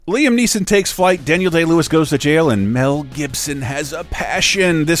Liam Neeson takes flight, Daniel Day-Lewis goes to jail, and Mel Gibson has a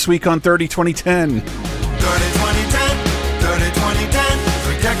passion. This week on 30-20-10. 30-20-10, 30-20-10,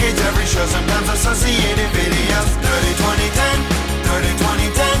 3 decades, every show, sometimes associated videos. 30-20-10,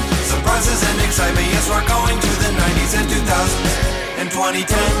 30-20-10, surprises and excitement, yes, we're going to the 90s and 2000s and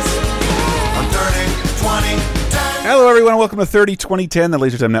 2010s on 30-20-10. Hello, everyone. Welcome to 30-20-10, the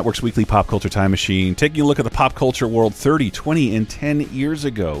Laser Time Network's weekly pop culture time machine. Taking a look at the pop culture world 30, 20, and 10 years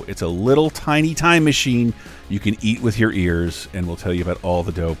ago. It's a little tiny time machine you can eat with your ears, and we'll tell you about all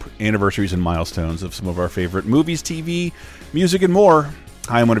the dope anniversaries and milestones of some of our favorite movies, TV, music, and more.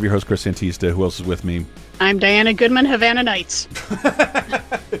 Hi, I'm one of your hosts, Chris Antista. Who else is with me? I'm Diana Goodman, Havana Nights.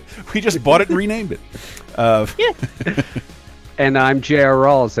 We just bought it and renamed it. Yeah. And I'm J.R.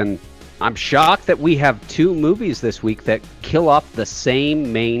 Rawls, and I'm shocked that we have 2 movies this week that kill off the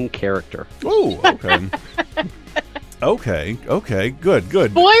same main character. Oh, okay. okay, good.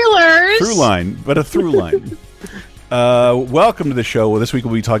 Spoilers! Through line, but a through line. Welcome to the show. Well, this week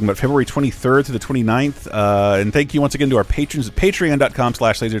we'll be talking about February 23rd to the 29th. And thank you once again to our patrons at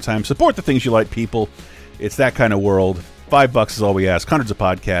patreon.com/lasertime. Support the things you like, people. It's that kind of world. $5 is all we ask. Hundreds of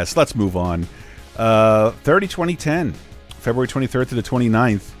podcasts. Let's move on. 30-20-10, February 23rd to the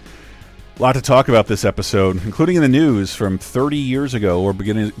 29th. A lot to talk about this episode, including in the news from 30 years ago, or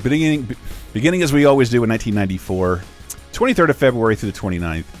beginning as we always do in 1994, 23rd of February through the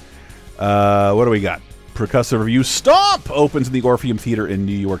 29th. What do we got? Percussive review. Stomp opens in the Orpheum Theater in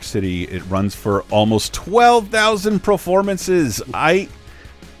New York City. It runs for almost 12,000 performances. I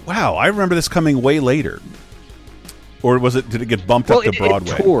remember this coming way later. Or did it get bumped up to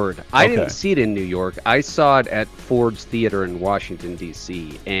Broadway? It toured. I didn't see it in New York. I saw it at Ford's Theater in Washington,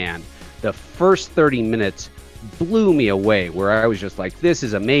 D.C., and the first 30 minutes blew me away, where I was just like, this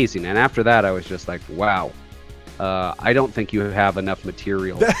is amazing. And after that, I was just like, wow, I don't think you have enough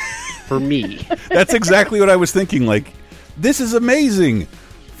material for me. That's exactly what I was thinking. Like, this is amazing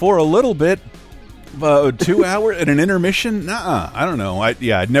for a little bit. 2 hours and an intermission? Nuh-uh. I don't know.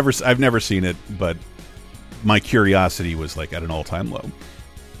 I've never seen it, but my curiosity was like at an all-time low.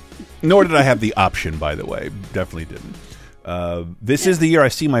 Nor did I have the option, by the way. Definitely didn't. This is the year I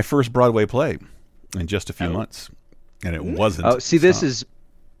see my first Broadway play in just a few months, and it wasn't. Oh, see, this is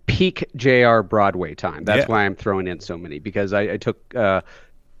peak JR Broadway time. That's why I'm throwing in so many, because I took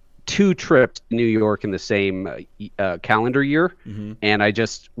 2 trips to New York in the same calendar year, and I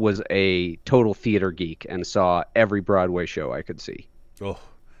just was a total theater geek and saw every Broadway show I could see. Oh,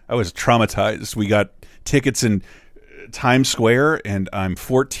 I was traumatized. We got tickets in Times Square, and I'm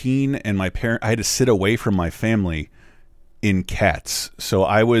 14, and I had to sit away from my family in Cats. So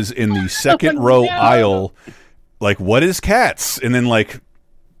I was in the second row aisle, like, what is Cats? And then, like,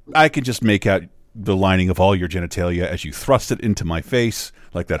 I could just make out the lining of all your genitalia as you thrust it into my face,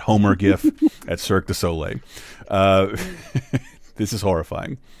 like that Homer gif at Cirque du Soleil. This is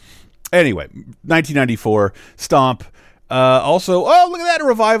horrifying. Anyway, 1994, Stomp. Also, look at that, a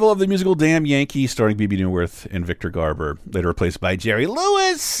revival of the musical Damn Yankee, starring Bebe Neuwirth and Victor Garber, later replaced by Jerry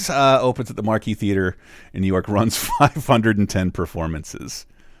Lewis, opens at the Marquis Theater in New York, runs 510 performances.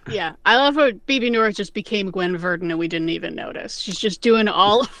 Yeah, I love how Bebe Neuwirth just became Gwen Verdon and we didn't even notice. She's just doing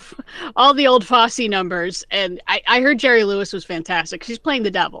all the old Fosse numbers, and I heard Jerry Lewis was fantastic. She's playing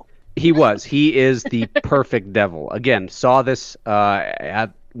the devil. He was. He is the perfect devil. Again, saw this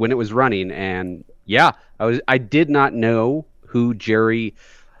when it was running, and yeah, I did not know who Jerry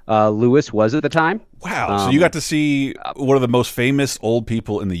Lewis was at the time. Wow. So you got to see one of the most famous old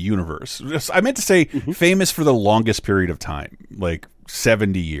people in the universe. I meant to say famous for the longest period of time, like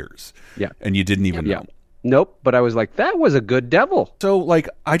 70 years. Yeah. And you didn't even know. Nope. But I was like, that was a good devil. So, like,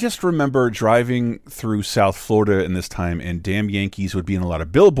 I just remember driving through South Florida in this time, and Damn Yankees would be in a lot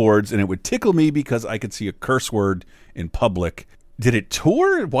of billboards, and it would tickle me because I could see a curse word in public. Did it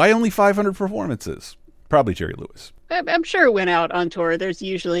tour? Why only 500 performances? Probably Jerry Lewis. I'm sure it went out on tour. There's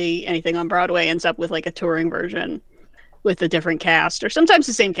usually anything on Broadway ends up with like a touring version with a different cast, or sometimes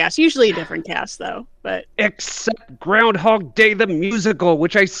the same cast, usually a different cast though. But except Groundhog Day the musical,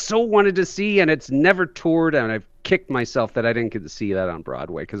 which I so wanted to see, and it's never toured, and I've kicked myself that I didn't get to see that on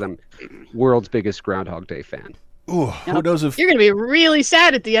Broadway because I'm world's biggest Groundhog Day fan. Ooh, who knows if you're going to be really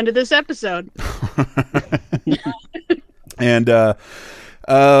sad at the end of this episode. And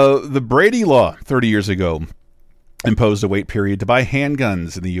the Brady Law 30 years ago imposed a wait period to buy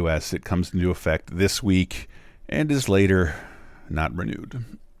handguns in the U.S. It comes into effect this week and is later not renewed.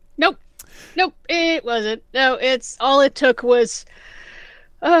 Nope, it wasn't. No, all it took was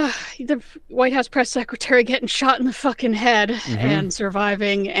the White House press secretary getting shot in the fucking head and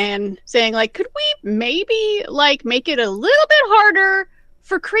surviving and saying, like, could we maybe, like, make it a little bit harder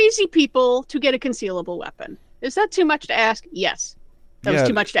for crazy people to get a concealable weapon. Is that too much to ask? Yes. That was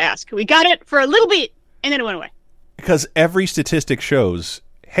too much to ask. We got it for a little bit, and then it went away. Because every statistic shows,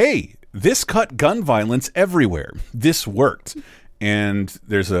 hey, this cut gun violence everywhere. This worked. And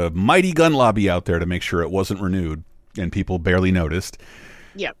there's a mighty gun lobby out there to make sure it wasn't renewed, and people barely noticed.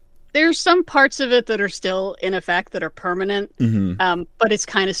 Yep. There's some parts of it that are still in effect that are permanent, but it's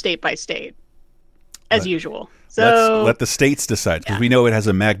kind of state by state, as usual. So let the states decide, because we know it has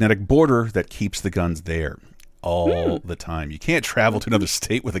a magnetic border that keeps the guns there all the time. You can't travel to another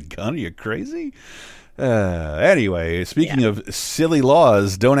state with a gun. Are you crazy? Anyway, speaking of silly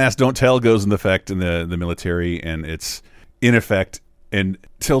laws, don't ask, don't tell goes into effect in the military, and it's in effect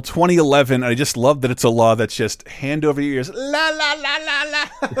until 2011. I just love that it's a law that's just hand over your ears. La, la, la, la,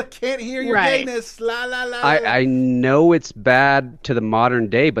 la. Can't hear your gayness. La, la, la, la. I know it's bad to the modern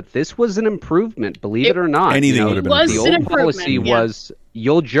day, but this was an improvement, believe it or not. Anything would have been was an The an old improvement, policy was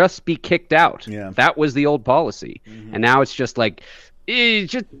you'll just be kicked out. Yeah. That was the old policy. And now it's just like,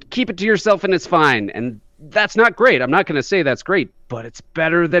 just keep it to yourself and it's fine. And that's not great. I'm not going to say that's great, but it's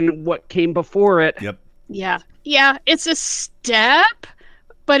better than what came before it. Yep. Yeah. Yeah, it's a step,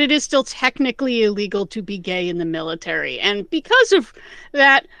 but it is still technically illegal to be gay in the military. And because of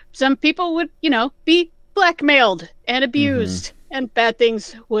that, some people would, be blackmailed and abused, and bad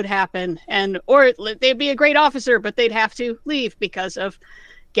things would happen. Or they'd be a great officer, but they'd have to leave because of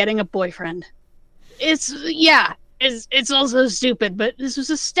getting a boyfriend. It's also stupid, but this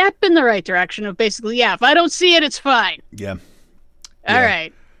was a step in the right direction of basically, if I don't see it, it's fine. Yeah. All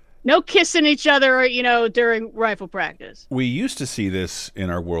right. No kissing each other, during rifle practice. We used to see this in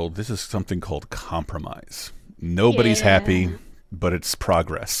our world. This is something called compromise. Nobody's happy, but it's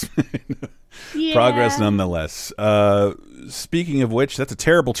progress. Progress nonetheless. Speaking of which, that's a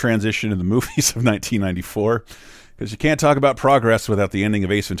terrible transition in the movies of 1994, because you can't talk about progress without the ending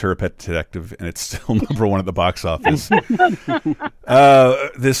of Ace Ventura: Pet Detective, and it's still number one at the box office.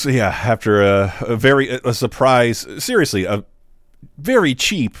 After a surprise, seriously, a very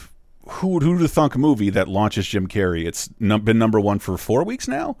cheap who'd have thunk movie that launches Jim Carrey. It's been number one for 4 weeks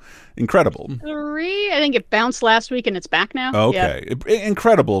now. Incredible. 3, I think it bounced last week and it's back now. Okay.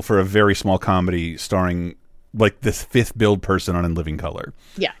 Incredible for a very small comedy starring like this fifth billed person on In Living Color.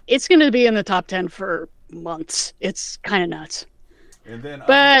 Yeah, it's going to be in the top 10 for months. It's kind of nuts. And then,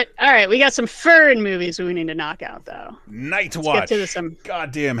 but all right, we got some foreign movies we need to knock out though. Night Let's Watch. get to some...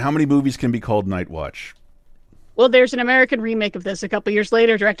 God damn, how many movies can be called Night Watch? Well, there's an American remake of this a couple years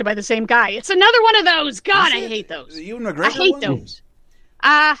later, directed by the same guy. It's another one of those. God, I hate those. Ewan McGregor I hate one? those.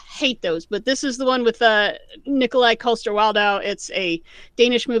 I hate those. But this is the one with Nikolai Coster-Waldau. It's a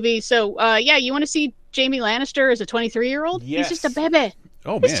Danish movie. So, you want to see Jamie Lannister as a 23-year-old? Yes. He's just a baby.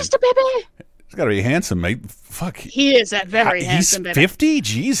 Oh, man. He's just a baby. He's got to be handsome, mate. Fuck. He is a very handsome baby. He's 50?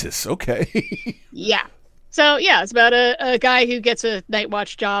 Jesus. Okay. Yeah. So, it's about a guy who gets a night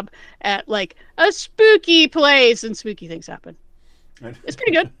watch job at, like, a spooky place, and spooky things happen. It's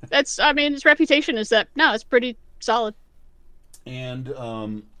pretty good. His reputation is that, it's pretty solid. And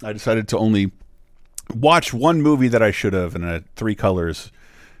I decided to only watch one movie that I should have, and Three Colors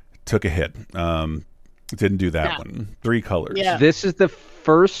took a hit. Didn't do that one. Three Colors. Yeah. This is the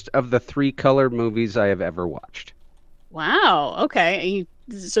first of the Three Color movies I have ever watched. Wow. Okay.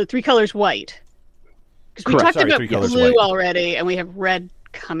 So Three Colors white. Because we Correct. talked Sorry, about blue already, and we have red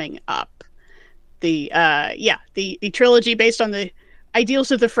coming up. The trilogy based on the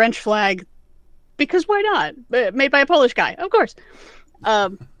ideals of the French flag, because why not? Made by a Polish guy, of course.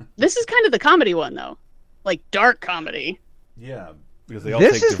 This is kind of the comedy one, though, like dark comedy. Yeah, because they all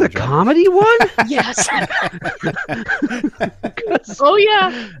This take is the different genres. comedy one? Yes.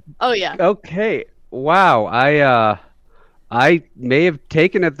 Oh yeah. Okay. Wow. I may have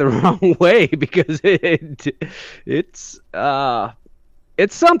taken it the wrong way, because it's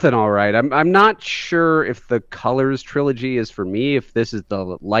something, all right. I'm not sure if the Colors trilogy is for me, if this is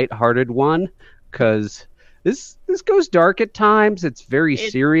the lighthearted one, because this goes dark at times. It's very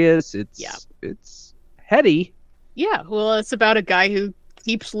serious. It's heady. Yeah. Well, it's about a guy who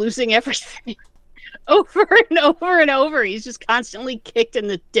keeps losing everything. Over and over and over. He's just constantly kicked in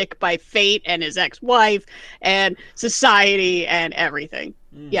the dick by fate and his ex-wife and society and everything.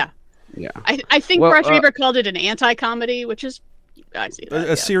 Yeah. I think Brett Reber called it an anti-comedy, which is, I see that.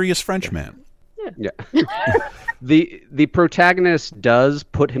 A serious Frenchman. Yeah. The protagonist does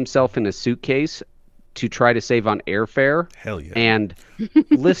put himself in a suitcase to try to save on airfare. Hell yeah. And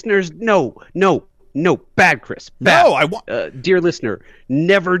listeners, no, bad, Chris. Bad. No, I want. Dear listener,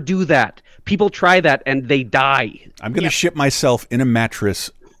 never do that. People try that and they die. I'm going to ship myself in a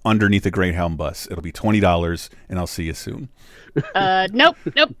mattress underneath a Greyhound bus. It'll be $20, and I'll see you soon. Nope.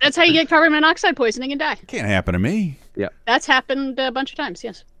 That's how you get carbon monoxide poisoning and die. Can't happen to me. Yeah. That's happened a bunch of times,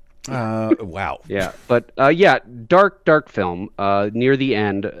 yes. Wow. Yeah, but dark film. Near the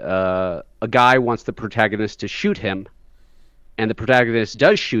end, a guy wants the protagonist to shoot him, and the protagonist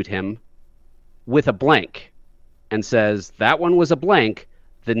does shoot him with a blank, and says, "That one was a blank.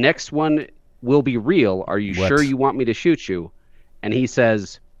 The next one will be real. Are you sure you want me to shoot you?" And he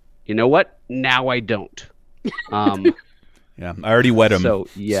says, "You know what? Now I don't." Yeah, I already wet him. So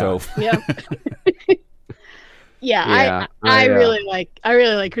yeah. So. Yeah. Yeah, I really like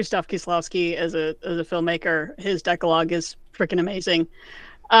Krzysztof Kieslowski as a filmmaker. His Decalogue is freaking amazing.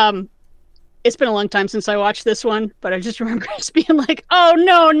 It's been a long time since I watched this one, but I just remember just being like, "Oh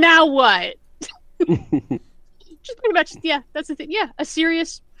no, now what?" Just pretty much, yeah, that's the thing. Yeah, a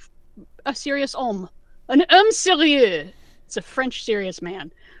serious homme, an homme sérieux. It's a French serious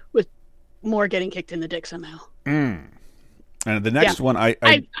man with more getting kicked in the dick somehow. And the next one, I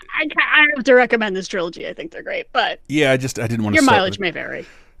have to recommend this trilogy. I think they're great, but yeah, I didn't want to. Your mileage may vary.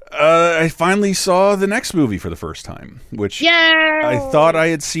 I finally saw the next movie for the first time, which I thought I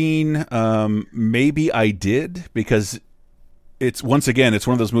had seen. Maybe I did, because it's one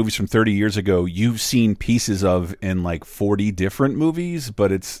of those movies from 30 years ago you've seen pieces of in like 40 different movies,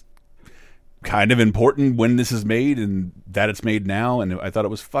 but it's kind of important when this is made and that it's made now, and I thought it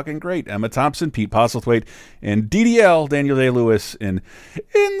was fucking great. Emma Thompson, Pete Postlethwaite, and DDL, Daniel Day-Lewis, in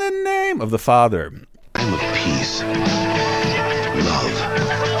the Name of the Father. I'm of peace, love,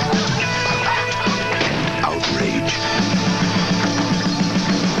 outrage.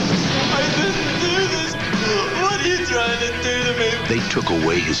 I didn't do this. What are you trying to do to me? They took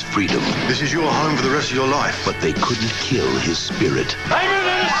away his freedom, This is your home for the rest of your life. but they couldn't kill his spirit. I'm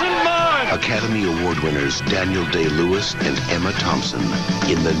an innocent man. Academy Award winners Daniel Day-Lewis and Emma Thompson,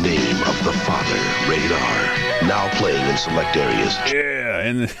 In the Name of the Father, rated R. Now playing in select areas. Yeah,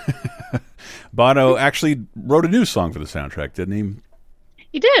 and Bono actually wrote a new song for the soundtrack, didn't he?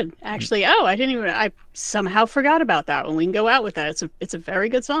 He did, actually. Oh, I somehow forgot about that one. We can go out with that. It's a very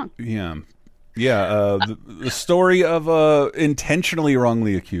good song. Yeah. Yeah, the story of intentionally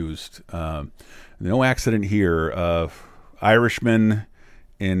wrongly accused. No accident here. Irishman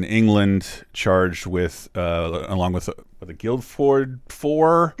in England charged with, along with the Guildford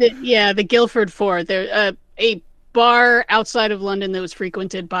Four. The Guildford Four. They're a bar outside of London that was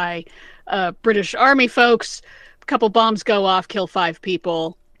frequented by British Army folks. A couple bombs go off, kill 5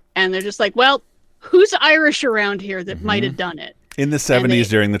 people, and they're just like, well, who's Irish around here that might have done it? In the 70s,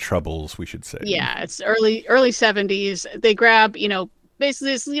 during the Troubles, we should say. Yeah, it's early 70s. They grab,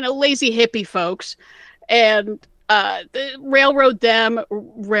 basically this, lazy hippie folks, and railroad their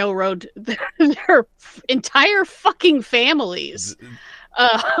entire fucking families.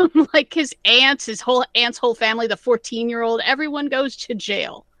 Like his aunt's whole family, the 14-year-old, everyone goes to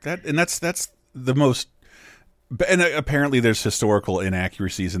jail. That's the most. And apparently there's historical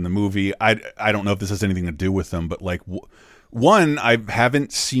inaccuracies in the movie. I don't know if this has anything to do with them, but like one, I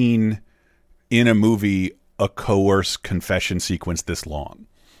haven't seen in a movie a coerced confession sequence this long.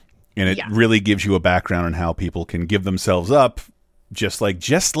 And it really gives you a background on how people can give themselves up. Just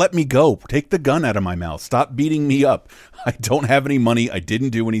let me go. Take the gun out of my mouth. Stop beating me up. I don't have any money. I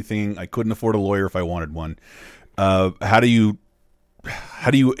didn't do anything. I couldn't afford a lawyer if I wanted one. How do you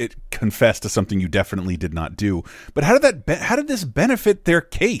confess to something you definitely did not do? But how did this benefit their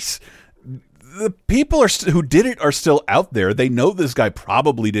case? The people who did it are still out there. They know this guy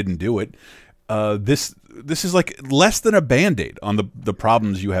probably didn't do it. This is like less than a Band-Aid on the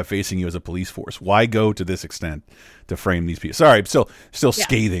problems you have facing you as a police force. Why go to this extent to frame these people? Sorry, I'm still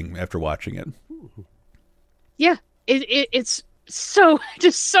scathing after watching it. Yeah, it's so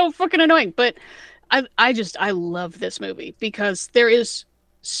fucking annoying. But I love this movie because there is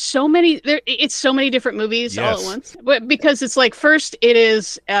so many. It's so many different movies all at once. But because it's like, first it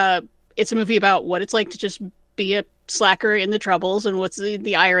is it's a movie about what it's like to just be a slacker in the Troubles, and what's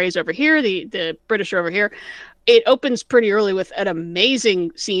the IRA's over here, the British are over here. It opens pretty early with an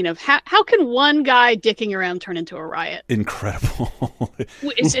amazing scene of how can one guy dicking around turn into a riot? Incredible.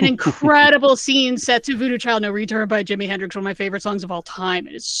 It's an incredible scene set to Voodoo Child No Return by Jimi Hendrix, one of my favorite songs of all time.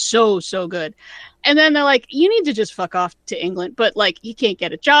 It is so good. And then they're like, you need to just fuck off to England, but like he can't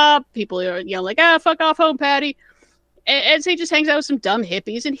get a job. People are like, fuck off home, Patty. And so he just hangs out with some dumb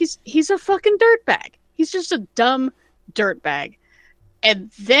hippies, and he's a fucking dirtbag. He's just a dumb dirtbag.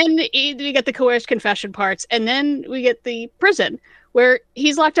 And then we get the coerced confession parts, and then we get the prison where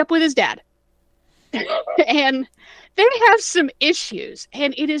he's locked up with his dad. And they have some issues,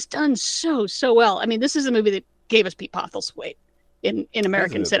 and it is done so well. I mean, this is a movie that gave us Pete Postlethwaite. in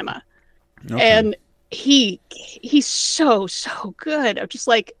American cinema. Okay. And he's so good. I'm just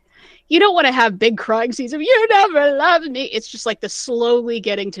like, you don't want to have big crying scenes of "you never loved me." It's just like the slowly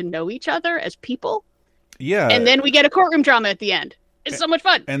getting to know each other as people. Yeah. And then we get a courtroom drama at the end. It's so much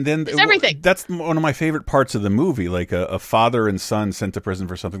fun. And then it's everything. That's one of my favorite parts of the movie, like a father and son sent to prison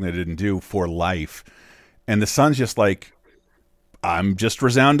for something they didn't do for life. And the son's just like, I'm just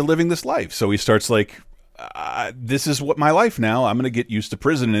resigned to living this life. So he starts like, this is what my life now. I'm going to get used to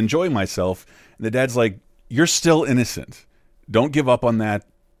prison and enjoy myself. And the dad's like, you're still innocent. Don't give up on that.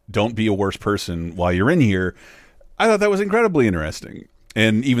 Don't be a worse person while you're in here. I thought that was incredibly interesting.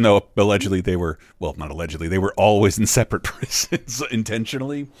 And even though allegedly they were, well, not allegedly, they were always in separate prisons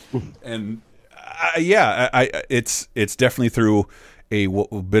intentionally. And it's definitely through a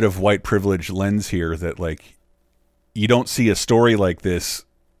bit of white privilege lens here that, like, you don't see a story like this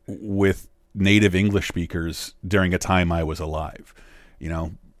with native English speakers during a time I was alive. You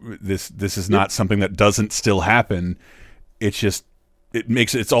know, this is not something that doesn't still happen. It's just,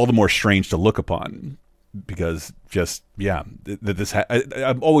 it's all the more strange to look upon. Because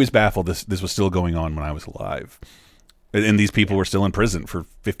I'm always baffled this was still going on when I was alive, and these people were still in prison for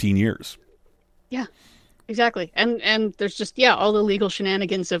 15 years. Yeah, exactly. And there's just all the legal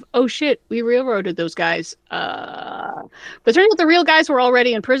shenanigans of, oh shit, we railroaded those guys. But turns out the real guys were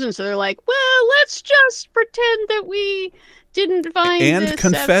already in prison, so they're like, well, let's just pretend that we didn't find and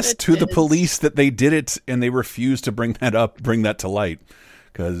confess to the police that they did it, and they refused to bring that to light.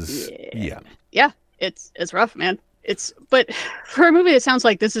 Because It's rough, man. But for a movie that sounds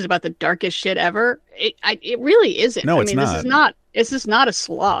like this is about the darkest shit ever, it really isn't. No, it's not. This is not a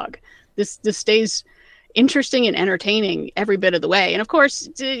slog. This stays interesting and entertaining every bit of the way. And of course,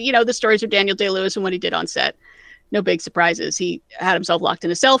 the stories of Daniel Day-Lewis and what he did on set. No big surprises. He had himself locked in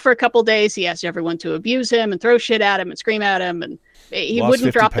a cell for a couple days. He asked everyone to abuse him and throw shit at him and scream at him, and he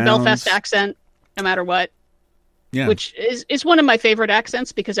wouldn't drop the Belfast accent no matter what. Yeah. Which is one of my favorite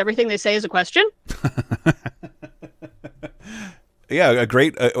accents because everything they say is a question. A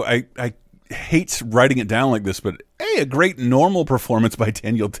great. I hate writing it down like this, but a great normal performance by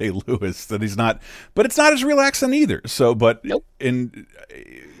Daniel Day-Lewis. That he's not, but it's not his real accent either. So, but nope.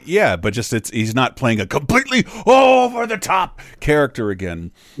 But just he's not playing a completely over the top character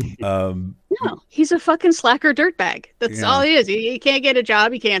again. No, he's a fucking slacker dirtbag. That's all he is. He can't get a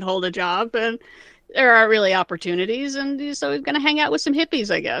job. He can't hold a job, and there aren't really opportunities, and so he's going to hang out with some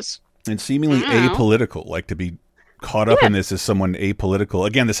hippies, I guess. And seemingly apolitical, like to be caught up in this as someone apolitical.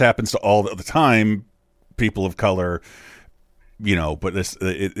 Again, this happens to all the time, people of color, but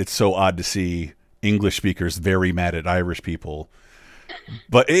it's so odd to see English speakers very mad at Irish people.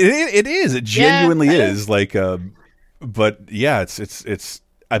 But it genuinely is like, it's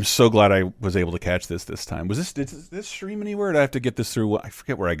I'm so glad I was able to catch this time. Did this stream anywhere? Did I have to get this through? I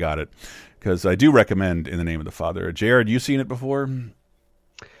forget where I got it, because I do recommend In the Name of the Father. Jared, you seen it before?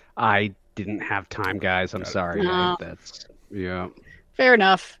 I didn't have time, guys. I'm sorry. No. Yeah. Fair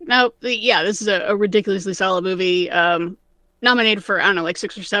enough. No, this is a ridiculously solid movie. Nominated for, I don't know, like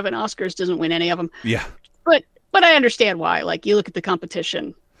 6 or 7 Oscars, doesn't win any of them. Yeah. But I understand why. Like, you look at the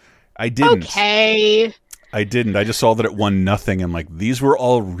competition. I didn't. Okay. I didn't. I just saw that it won nothing. I'm like, these were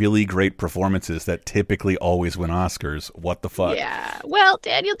all really great performances that typically always win Oscars. What the fuck? Yeah. Well,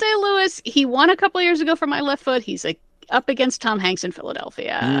 Daniel Day-Lewis, he won a couple years ago for My Left Foot. He's up against Tom Hanks in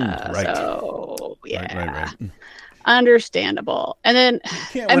Philadelphia. Right. So, yeah. Right. Understandable. And then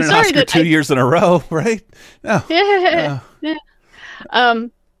you can't win an Oscar 2 years in a row, right? No. Yeah.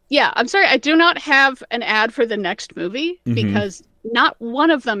 I'm sorry. I do not have an ad for the next movie because not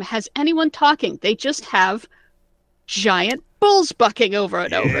one of them has anyone talking. They just have giant bulls bucking over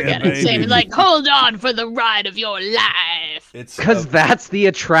and over again and saying, like, hold on for the ride of your life. Because that's the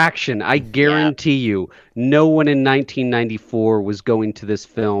attraction. I guarantee you, no one in 1994 was going to this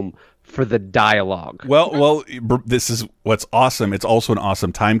film for the dialogue. Well, this is what's awesome. It's also an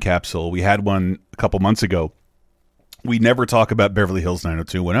awesome time capsule. We had one a couple months ago. We never talk about Beverly Hills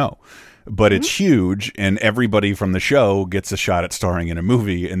 90210, but it's huge, and everybody from the show gets a shot at starring in a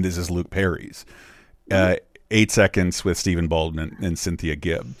movie, and this is Luke Perry's. 8 Seconds with Stephen Baldwin and Cynthia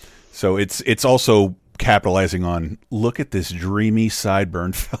Gibb. So it's also capitalizing on, look at this dreamy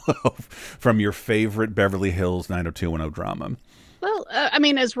sideburn fellow from your favorite Beverly Hills 90210 drama. Well, I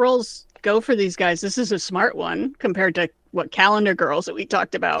mean, as roles go for these guys, this is a smart one compared to Calendar Girls that we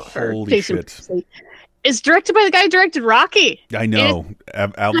talked about. Holy shit. It's directed by the guy who directed Rocky. I know.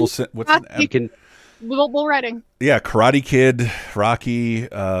 What's Bull Riding. Yeah, Karate Kid, Rocky,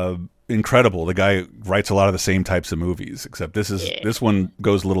 incredible. The guy writes a lot of the same types of movies, except this one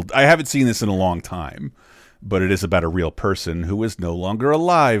goes a little. I haven't seen this in a long time, but it is about a real person who is no longer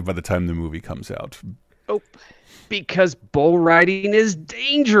alive by the time the movie comes out. Oh, Because bull riding is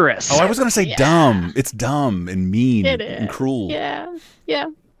dangerous. Oh, I was going to say dumb. It's dumb and mean it and is. cruel. Yeah.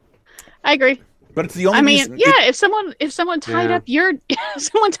 I agree. But it's the only I mean, reason if someone tied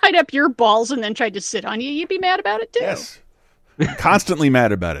up your balls and then tried to sit on you, you'd be mad about it too. Yes. Constantly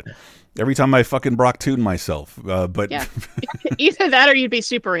mad about it. Every time I fucking Brock tune myself. But Yeah. Either that or you'd be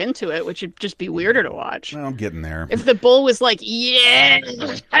super into it, which would just be weirder to watch. I'm getting there. If the bull was like, yeah.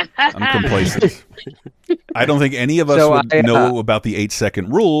 I'm complacent. I don't think any of us would know about the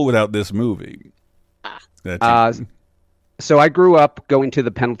 8-second rule without this movie. So I grew up going to the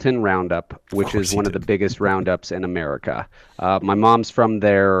Pendleton Roundup, which is one of the biggest roundups in America. My mom's from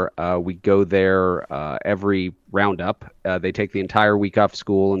there. We go there every roundup. They take the entire week off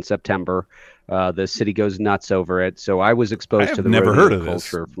school in September. The city goes nuts over it. So I was exposed to the rodeo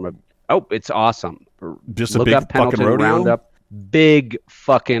culture it's awesome. Just Look a big up Pendleton fucking rodeo? Roundup. Big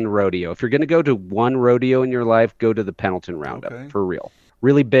fucking rodeo. If you're going to go to one rodeo in your life, go to the Pendleton Roundup, for real.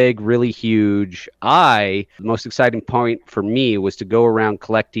 Really big, really huge. The most exciting point for me was to go around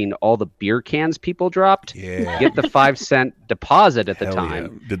collecting all the beer cans people dropped, get the 5-cent deposit at the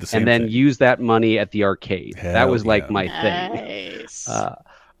time, Did the same and then thing. use that money at the arcade. That was like my thing.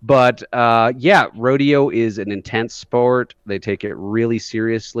 But rodeo is an intense sport. They take it really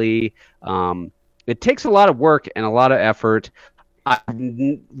seriously. It takes a lot of work and a lot of effort. I've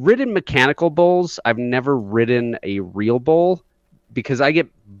ridden mechanical bulls. I've never ridden a real bull because I get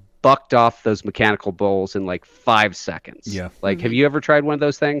bucked off those mechanical bulls in like 5 seconds. Yeah. Like, have you ever tried one of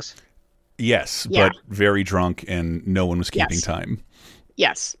those things? Yes, Yeah. but very drunk and no one was keeping time.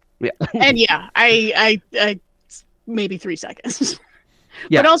 Yes. Yeah. And I maybe 3 seconds.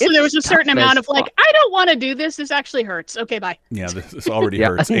 Yeah, but also there was a it's certain tough amount as of like, fuck. I don't want to do this. This actually hurts. Okay, bye. Yeah, this already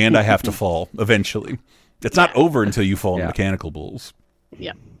hurts, and I have to fall eventually. It's not over until you fall in mechanical bulls.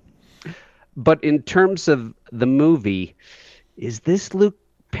 Yeah. But in terms of the movie, is this Luke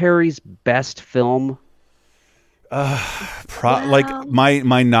Perry's best film? Like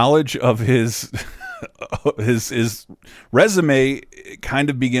my knowledge of his his resume kind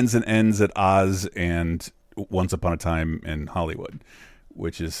of begins and ends at Oz and Once Upon a Time in Hollywood,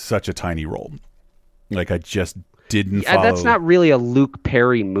 which is such a tiny role. Like I just didn't follow. That's not really a Luke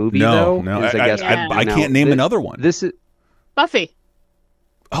Perry movie, though. No, I can't name another one. This is Buffy.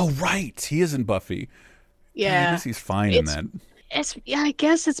 Oh, right. He is in Buffy. Yeah. I guess he's fine in that. I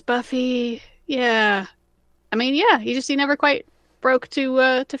guess it's Buffy. Yeah. I mean, yeah, he never quite broke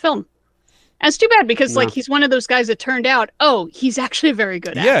to film. And it's too bad because like he's one of those guys that turned out, he's actually a very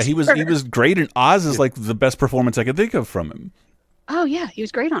good actor. Yeah, he was great, and Oz is like the best performance I could think of from him. Oh yeah, he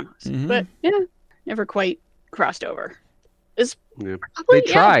was great on Oz. Mm-hmm. But never quite crossed over. They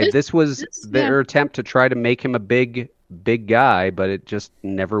tried. This was their attempt to try to make him a big guy, but it just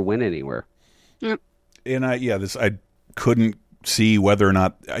never went anywhere. Yep. And I couldn't see whether or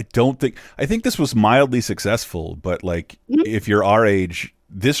not I think this was mildly successful, but like if you're our age,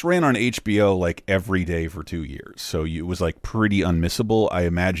 this ran on HBO like every day for 2 years, so it was like pretty unmissable. I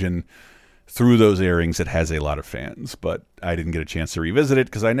imagine through those airings it has a lot of fans, but I didn't get a chance to revisit it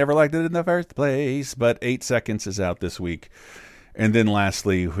because I never liked it in the first place. But 8 Seconds is out this week. And then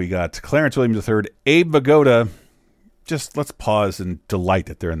lastly, we got Clarence Williams III, Abe Vigoda. Just let's pause and delight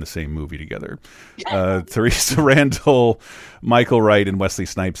that they're in the same movie together. Theresa Randall, Michael Wright, and Wesley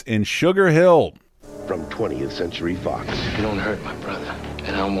Snipes in Sugar Hill. From 20th Century Fox, You don't hurt my brother,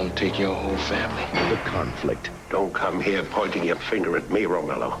 and I won't take your whole family. The Conflict, Don't come here pointing your finger at me,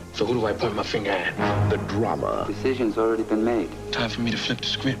 Romello. So who do I point my finger at? the drama Decision's already been made. Time for me to flip the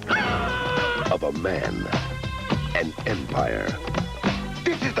script. of a man, an empire,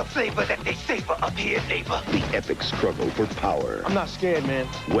 This is the flavor that they savor up here, neighbor. the epic struggle for power. I'm not scared, man.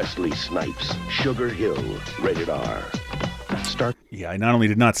 Wesley Snipes, Sugar Hill, rated R. Start. Yeah, I not only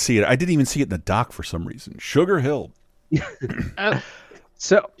did not see it, I didn't even see it in the doc for some reason. Sugar Hill.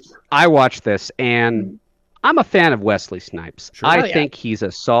 So I watched this, and I'm a fan of Wesley Snipes. Sure. I think he's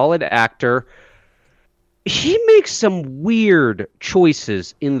a solid actor. He makes some weird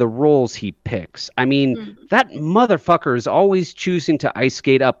choices in the roles he picks. I mean, that motherfucker is always choosing to ice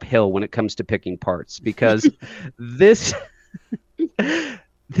skate uphill when it comes to picking parts, because this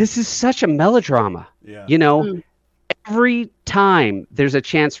is such a melodrama. Yeah. You know, every time there's a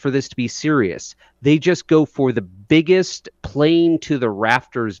chance for this to be serious, they just go for the biggest playing to the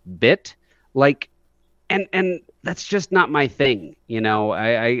rafters bit. Like, and that's just not my thing. You know,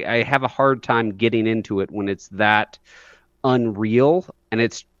 I have a hard time getting into it when it's that unreal, and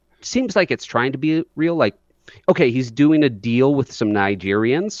it seems like it's trying to be real. Like, okay, he's doing a deal with some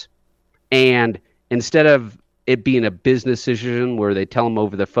Nigerians, and instead of it being a business decision where they tell them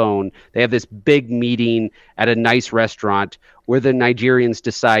over the phone, they have this big meeting at a nice restaurant where the Nigerians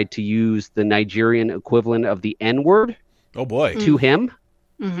decide to use the Nigerian equivalent of the N-word. Oh boy. To him.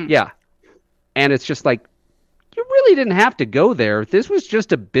 Mm-hmm. Yeah. And it's just like, you really didn't have to go there. This was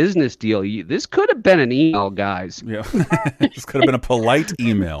just a business deal. This could have been an email, guys. Yeah. This could have been a polite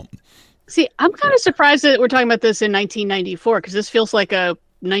email. See, I'm kind of surprised that we're talking about this in 1994 because this feels like a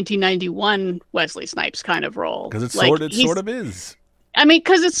 1991 Wesley Snipes kind of role. Because it like, sort of is. I mean,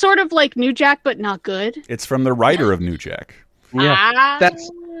 because it's sort of like New Jack, but not good. It's from the writer of New Jack. Yeah,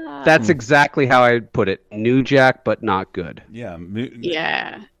 that's exactly how I put it. New Jack, but not good. Yeah.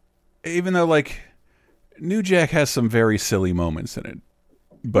 Yeah. Even though, like, New Jack has some very silly moments in it,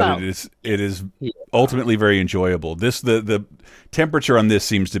 but it is ultimately very enjoyable. The temperature on this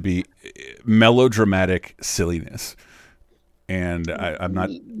seems to be melodramatic silliness, and I'm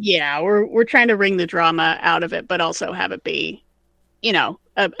not. Yeah, we're trying to wring the drama out of it, but also have it be,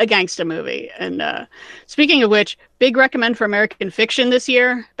 a gangster movie. And speaking of which, big recommend for American Fiction this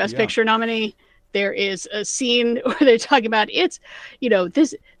year, Best Picture nominee. There is a scene where they're talking about this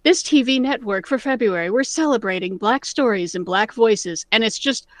TV network for February. We're celebrating Black stories and Black voices. And it's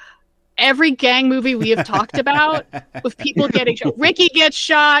just every gang movie we have talked about with people getting shot. Ricky gets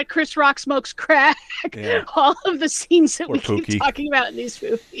shot. Chris Rock smokes crack. Yeah. All of the scenes that we keep talking about in these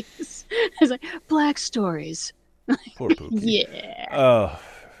movies. It's like Black stories. Poor Pookie. Yeah. Oh.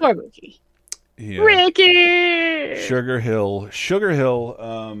 Poor Pookie. Yeah. Ricky. Sugar Hill.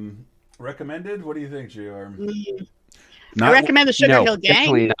 Recommended? What do you think, JR? I recommend the Sugar Hill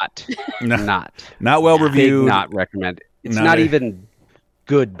Gang. Definitely not. Not well reviewed. Not recommended. It's not even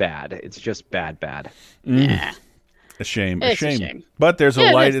good bad. It's just bad. Yeah. A shame. It's a shame. But there's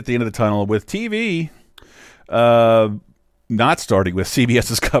a light at the end of the tunnel with TV. Not starting with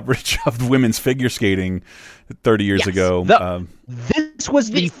CBS's coverage of women's figure skating 30 years ago. This was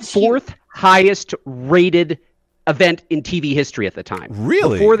the fourth highest rated event in TV history at the time.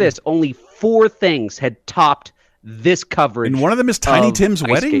 Really? Before this, only 4 things had topped this coverage. And one of them is Tiny Tim's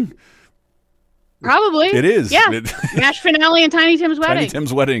wedding? Skating. Probably. It is. Yeah. Match finale and Tiny Tim's wedding. Tiny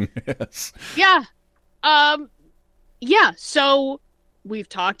Tim's wedding, yes. Yeah. Yeah, so we've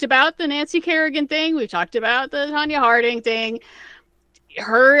talked about the Nancy Kerrigan thing. We've talked about the Tanya Harding thing.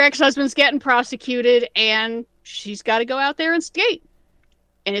 Her ex-husband's getting prosecuted, and she's got to go out there and skate.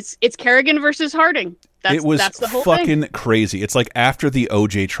 And it's Kerrigan versus Harding. That's the whole fucking thing. Crazy. It's like after the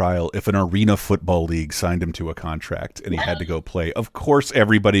OJ trial, if an arena football league signed him to a contract and he had to go play, of course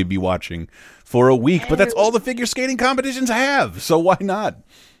everybody would be watching for a week. But that's all the figure skating competitions have, so why not?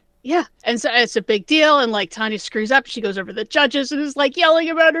 Yeah, and so it's a big deal. And like Tanya screws up, she goes over to the judges and is like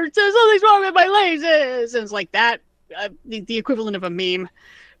yelling about her. Says something's wrong with my lasers, and it's like that, the equivalent of a meme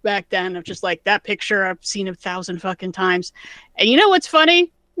back then of just like that picture I've seen 1,000 fucking times. And you know what's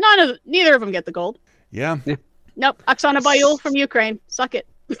funny? Neither of them get the gold. Yeah. Nope. Oksana Bayul from Ukraine. Suck it.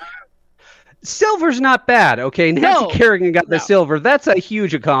 Silver's not bad, okay? Nancy Kerrigan got the silver. That's a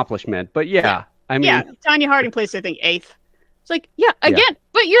huge accomplishment. But I mean, Tanya Harding placed, I think, 8th. It's like,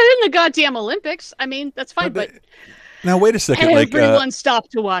 but you're in the goddamn Olympics. I mean, that's fine. But now wait a second. Everyone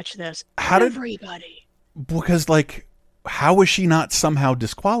stopped to watch this. Everybody. Because how was she not somehow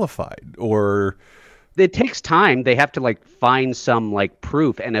disqualified? Or it takes time. They have to find some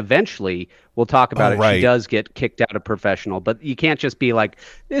proof, and eventually we'll talk about it. Right. She does get kicked out of professional, but you can't just be like,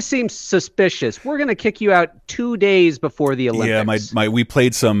 this seems suspicious. We're going to kick you out 2 days before the Olympics. Yeah, we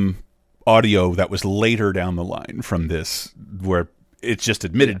played some audio that was later down the line from this where it's just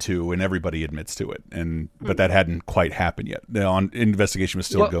admitted to and everybody admits to it, but that hadn't quite happened yet. The investigation was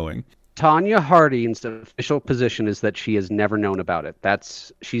still going. Tanya Harding's official position is that she has never known about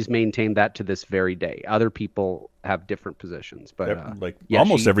it. She's maintained that to this very day. Other people have different positions, but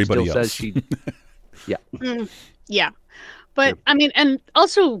almost everybody else. Yeah. But I mean, and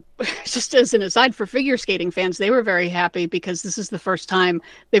also just as an aside for figure skating fans, they were very happy because this is the first time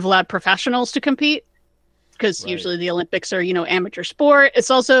they've allowed professionals to compete. Because usually the Olympics are, amateur sport. It's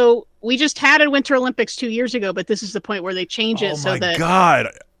also, we just had a Winter Olympics 2 years ago, but this is the point where they change it so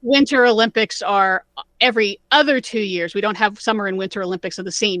that Winter Olympics are every other 2 years. We don't have Summer and Winter Olympics of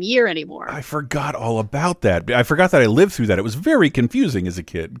the same year anymore. I forgot all about that. I forgot that I lived through that. It was very confusing as a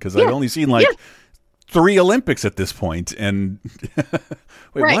kid because I'd only seen 3 Olympics at this point, and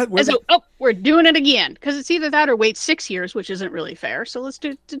wait, what? So, we're doing it again because it's either that or wait 6 years, which isn't really fair. So let's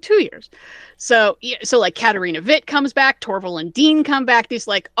do 2 years. So Katarina Witt comes back, Torval and Dean come back. These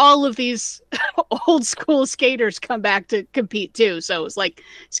all of these old school skaters come back to compete too. So it's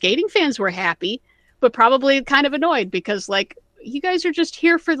skating fans were happy, but probably kind of annoyed because you guys are just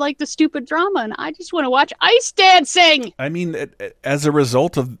here for like the stupid drama, and I just want to watch ice dancing. I mean, as a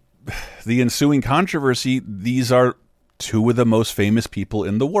result of the ensuing controversy, these are two of the most famous people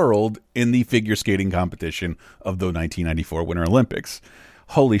in the world in the figure skating competition of the 1994 Winter Olympics.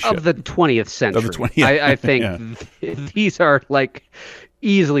 Holy shit. Of the 20th century. Of the 20th. I think these are like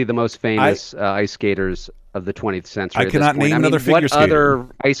easily the most famous ice skaters of the 20th century. I cannot name another figure skater. What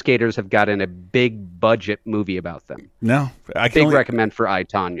other ice skaters have gotten a big budget movie about them? No. I can big only recommend for I,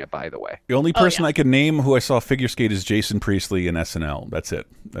 Tonya, by the way. The only person I can name who I saw figure skate is Jason Priestley in SNL. That's it.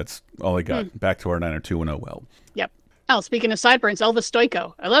 That's all I got. Back to our 90210 well. Yep. Oh, speaking of sideburns, Elvis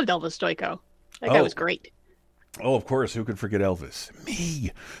Stoico. I loved Elvis Stoico. That guy was great. Oh, of course. Who could forget Elvis?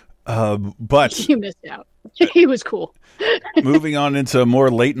 Me. But you missed out. He was cool. Moving on into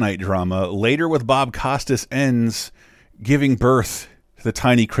more late night drama. Later with Bob Costas ends giving birth to the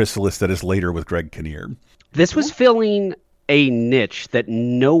tiny chrysalis that is Later with Greg Kinnear. This was filling a niche that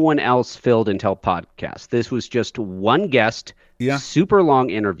no one else filled until podcast. This was just one guest, super long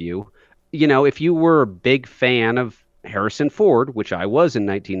interview. You know, if you were a big fan of Harrison Ford, which I was in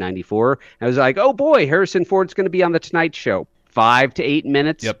 1994, I was like, oh boy, Harrison Ford's going to be on the Tonight Show. 5 to 8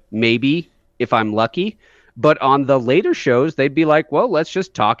 minutes, maybe, if I'm lucky. But on the later shows, they'd be like, well, let's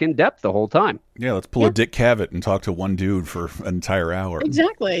just talk in depth the whole time. Yeah, let's pull a Dick Cavett and talk to one dude for an entire hour.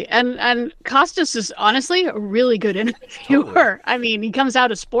 Exactly. And Costas is honestly a really good interviewer. I mean, he comes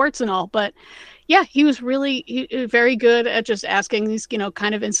out of sports and all, but yeah, he was very good at just asking these,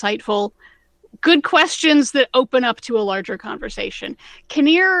 kind of insightful, good questions that open up to a larger conversation.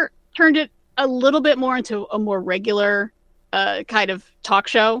 Kinnear turned it a little bit more into a more regular kind of talk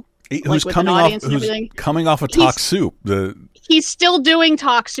show. Who's coming off of Talk Soup? He's still doing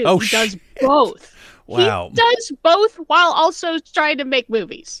Talk Soup. Oh, he does both. Wow. He does both while also trying to make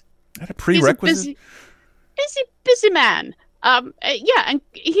movies. That a prerequisite? Busy man. And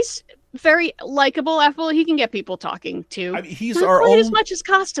he's very likable, affable. He can get people talking too. I mean, he's not our quite own, as much as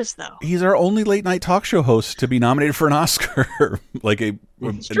Costas, though. He's our only late night talk show host to be nominated for an Oscar, like an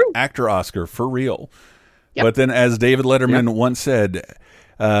actor Oscar for real. Yep. But then, as David Letterman once said,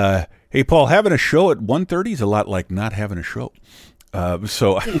 "Hey Paul, having a show at 1:30 is a lot like not having a show." But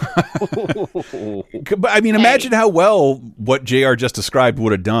I mean, imagine how well what JR just described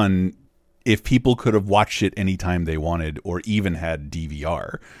would have done if people could have watched it anytime they wanted, or even had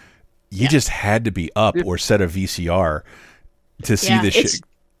DVR. You just had to be up or set a VCR to see this shit.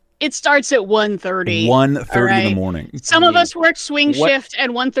 It starts at 1:30. 1:30 in the morning. Some of us work swing shift,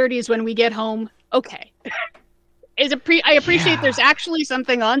 and 1:30 is when we get home. Okay. I appreciate there's actually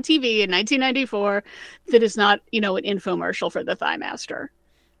something on TV in 1994 that is not, an infomercial for the Thigh Master.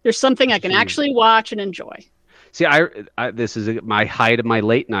 There's something I can actually watch and enjoy. See, this is my height of my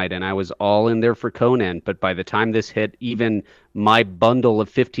late night, and I was all in there for Conan. But by the time this hit, even my bundle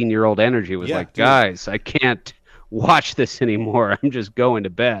of 15-year-old energy was guys, I can't watch this anymore. I'm just going to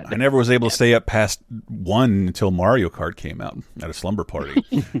bed. I never was able to stay up past 1 until Mario Kart came out at a slumber party.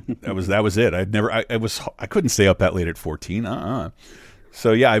 that was it. I couldn't stay up that late at 14.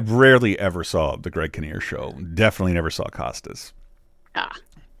 So yeah, I rarely ever saw the Greg Kinnear show. Definitely never saw Costas.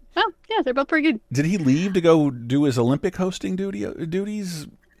 Well, yeah, they're both pretty good. Did he leave to go do his Olympic hosting duties?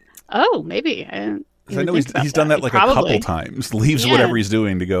 Oh, maybe. I know he's done that like a couple times. Leaves whatever he's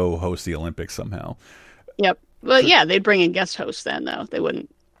doing to go host the Olympics somehow. Yep. Well, yeah, they'd bring in guest hosts then, though. They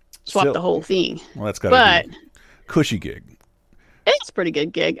wouldn't swap the whole thing. Well, that's got to be a cushy gig. It's a pretty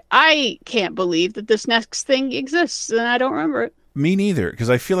good gig. I can't believe that this next thing exists, and I don't remember it. Me neither,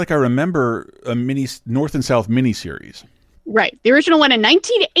 because I feel like I remember a North and South miniseries. Right. The original one in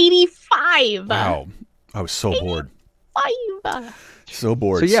 1985. Wow. I was so bored. So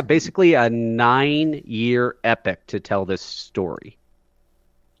bored. So, yeah, basically a 9-year epic to tell this story.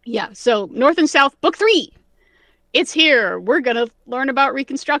 Yeah. So, North and South, Book 3. It's here. We're going to learn about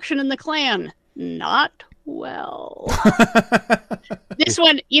Reconstruction and the Klan. Not well. This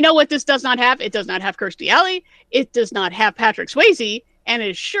one, you know what this does not have? It does not have Kirstie Alley. It does not have Patrick Swayze. And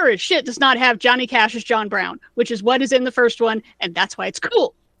it sure as shit does not have Johnny Cash as John Brown, which is what is in the first one. And that's why it's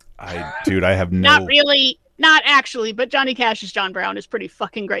cool. I have no... Not really. Not actually. But Johnny Cash as John Brown is pretty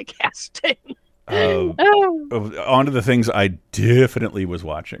fucking great casting. On to the things I definitely was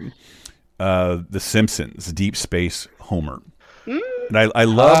watching. The Simpsons, Deep Space Homer. And I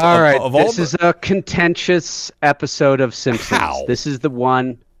love... All right, this is a contentious episode of Simpsons. How? This is the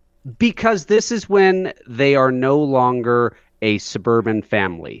one... Because this is when they are no longer a suburban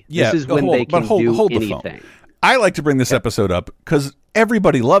family. Yeah, this is when they can do anything. I like to bring this episode up because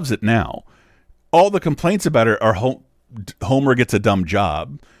everybody loves it now. All the complaints about it are Homer gets a dumb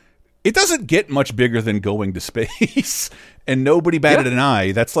job. it doesn't get much bigger than going to space, and nobody batted an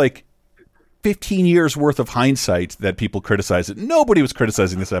eye. That's like 15 years worth of hindsight that people criticize it. Nobody was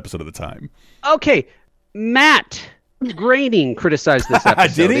criticizing this episode at the time. Okay, Matt Groening criticized this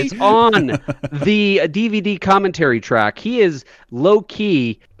episode. Did he? It's on the DVD commentary track. He is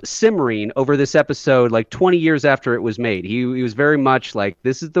low-key simmering over this episode like 20 years after it was made. He was very much like,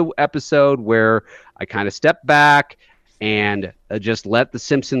 this is the episode where I kind of step back and just let the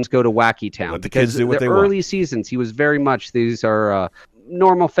Simpsons go to Wacky Town. Let the kids do what they early want. seasons, he was very much, these are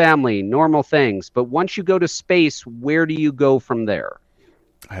normal family, normal things. But once you go to space, where do you go from there?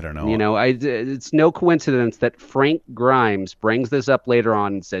 I don't know. You know, it's no coincidence that Frank Grimes brings this up later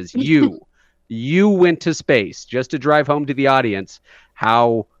on and says, you went to space, just to drive home to the audience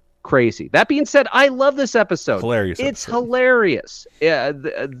how crazy. That being said, I love this episode. Hilarious It's episode. hilarious.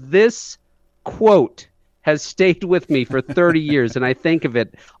 This quote has stayed with me for 30 years, and I think of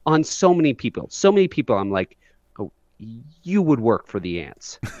it on so many people. So many people, I'm like, oh, you would work for the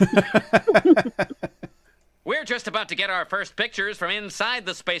ants. We're just about to get our first pictures from inside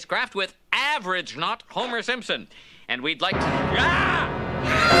the spacecraft with average not Homer Simpson. And we'd like to...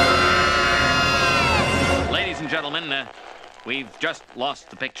 Ladies and gentlemen, we've just lost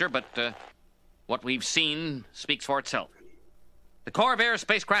the picture, but what we've seen speaks for itself. The Corvair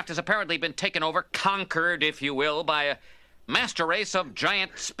spacecraft has apparently been taken over, conquered, if you will, by a master race of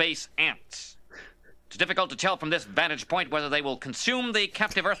giant space ants. It's difficult to tell from this vantage point whether they will consume the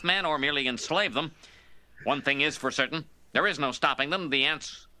captive Earthmen or merely enslave them. One thing is for certain, there is no stopping them. The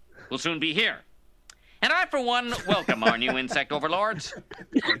ants will soon be here. And I, for one, welcome our new insect overlords.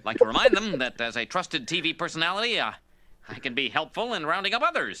 I'd like to remind them that as a trusted TV personality, I can be helpful in rounding up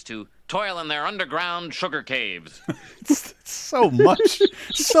others to toil in their underground sugar caves. So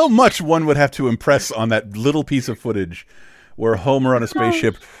much one would have to impress on that little piece of footage where Homer on a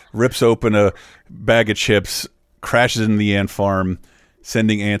spaceship rips open a bag of chips, crashes into the ant farm,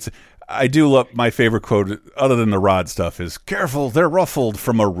 sending ants... I do love my favorite quote, other than the Rod stuff, is "Careful, they're ruffled,"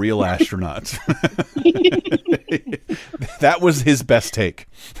 from a real astronaut. That was his best take.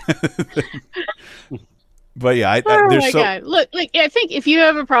 But yeah, God! Look, I think if you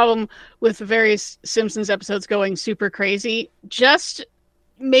have a problem with various Simpsons episodes going super crazy, just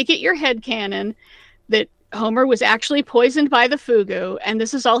make it your headcanon that Homer was actually poisoned by the fugu, and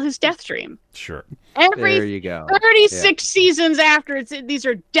this is all his death dream. Sure. There you go. 36 seasons after, these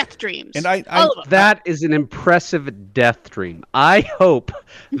are death dreams. And that is an impressive death dream. I hope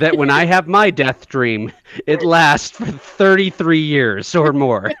that when I have my death dream, it lasts for 33 years or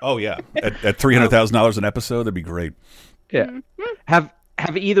more. Oh yeah, at $300,000 an episode, that'd be great. Yeah. Mm-hmm.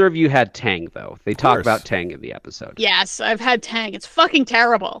 Have either of you had Tang though? They talk about Tang in the episode. Yes, I've had Tang. It's fucking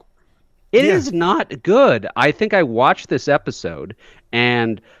terrible. It is not good. I think I watched this episode,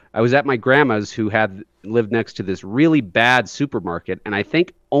 and I was at my grandma's who lived next to this really bad supermarket, and I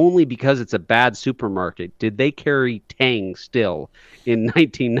think only because it's a bad supermarket did they carry Tang still in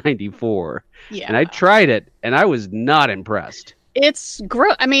 1994. Yeah. And I tried it, and I was not impressed. It's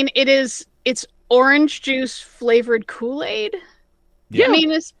gross. I mean, it's orange juice flavored Kool-Aid. Yeah. I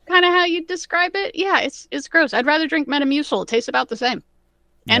mean, it's kind of how you describe it. Yeah, it's gross. I'd rather drink Metamucil. It tastes about the same.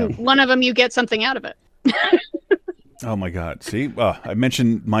 And one of them, you get something out of it. Oh, my God. See, I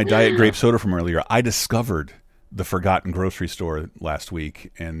mentioned my Diet Grape Soda from earlier. I discovered the forgotten grocery store last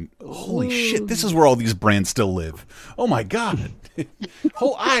week. And holy shit, this is where all these brands still live. Oh, my God.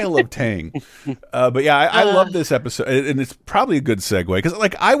 Whole aisle of Tang. But yeah, I love this episode. And it's probably a good segue. Because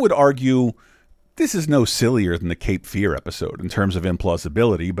I would argue this is no sillier than the Cape Fear episode in terms of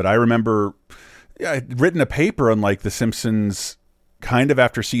implausibility. But I remember I'd written a paper on The Simpsons kind of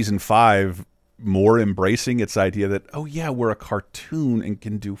after season 5, more embracing its idea that, oh yeah, we're a cartoon and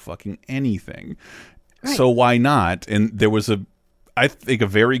can do fucking anything. Right. So why not? And there was I think a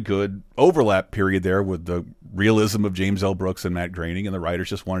very good overlap period there with the realism of James L. Brooks and Matt Groening, and the writers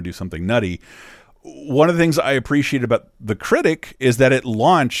just want to do something nutty. One of the things I appreciate about The Critic is that it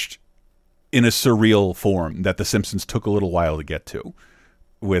launched in a surreal form that The Simpsons took a little while to get to,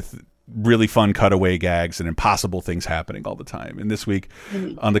 with really fun cutaway gags and impossible things happening all the time. And this week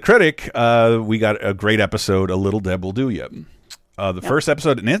on The Critic, we got a great episode, A Little Deb Will Do Ya. The first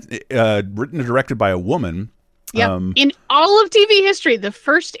episode, written and directed by a woman. Yeah, in all of TV history, the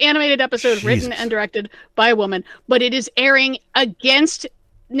first animated episode written and directed by a woman, but it is airing against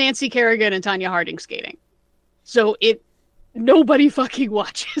Nancy Kerrigan and Tanya Harding skating. So nobody fucking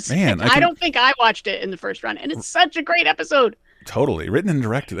watches. Man, I don't think I watched it in the first run, and it's such a great episode. Totally. Written and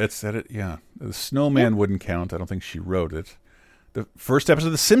directed. That said it. Yeah. The Snowman wouldn't count. I don't think she wrote it. The first episode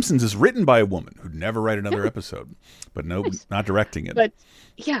of The Simpsons is written by a woman who'd never write another episode, but no, not directing it. But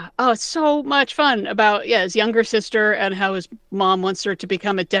yeah, oh, it's so much fun about his younger sister and how his mom wants her to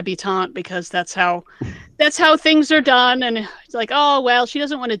become a debutante because that's how things are done. And it's like, oh well, she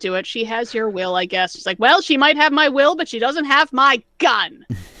doesn't want to do it. She has your will, I guess. It's like, well, she might have my will, but she doesn't have my gun.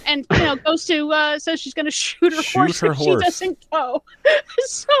 And goes to says she's going to shoot her horse if she doesn't go.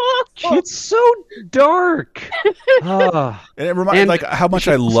 It's so awful. It's so dark. And it reminds like how much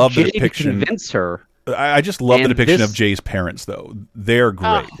I love the depiction. Convince her. I just love the depiction of Jay's parents, though. They're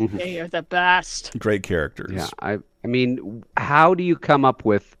great. Oh, they are the best. Great characters. Yeah, I mean, how do you come up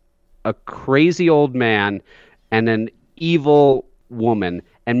with a crazy old man and an evil woman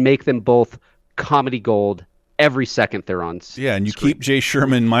and make them both comedy gold every second they're on screen? Yeah, and you keep Jay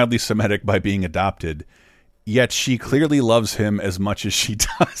Sherman mildly Semitic by being adopted, yet she clearly loves him as much as she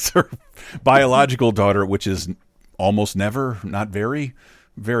does her biological daughter, which is almost never, not very...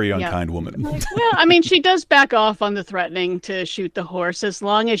 Very unkind woman. Well, I mean, she does back off on the threatening to shoot the horse as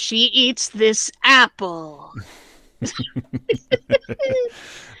long as she eats this apple.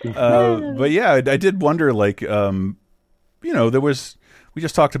 But yeah, I did wonder, like, there was, we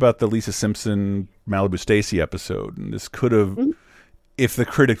just talked about the Lisa Simpson Malibu Stacy episode, and this could have, if the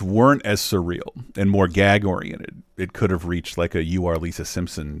critics weren't as surreal and more gag oriented, it could have reached like a "You Are Lisa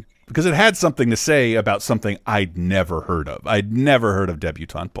Simpson," because it had something to say about something I'd never heard of. I'd never heard of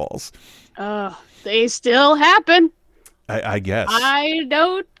debutante balls. They still happen. I guess. I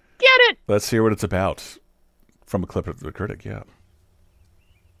don't get it. Let's hear what it's about from a clip of the critic. Yeah.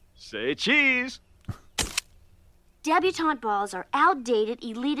 Say cheese. Debutante balls are outdated,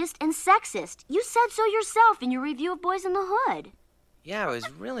 elitist, and sexist. You said so yourself in your review of Boys in the Hood. Yeah, I was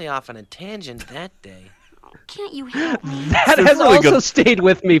really off on a tangent that day. Can't you help me? That has really also good. stayed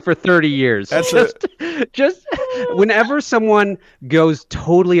with me for 30 years. That's just whenever someone goes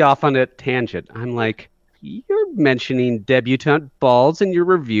totally off on a tangent, I'm like, you're mentioning debutante balls in your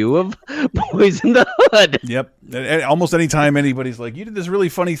review of Boys in the Hood. Yep. And almost any time anybody's like, you did this really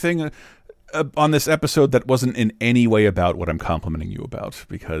funny thing on this episode that wasn't in any way about what I'm complimenting you about,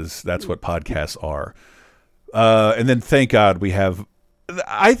 because that's what podcasts are. And then thank God we have,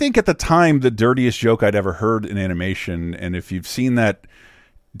 I think at the time, the dirtiest joke I'd ever heard in animation. And if you've seen that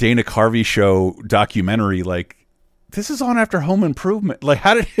Dana Carvey show documentary, like, this is on after Home Improvement. Like,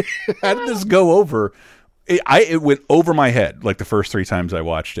 how did this go over? It went over my head like the first 3 times I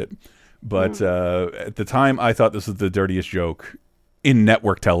watched it. But at the time, I thought this was the dirtiest joke in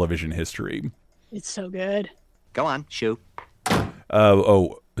network television history. It's so good. Go on, shoot.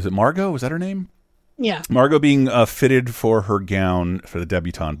 Is it Margot? Was that her name? Yeah. Margot being fitted for her gown for the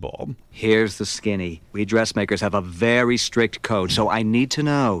debutante ball. Here's the skinny. We dressmakers have a very strict code, so I need to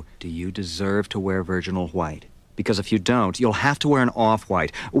know, do you deserve to wear virginal white? Because if you don't, you'll have to wear an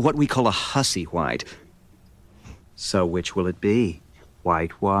off-white, what we call a hussy white. So which will it be?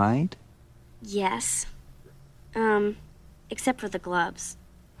 White? Yes. Except for the gloves.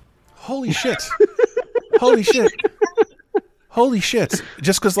 Holy shit. Holy shit. Holy shit.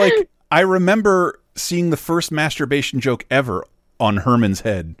 Just because, like, I remember seeing the first masturbation joke ever on Herman's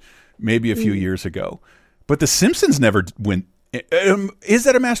head maybe a few years ago. But The Simpsons never went... is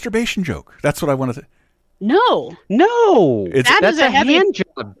that a masturbation joke? That's what I wanted to... No. That's a hand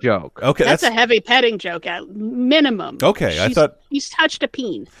job joke. Okay, that's a heavy petting joke at minimum. Okay, I thought he's touched a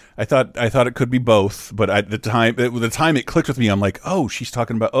peen. I thought it could be both, but at the time it clicked with me. I'm like, oh, she's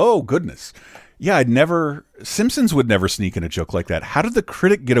talking about. Oh goodness, yeah. Simpsons would never sneak in a joke like that. How did the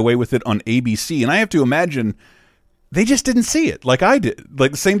critic get away with it on ABC? And I have to imagine they just didn't see it like I did.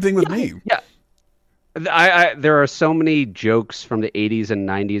 Like the same thing with me. Yeah, there are so many jokes from the 80s and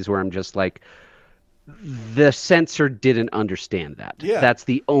 90s where I'm just like, the censor didn't understand that. Yeah. That's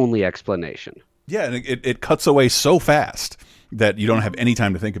the only explanation. Yeah, and it cuts away so fast that you don't have any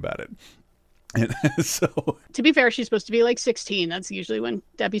time to think about it. And so, to be fair, she's supposed to be like 16. That's usually when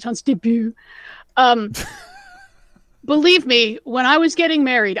debutantes debut. Believe me, when I was getting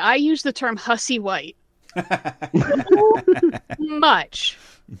married, I used the term hussy white. Much.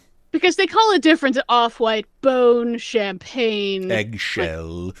 Because they call it different to off-white, bone, champagne.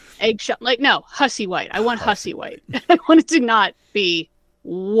 Eggshell. Like, no, hussy white. I want hussy white. I want it to not be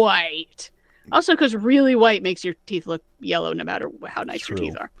white. Also, because really white makes your teeth look yellow no matter how nice your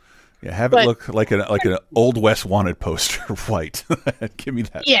teeth are. Yeah, have it look like an Old West Wanted poster, white. Give me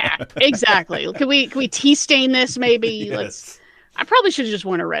that. Yeah, exactly. Can we tea stain this maybe? Yes. I probably should have just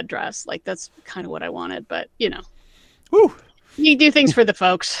worn a red dress. Like, that's kind of what I wanted, but, Woo. You do things for the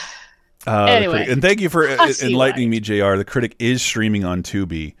folks. Anyway, and thank you for enlightening me, JR. The Critic is streaming on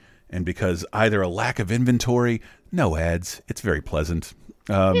Tubi, and because either a lack of inventory, No ads. It's very pleasant.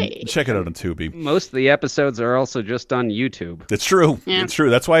 Check it out on Tubi. Most of the episodes are also just on YouTube. It's true. Yeah. It's true.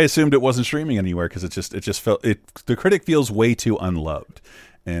 That's why I assumed it wasn't streaming anywhere, because it just felt the critic feels way too unloved,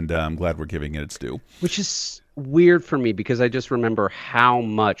 and I'm glad we're giving it its due. Which is weird for me because I just remember how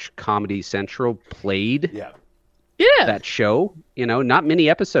much Comedy Central played that show. You know, not many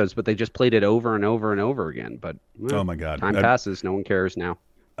episodes, but they just played it over and over and over again. But oh my God, time passes. No one cares now.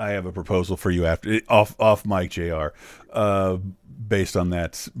 I have a proposal for you after off mic, JR, based on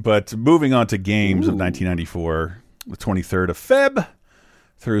that. But moving on to games of 1994, the 23rd of Feb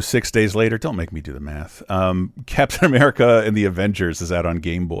through 6 days later. Don't make me do the math. Captain America and the Avengers is out on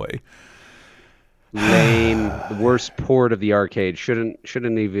Game Boy. Lame. The worst port of the arcade. Shouldn't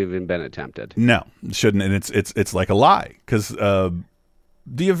have even been attempted. No, shouldn't. And it's like a lie, because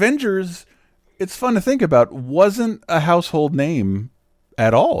the Avengers, it's fun to think about, wasn't a household name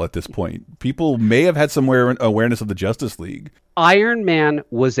at all at this point. People may have had some awareness of the Justice League. Iron Man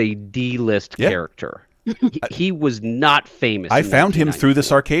was a D-list character. He was not famous. I found him through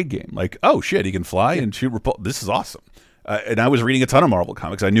this arcade game. Like, oh shit, he can fly and shoot. This is awesome. And I was reading a ton of Marvel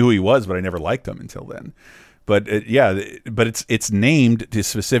comics. I knew who he was, but I never liked him until then. But it's named to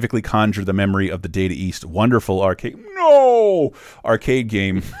specifically conjure the memory of the Data East wonderful arcade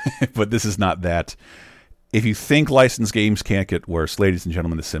game. But this is not that. If you think licensed games can't get worse, ladies and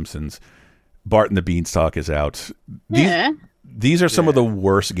gentlemen, The Simpsons, Bart and the Beanstalk is out. These are some of the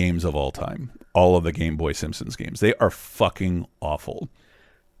worst games of all time. All of the Game Boy Simpsons games. They are fucking awful.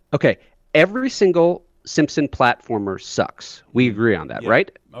 Okay, every single Simpson platformer sucks. We agree on that,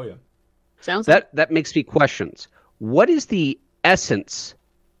 right? Oh yeah. Sounds that makes me questions. What is the essence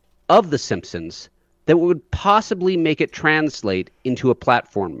of The Simpsons that would possibly make it translate into a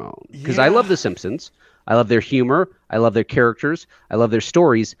platform mode? Because I love The Simpsons. I love their humor. I love their characters. I love their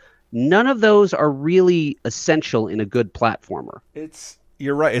stories. None of those are really essential in a good platformer.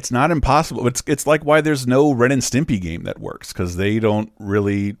 You're right. It's not impossible. It's like why there's no Ren and Stimpy game that works, because they don't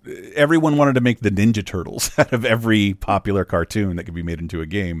really. Everyone wanted to make the Ninja Turtles out of every popular cartoon that could be made into a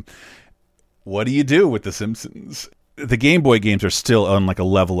game. What do you do with The Simpsons? The Game Boy games are still on like a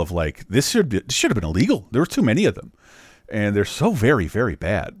level of like this should have been illegal. There were too many of them. And they're so very, very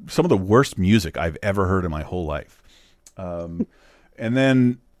bad. Some of the worst music I've ever heard in my whole life.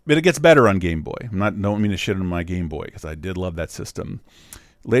 But it gets better on Game Boy. Don't mean to shit on my Game Boy, because I did love that system.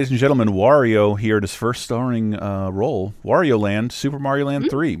 Ladies and gentlemen, Wario here at his first starring role. Wario Land, Super Mario Land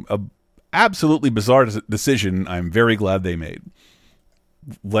 3. A absolutely bizarre decision I'm very glad they made.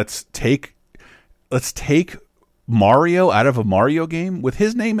 Let's take Mario out of a Mario game with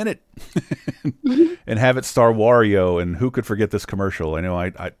his name in it and have it star Wario. And who could forget this commercial? I know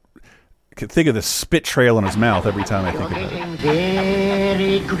I can think of the spit trail in his mouth every time I think of it.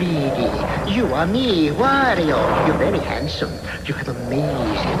 Very greedy. You are me, Wario. You're very handsome. You have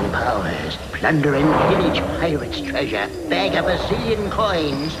amazing powers. Plunder and pillage pirates' treasure. Bag up a zillion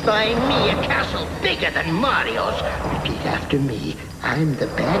coins. Buy me a castle bigger than Mario's. Repeat after me. I'm the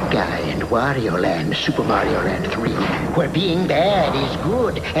bad guy in Wario Land, Super Mario Land 3, where being bad is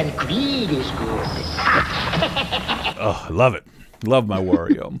good and greed is good. Oh, I love it. Love my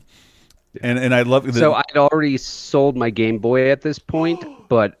Wario. And I love So I'd already sold my Game Boy at this point,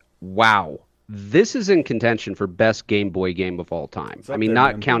 but wow. This is in contention for best Game Boy game of all time. I mean,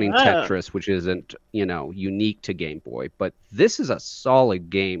 not counting Tetris, which isn't, unique to Game Boy, but this is a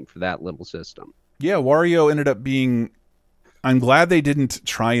solid game for that little system. Yeah, Wario ended up being... I'm glad they didn't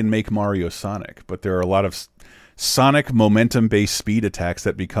try and make Mario Sonic, but there are a lot of Sonic momentum-based speed attacks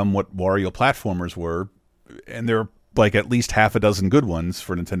that become what Wario platformers were, and there are like at least half a dozen good ones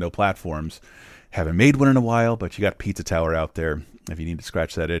for Nintendo platforms. Haven't made one in a while, but you got Pizza Tower out there if you need to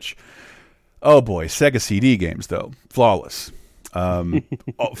scratch that itch. Oh boy, Sega CD games though, flawless,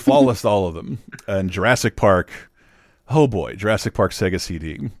 flawless, all of them. And Jurassic Park, oh boy, Jurassic Park Sega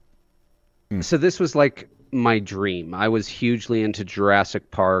CD. So this was like my dream. I was hugely into Jurassic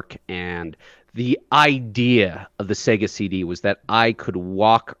Park, and the idea of the Sega CD was that I could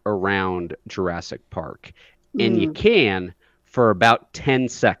walk around Jurassic Park, and you can for about 10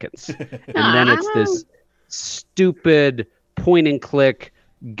 seconds. And then it's this stupid point and click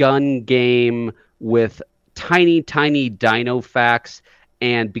gun game with tiny, tiny dino facts.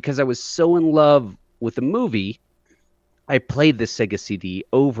 And because I was so in love with the movie, I played this Sega CD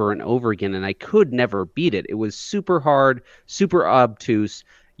over and over again, and I could never beat it. It was super hard, super obtuse.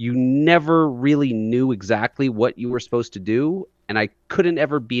 You never really knew exactly what you were supposed to do, and I couldn't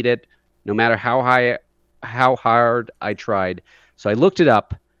ever beat it, no matter how hard I tried. So I looked it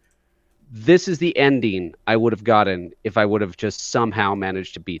up. This is the ending I would have gotten if I would have just somehow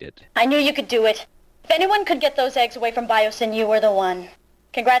managed to beat it. I knew you could do it. If anyone could get those eggs away from Biosyn, you were the one.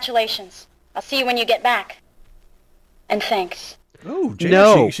 Congratulations. I'll see you when you get back. And thanks. Oh, Jada,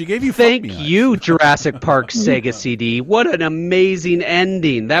 no. she gave you Thank fuck me you, Jurassic Park Sega CD. What an amazing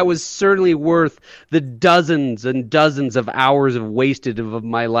ending. That was certainly worth the dozens and dozens of hours of wasted of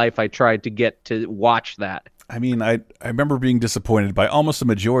my life I tried to get to watch that. I mean, I remember being disappointed by almost a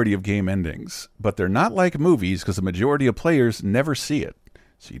majority of game endings, but they're not like movies because the majority of players never see it.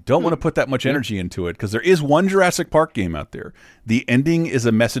 So you don't want to put that much energy into it because there is one Jurassic Park game out there. The ending is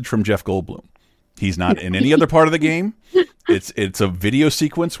a message from Jeff Goldblum. He's not in any other part of the game. It's a video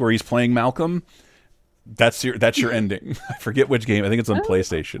sequence where he's playing Malcolm. That's your ending. I forget which game. I think it's on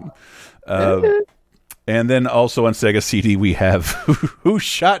PlayStation. And then also on Sega CD we have Who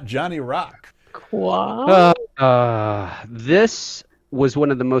Shot Johnny Rock? Wow. This was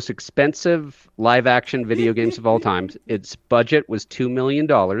one of the most expensive live-action video games of all time. Its budget was $2 million.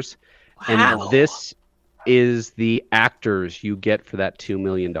 Wow. And this is the actors you get for that $2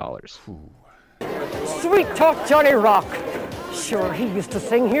 million. Sweet talk Johnny Rock. Sure, he used to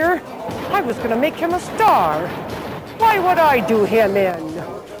sing here. I was gonna make him a star. Why would I do him in?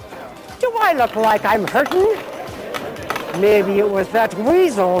 Do I look like I'm hurting? Maybe it was that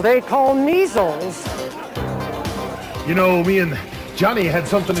weasel they call measles. You know, me and Johnny had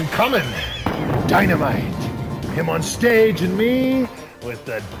something in common. Dynamite. Him on stage and me with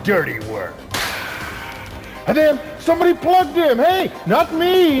the dirty work. And then somebody plugged him. Hey, not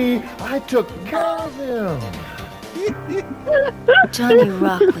me. I took care of him. Johnny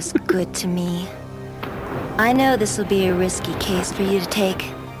Rock was good to me. I know this will be a risky case for you to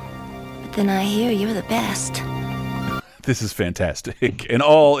take, but then I hear you're the best. This is fantastic. An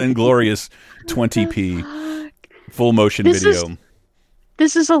all inglorious 20p full motion video.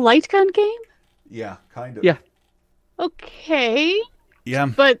 This is a light gun game? Yeah, kind of. Yeah. Okay. Yeah.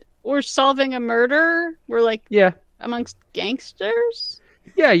 But we're solving a murder? We're like amongst gangsters?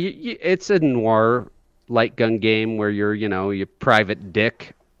 Yeah, it's a noir light gun game where you're, you private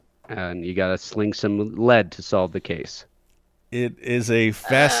dick and you got to sling some lead to solve the case. It is a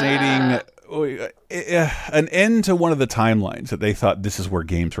fascinating an end to one of the timelines that they thought this is where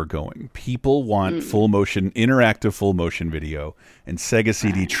games were going. People want full motion, interactive full motion video, and Sega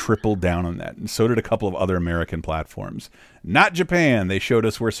CD tripled down on that. And so did a couple of other American platforms. Not Japan. They showed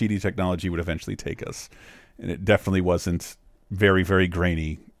us where CD technology would eventually take us. And it definitely wasn't very, very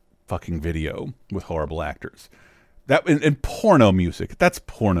grainy fucking video with horrible actors. That and porno music. That's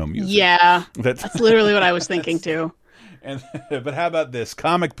porno music. Yeah. That's literally what I was thinking too. But how about this?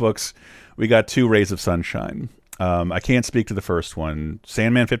 Comic books. We got 2 Rays of Sunshine. I can't speak to the first one.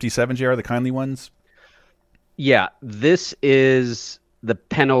 Sandman 57, JR, the kindly ones? Yeah, this is the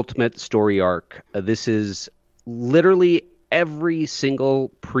penultimate story arc. This is literally every single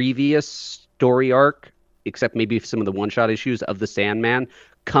previous story arc, except maybe some of the one-shot issues of the Sandman,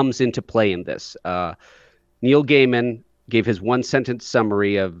 comes into play in this. Neil Gaiman gave his one-sentence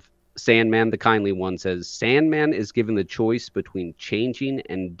summary of Sandman, the kindly one, says, Sandman is given the choice between changing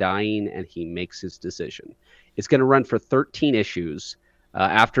and dying, and he makes his decision. It's going to run for 13 issues.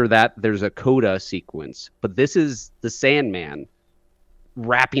 After that, there's a coda sequence. But this is the Sandman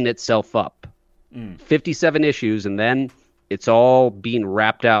wrapping itself up. 57 issues, and then it's all being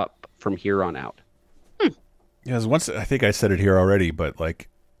wrapped up from here on out. Yeah, once I think I said it here already, but like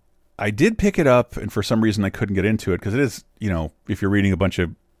I did pick it up, and for some reason I couldn't get into it because it is, if you're reading a bunch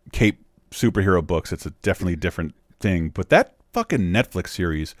of cape superhero books, it's a definitely different thing. But that fucking Netflix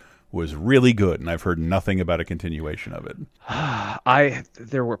series was really good, and I've heard nothing about a continuation of it.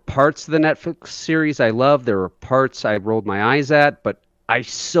 There were parts of the Netflix series I loved. There were parts I rolled my eyes at, but I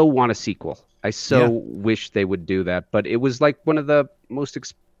so want a sequel. I so wish they would do that. But it was like one of the most...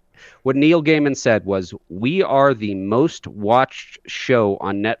 What Neil Gaiman said was, we are the most watched show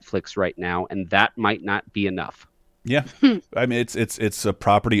on Netflix right now, and that might not be enough. Yeah. I mean, it's a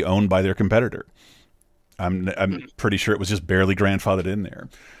property owned by their competitor. I'm pretty sure it was just barely grandfathered in there.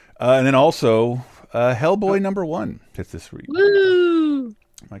 And then also Hellboy #1 hits this week. Woo!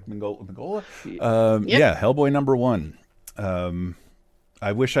 Mike Mignola? Yeah, Hellboy #1.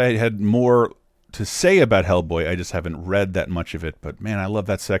 I wish I had more to say about Hellboy. I just haven't read that much of it. But, man, I love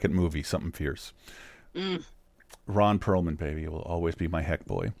that second movie, Something Fierce. Ron Perlman, baby, will always be my heck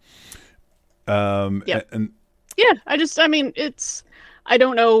boy. Yeah, I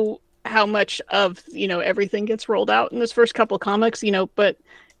don't know how much of, everything gets rolled out in this first couple of comics, but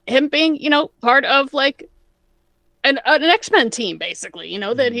him being, part of like an X-Men team, basically,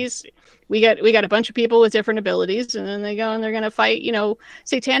 that we got a bunch of people with different abilities, and then they go and they're going to fight,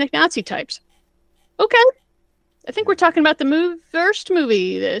 satanic Nazi types. Okay. I think we're talking about the first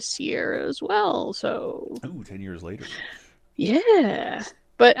movie this year as well. So, 10 years later. Yeah.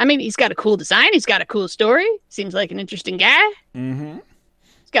 But, I mean, he's got a cool design. He's got a cool story. Seems like an interesting guy. Mm-hmm.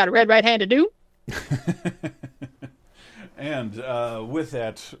 He's got a red right hand to do. And with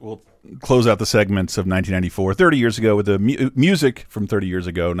that, we'll close out the segments of 1994. 30 years ago with the music from 30 years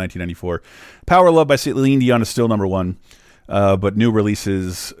ago, 1994. Power Love by Celine Dion is still #1. But new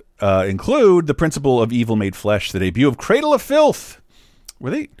releases include The Principle of Evil Made Flesh, the debut of Cradle of Filth. Were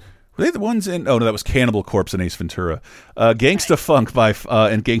they the ones in? Oh no, that was Cannibal Corpse and Ace Ventura. Gangsta Funk by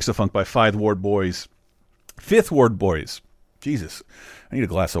Fifth Ward Boys. Fifth Ward Boys. Jesus, I need a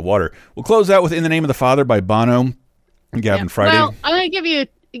glass of water. We'll close out with In the Name of the Father by Bono and Gavin Friday. Well, I'm gonna give you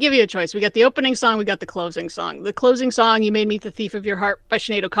a choice. We got the opening song. We got the closing song. The closing song, "You Made Me the Thief of Your Heart" by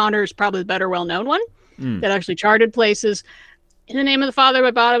Sinead O'Connor, is probably the better, well-known one that actually charted places. In the Name of the Father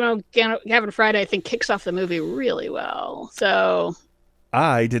by Bono and Gavin Friday, I think, kicks off the movie really well. So.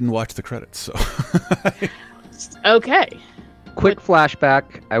 I didn't watch the credits, so. Okay. Quick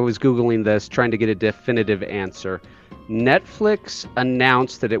flashback. I was Googling this, trying to get a definitive answer. Netflix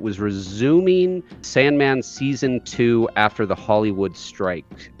announced that it was resuming Sandman Season 2 after the Hollywood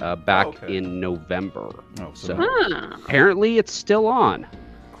strike back in November. So apparently it's still on.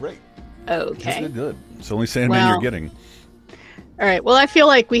 Great. Okay. Good. It's only Sandman you're getting. All right. Well, I feel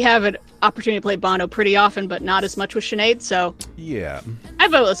like we have an opportunity to play Bono pretty often, but not as much with Sinead. So yeah, I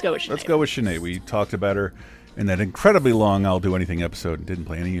vote let's go with Sinead. Let's go with Sinead. We talked about her in that incredibly long I'll Do Anything episode and didn't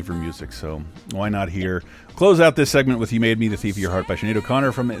play any of her music, so why not here? Close out this segment with You Made Me the Thief of Your Heart by Sinead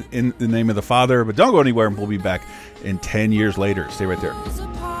O'Connor from In the Name of the Father. But don't go anywhere. We'll be back in 10 years later. Stay right there.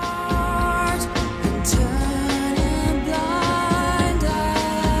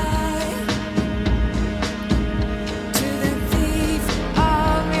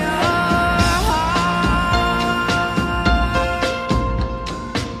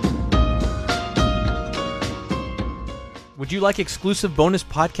 Would you like exclusive bonus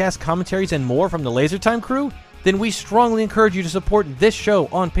podcast commentaries and more from the LaserTime crew? Then we strongly encourage you to support this show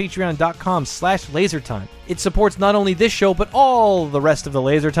on patreon.com/lasertime. It supports not only this show, but all the rest of the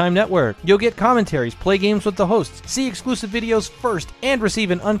LaserTime network. You'll get commentaries, play games with the hosts, see exclusive videos first, and receive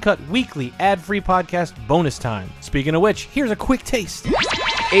an uncut weekly ad-free podcast bonus time. Speaking of which, here's a quick taste.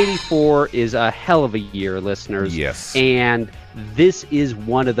 84 is a hell of a year, listeners. Yes. And this is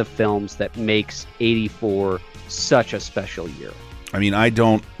one of the films that makes 84 such a special year. I mean, I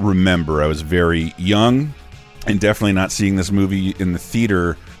don't remember. I was very young and definitely not seeing this movie in the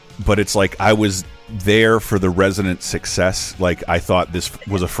theater, but it's like I was there for the resonant success. Like, I thought this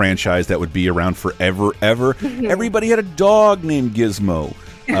was a franchise that would be around forever, ever. Everybody had a dog named Gizmo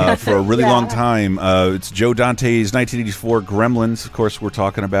for a really long time. It's Joe Dante's 1984 Gremlins, of course, we're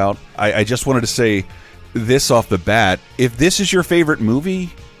talking about. I just wanted to say this off the bat. If this is your favorite movie,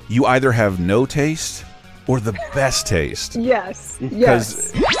 you either have no taste or the best taste. Yes.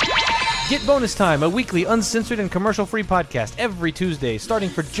 Yes. Get Bonus Time, a weekly uncensored and commercial-free podcast every Tuesday, starting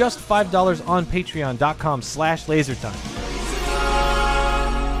for just $5 on patreon.com/lasertime.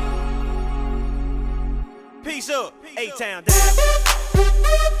 Peace up, A-Town down.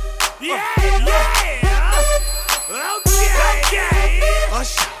 Yeah, yeah. Okay.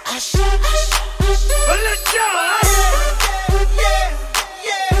 Usher. Let's go.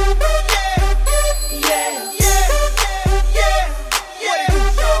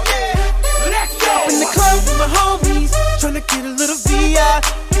 Get a little VI,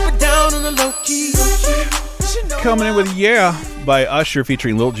 keep it down on the low key. Coming in with Yeah by Usher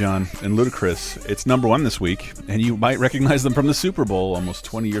featuring Lil Jon and Ludacris. It's #1 this week, and you might recognize them from the Super Bowl almost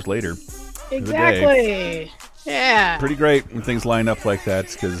 20 years later. Exactly. Yeah. Pretty great when things line up like that,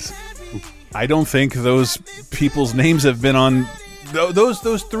 because I don't think those people's names have been on...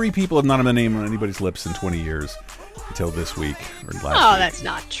 Those three people have not been a name on anybody's lips in 20 years until this week or last week. Oh, that's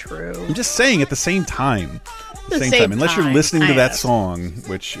not true. I'm just saying at the same time. Unless you're listening to that song,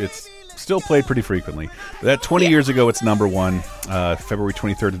 which it's still played pretty frequently. But that 20 years ago, it's #1, February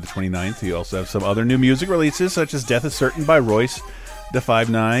 23rd to the 29th. You also have some other new music releases, such as Death is Certain by Royce da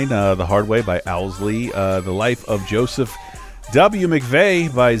 5'9", The Hard Way by Owlsley, The Life of Joseph W.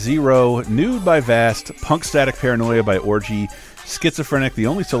 McVeigh by Zero, Nude by Vast, Punk Static Paranoia by Orgy, Schizophrenic, the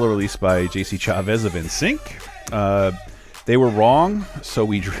only solo release by JC Chavez of NSYNC, They Were Wrong, So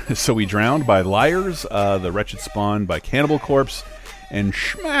We Drowned by Liars, The Wretched Spawn by Cannibal Corpse, and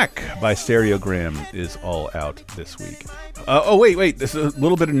Schmack by Stereogram is all out this week. Wait, this is a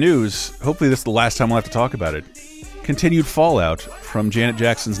little bit of news. Hopefully this is the last time we'll have to talk about it. Continued fallout from Janet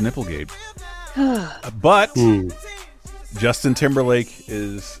Jackson's Nipplegate. But Justin Timberlake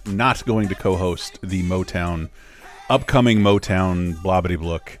is not going to co-host the Motown upcoming Motown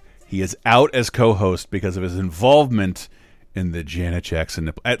blobbity-blook. He is out as co-host because of his involvement in the Janet Jackson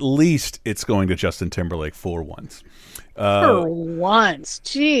nipple. At least it's going to Justin Timberlake for once. For once.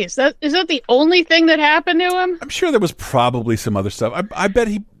 Jeez. Is that the only thing that happened to him? I'm sure there was probably some other stuff. I bet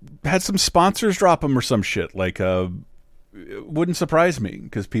he had some sponsors drop him or some shit. Like, it wouldn't surprise me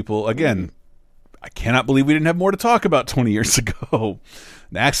because people, again, I cannot believe we didn't have more to talk about 20 years ago.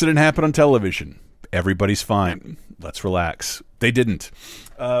 An accident happened on television. Everybody's fine. Let's relax. They didn't.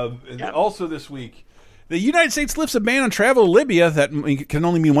 Also this week, the United States lifts a ban on travel to Libya. That can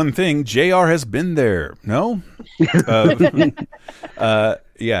only mean one thing. JR has been there. No? Ending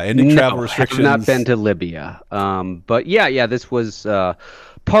travel restrictions. I have not been to Libya. But yeah, this was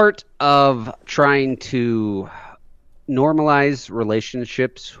part of trying to normalize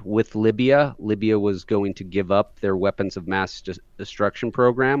relationships with Libya. Libya was going to give up their weapons of mass destruction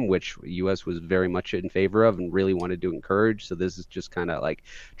program, which the U.S. was very much in favor of and really wanted to encourage. So this is just kind of like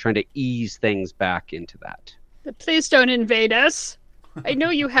trying to ease things back into that. Please don't invade us. I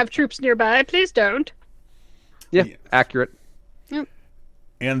know you have troops nearby. Please don't. Yeah, accurate. Yep.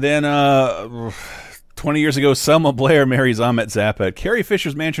 And then 20 years ago, Selma Blair marries Ahmet Zappa at Carrie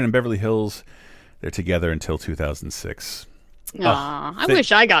Fisher's mansion in Beverly Hills. They're together until 2006. I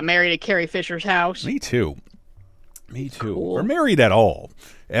wish I got married at Carrie Fisher's house. Me too. Cool. Or married at all.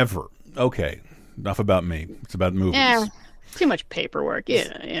 Ever. Okay. Enough about me. It's about movies. Yeah. Too much paperwork.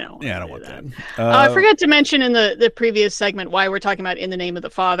 Yeah, I don't want that. I forgot to mention in the previous segment why we're talking about In the Name of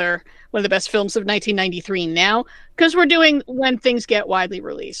the Father, one of the best films of 1993 now, because we're doing when things get widely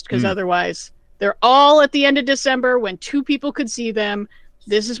released, because otherwise they're all at the end of December when 2 people could see them.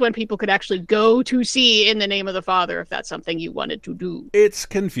 This is when people could actually go to see In the Name of the Father if that's something you wanted to do. It's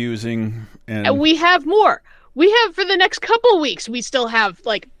confusing. And we have more. We have, for the next couple weeks, we still have,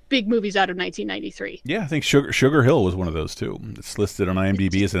 like, big movies out of 1993. Yeah, I think Sugar Hill was one of those, too. It's listed on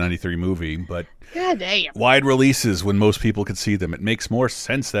IMDb as a 93 movie, but God damn. Wide releases when most people could see them. It makes more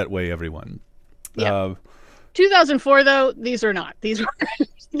sense that way, everyone. Yeah. 2004, though, these are not. These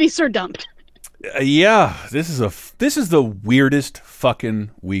are dumped. This is the weirdest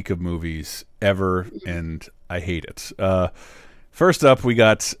fucking week of movies ever, and I hate it. First up, we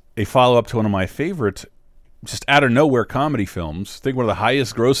got a follow-up to one of my favorite, just out of nowhere comedy films. I think one of the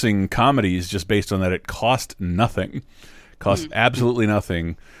highest grossing comedies, just based on that it cost nothing. Absolutely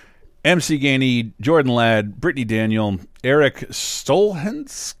nothing. MC Gainey, Jordan Ladd, Brittany Daniel, Eric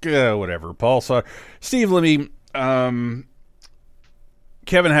Stolhensk, whatever, Paul Saw, Steve Lemmy,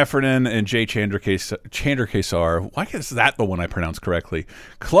 Kevin Heffernan, and Jay Chandra Kesar. Why is that the one I pronounced correctly?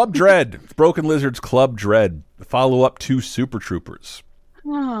 Club Dread. Broken Lizard's Club Dread. The follow-up to Super Troopers.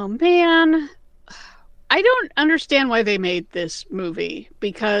 Oh, man. I don't understand why they made this movie,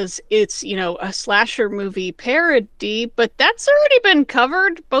 because it's, a slasher movie parody, but that's already been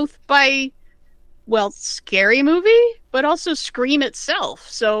covered both by, Scary Movie, but also Scream itself.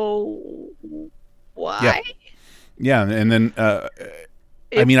 So, why? Yeah, and then...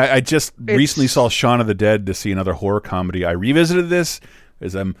 I just recently saw Shaun of the Dead to see another horror comedy. I revisited this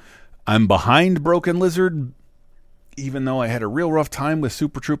as I'm behind Broken Lizard, even though I had a real rough time with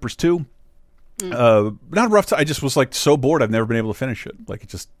Super Troopers 2. Not a rough time. I just was so bored. I've never been able to finish it.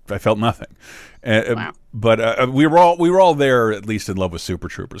 I felt nothing. Wow. But we were all there at least in love with Super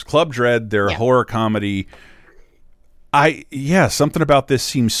Troopers. Club Dread, their horror comedy. Something about this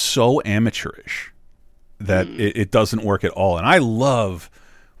seems so amateurish that it doesn't work at all. And I love,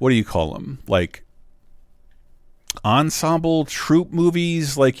 what do you call them? Like ensemble troupe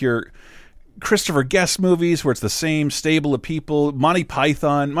movies, like your Christopher Guest movies where it's the same stable of people. Monty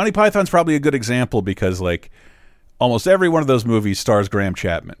Python's probably a good example because almost every one of those movies stars Graham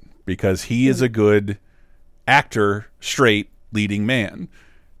Chapman because he is a good actor, straight leading man.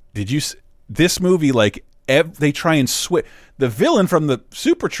 This movie, they try and switch. The villain from the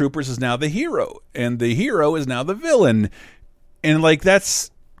Super Troopers is now the hero, and the hero is now the villain, and that's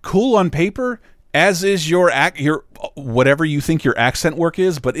cool on paper, as is your whatever you think your accent work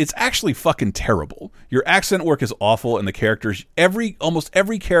is, but it's actually fucking terrible. Your accent work is awful, and the characters, almost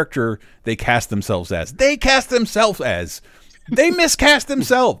every character they miscast themselves as.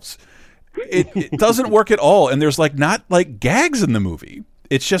 It doesn't work at all, and there's not gags in the movie.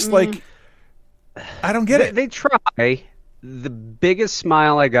 It's just I don't get it. They try. The biggest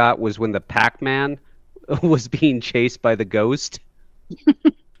smile I got was when the Pac-Man was being chased by the ghost.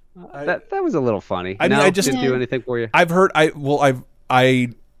 That was a little funny. I just didn't do anything for you. I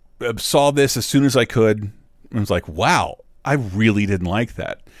saw this as soon as I could and was like, wow, I really didn't like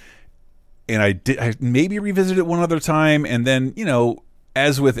that. And I maybe revisited it one other time, and then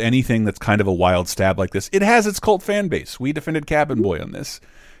as with anything that's kind of a wild stab like this, it has its cult fan base. We defended Cabin Boy on this.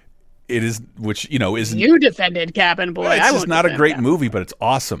 It is, which, you know, isn't... You defended Cabin Boy. It's just not a great movie, but it's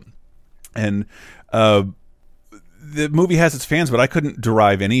awesome. And the movie has its fans, but I couldn't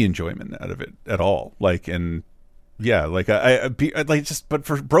derive any enjoyment out of it at all. Like, and yeah, like but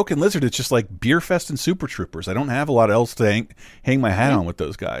for Broken Lizard, it's just like Beer Fest and Super Troopers. I don't have a lot else to hang my hat on with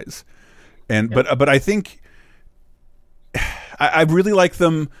those guys. And but I think I really like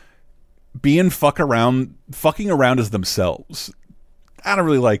them being fucking around as themselves. I don't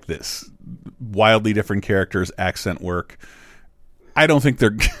really like this. Wildly different characters, accent work. I don't think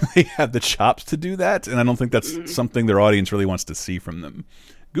they have the chops to do that, and I don't think that's something their audience really wants to see from them.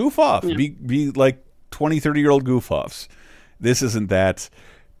 Goof off. Yeah. Be like 20, 30-year-old goof offs. This isn't that.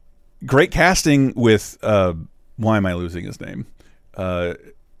 Great casting with why am I losing his name? Because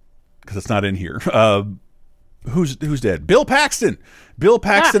it's not in here. Who's dead? Bill Paxton. Bill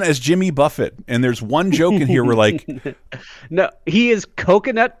Paxton as Jimmy Buffett. And there's one joke in here where like no, he is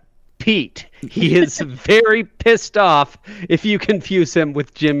Coconut Pete. He is very pissed off if you confuse him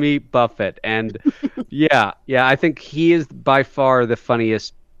with Jimmy Buffett. And yeah, I think he is by far the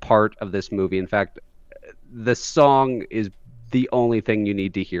funniest part of this movie. In fact, the song is the only thing you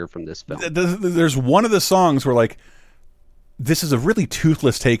need to hear from this film. There's one of the songs where like, this is a really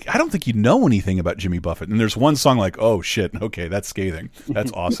toothless take. I don't think you know anything about Jimmy Buffett. And there's one song like, oh shit, okay, that's scathing.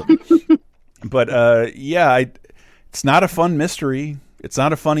 That's awesome. But it's not a fun mystery. It's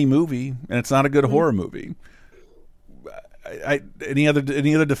not a funny movie, and it's not a good horror movie. Any other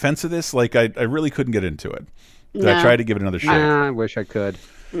defense of this? Like I really couldn't get into it. I tried to give it another shake. I wish I could.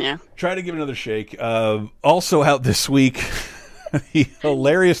 Yeah. Try to give it another shake. Also out this week, the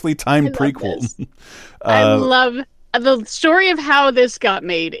hilariously timed prequel. I love the story of how this got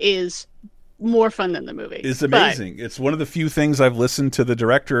made is more fun than the movie. It's amazing. It's one of the few things I've listened to the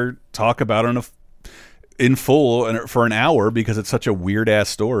director talk about in full for an hour because it's such a weird ass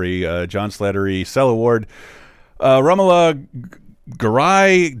story. John Slattery, Sel Award, Romola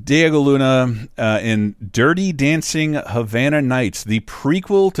Garai, Diego Luna in Dirty Dancing Havana Nights, the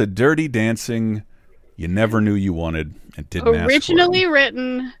prequel to Dirty Dancing you never knew you wanted and didn't ask for. Originally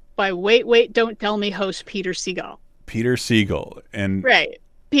written by Wait, Don't Tell Me host Peter Segal. Peter Segal. And right.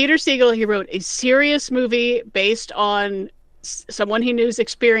 Peter Segal, he wrote a serious movie based on someone he knew's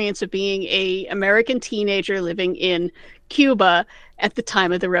experience of being a American teenager living in Cuba at the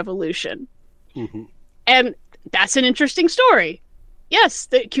time of the revolution. Mm-hmm. And that's an interesting story. Yes,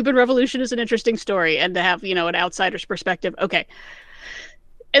 the Cuban Revolution is an interesting story, and to have, an outsider's perspective. Okay.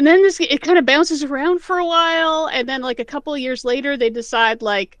 And then it kind of bounces around for a while, and then like a couple of years later, they decide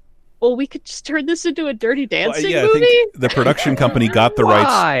like, well, we could just turn this into a Dirty Dancing movie. I think the production company got the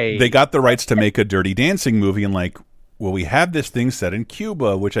rights. They got the rights to make a Dirty Dancing movie, and like, well, we have this thing set in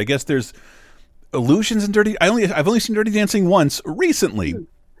Cuba, which I guess there's allusions in Dirty. I've only seen Dirty Dancing once recently,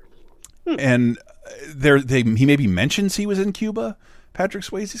 and he maybe mentions he was in Cuba. Patrick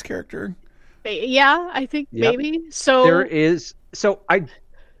Swayze's character. Yeah, I think maybe so.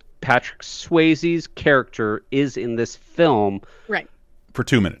 Patrick Swayze's character is in this film, right? For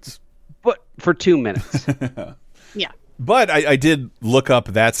 2 minutes. But for 2 minutes. Yeah. But I did look up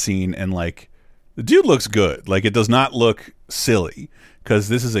that scene and like the dude looks good. Like it does not look silly because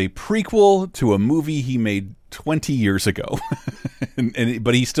this is a prequel to a movie he made 20 years ago.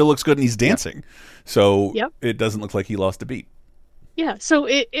 but he still looks good and he's dancing. Yep. So it doesn't look like he lost a beat. Yeah. So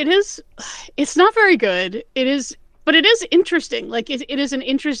it's not very good. But it is interesting. Like it is an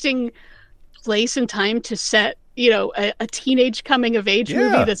interesting place and time to set, a teenage coming of age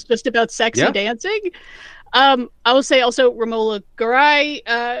movie that's just about sexy dancing. I will say also Romola Garai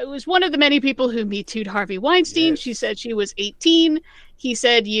was one of the many people who Me Too'd Harvey Weinstein. Yes. She said she was 18. He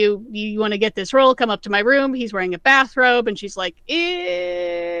said, you want to get this role, come up to my room. He's wearing a bathrobe. And she's like,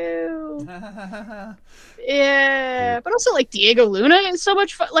 ew. Yeah. But also like Diego Luna is so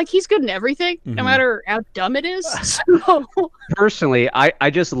much fun. Like he's good in everything, no matter how dumb it is. So. Personally, I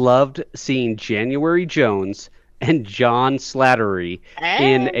just loved seeing January Jones and John Slattery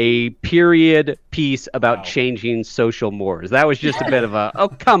in a period piece about changing social mores. That was just a bit of a, oh,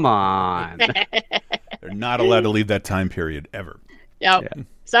 come on. They're not allowed to leave that time period ever. Yep. Yeah.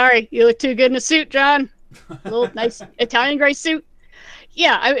 Sorry, you look too good in a suit, John. A little nice Italian gray suit.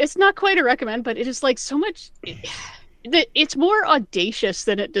 Yeah, it's not quite a recommend, but it is like so much... It's more audacious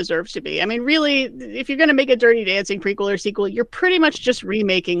than it deserves to be. I mean, really, if you're going to make a Dirty Dancing prequel or sequel, you're pretty much just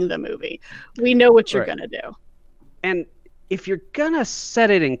remaking the movie. We know what you're going to do. And if you're going to set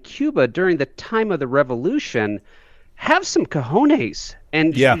it in Cuba during the time of the revolution, have some cojones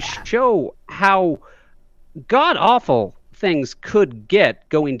and show how god-awful things could get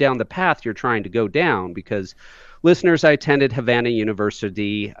going down the path you're trying to go down. Because listeners, I attended Havana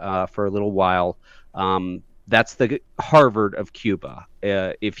University for a little while. That's the Harvard of Cuba.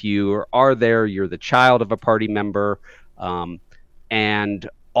 If you are there, you're the child of a party member. And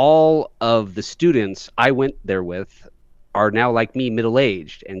all of the students I went there with are now, like me,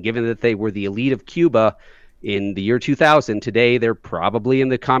 middle-aged. And given that they were the elite of Cuba in the year 2000, today they're probably in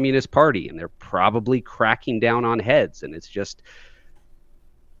the Communist Party, and they're probably cracking down on heads. And it's just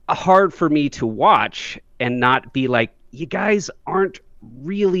hard for me to watch and not be like, you guys aren't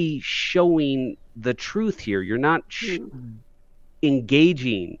really showing the truth here. You're not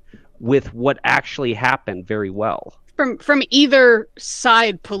engaging with what actually happened very well. From either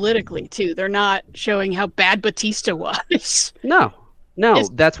side politically, too. They're not showing how bad Batista was. No.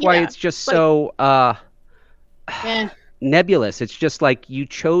 That's why it's just so nebulous. It's just like you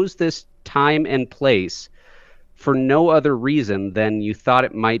chose this time and place for no other reason than you thought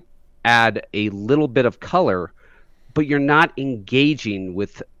it might add a little bit of color, but you're not engaging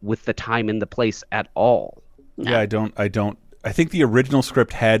with the time and the place at all. No. Yeah, I think the original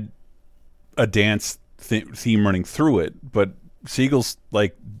script had a dance theme running through it, but Siegel's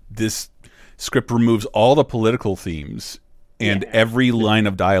like, this script removes all the political themes and every line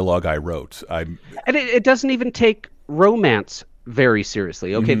of dialogue I wrote. And it doesn't even take romance very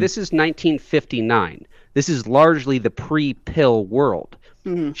seriously. Okay, This is 1959. This is largely the pre-pill world.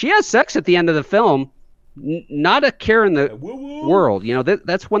 She has sex at the end of the film. Not a care in the world. You know,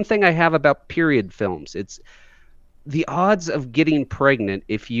 that's one thing I have about period films. It's the odds of getting pregnant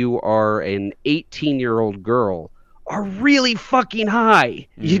if you are an 18-year-old girl are really fucking high.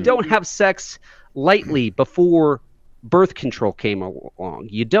 You don't have sex lightly before birth control came along.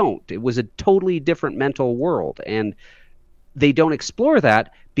 You don't. It was a totally different mental world, and they don't explore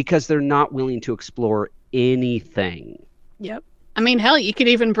that because they're not willing to explore anything. Yep. I mean, hell, you could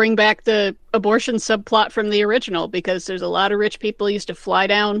even bring back the abortion subplot from the original, because there's a lot of rich people used to fly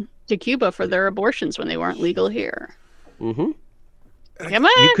down to Cuba for their abortions when they weren't legal here. Mm-hmm. Come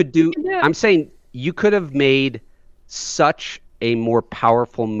on. You could do. I'm saying you could have made such a more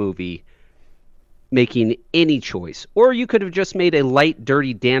powerful movie making any choice, or you could have just made a light,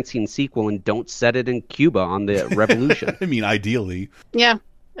 Dirty Dancing sequel and don't set it in Cuba on the revolution. I mean, ideally. Yeah.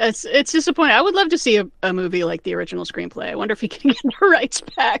 It's disappointing. I would love to see a movie like the original screenplay. I wonder if he can get the rights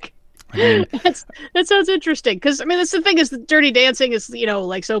back. I mean, that sounds interesting, because I mean, that's the thing, is that Dirty Dancing is, you know,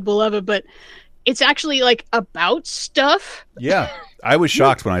 like so beloved, but it's actually like about stuff. Yeah, I was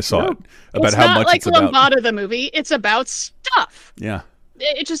shocked when I saw it about it's how not much like it's about. Lambada the movie. It's about stuff. Yeah,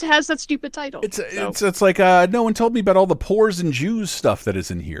 it just has that stupid title. It's like no one told me about all the pores and Jews stuff that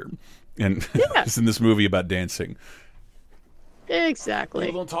is in here, and it's in this movie about dancing. Exactly.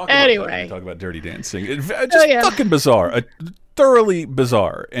 People don't talk anyway, about that. Talk about Dirty Dancing. It's just fucking bizarre. Thoroughly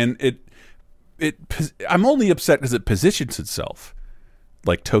bizarre, and I'm only upset because it positions itself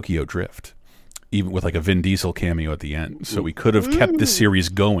like Tokyo Drift, even with like a Vin Diesel cameo at the end. So we could have kept this series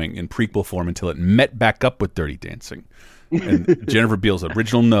going in prequel form until it met back up with Dirty Dancing, and Jennifer Beals'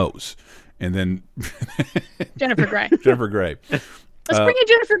 original nose, and then Jennifer Grey. Let's bring in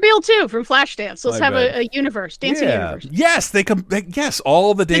Jennifer Beal too from Flashdance. Let's have a universe, dancing universe. Yes, yes,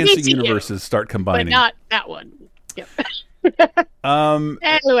 all the dancing universes start combining, but not that one. Yep.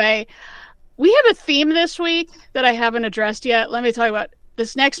 Anyway, we have a theme this week that I haven't addressed yet. Let me tell you what.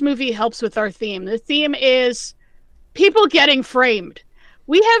 This next movie helps with our theme. The theme is people getting framed.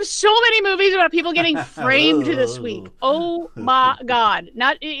 We have so many movies about people getting framed this week. Oh my God.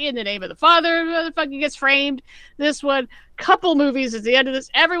 Not In the Name of the Father, motherfucker gets framed. This one, couple movies at the end of this.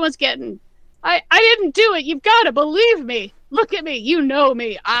 Everyone's getting, I didn't do it. You've got to believe me. Look at me. You know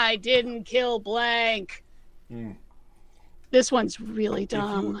me. I didn't kill blank. This one's really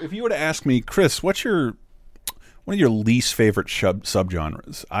dumb. If you were to ask me, Chris, what's one of your least favorite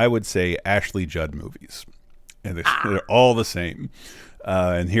subgenres? I would say Ashley Judd movies. And they're all the same.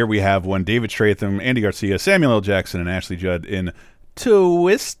 And here we have one: David Stratham, Andy Garcia, Samuel L. Jackson, and Ashley Judd in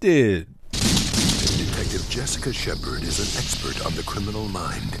Twisted. Detective Jessica Shepard is an expert on the criminal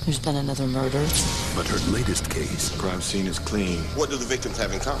mind. There's been another murder. But her latest case, the crime scene is clean. What do the victims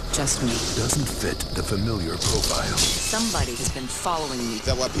have in common? Just me. Doesn't fit the familiar profile. Somebody has been following me. Is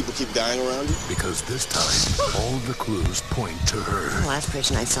that why people keep dying around you? Because this time, all the clues point to her. The last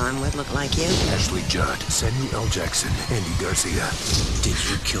person I saw him with looked like you. Ashley Judd, Samuel L. Jackson, Andy Garcia. Did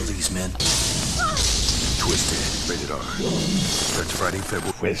you kill these men? Twisted. Rated R. That's Friday,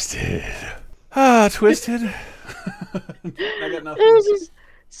 February. Twisted. Twisted. I got nothing.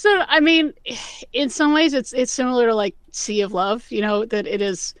 So, I mean, in some ways, it's similar to like Sea of Love. You know, that it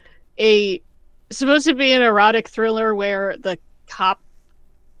is a supposed to be an erotic thriller where the cop,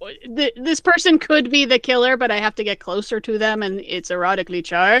 this person could be the killer, but I have to get closer to them, and it's erotically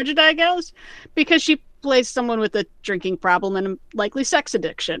charged, I guess, because she plays someone with a drinking problem and likely sex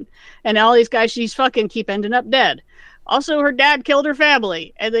addiction, and all these guys she's fucking keep ending up dead. Also, her dad killed her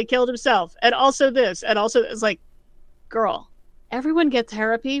family, and they killed himself, and also this, and also it's like, girl, everyone get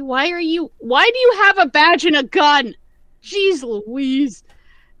therapy. Why do you have a badge and a gun? Jeez Louise.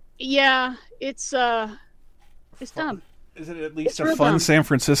 Yeah, it's dumb. Is it at least It's a real fun dumb. San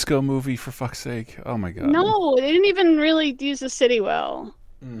Francisco movie, for fuck's sake? Oh my god. No, they didn't even really use the city well.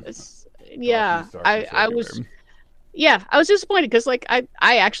 Yeah, I was disappointed because like I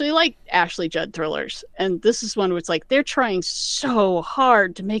actually like Ashley Judd thrillers, and this is one where it's like they're trying so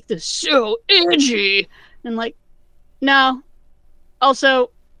hard to make this so edgy, and like, no. Also,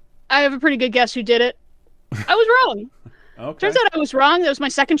 I have a pretty good guess who did it. I was wrong. Okay. Turns out I was wrong. That was my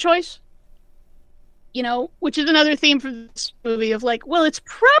second choice. You know, which is another theme for this movie of like, well, it's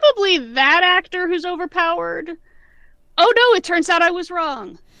probably that actor who's overpowered. Oh no, it turns out I was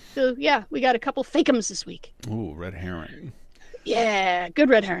wrong. So yeah, we got a couple fakeums this week. Ooh, red herring. Yeah, good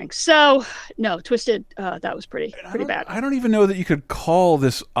red herring. So no, Twisted. That was pretty bad. I don't even know that you could call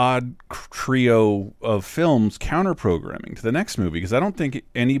this odd trio of films counter-programming to the next movie, because I don't think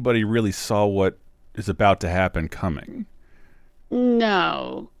anybody really saw what is about to happen coming.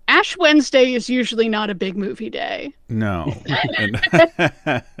 No, Ash Wednesday is usually not a big movie day. No.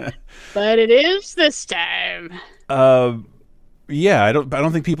 But it is this time. Yeah, I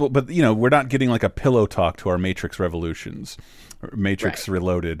don't think people, but you know, we're not getting like a pillow talk to our Matrix Revolutions, or Matrix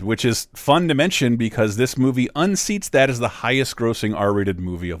Reloaded, which is fun to mention because this movie unseats that as the highest grossing R-rated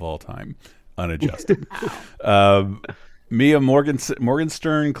movie of all time, unadjusted. Mia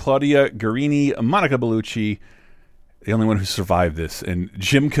Morgenstern, Claudia Guarini, Monica Bellucci, the only one who survived this, and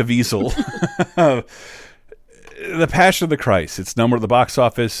Jim Caviezel. The Passion of the Christ. It's numbered at the box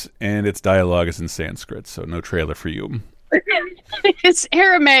office, and its dialogue is in Sanskrit, so no trailer for you. It's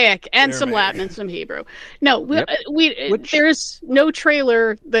Aramaic and some Latin and some Hebrew. No, there's no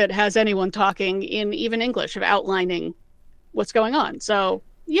trailer that has anyone talking in even English of outlining what's going on. So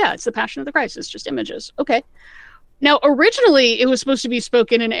yeah, it's the Passion of the Christ. It's just images. Okay. Now, originally it was supposed to be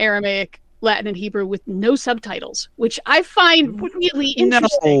spoken in Aramaic, Latin, and Hebrew with no subtitles, which I find really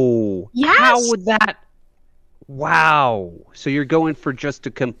interesting. No. Yes. How would that? Wow. So you're going for just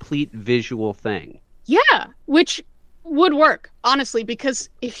a complete visual thing. Yeah, which would work, honestly, because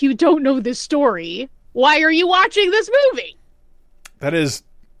if you don't know this story, why are you watching this movie? That is,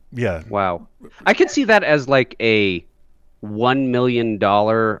 yeah. Wow. I could see that as like a $1 million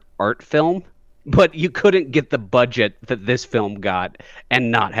art film, but you couldn't get the budget that this film got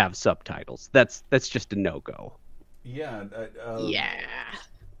and not have subtitles. That's just a no-go. Yeah. Yeah.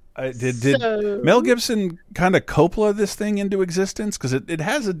 Did Mel Gibson kind of Coppola this thing into existence? Because it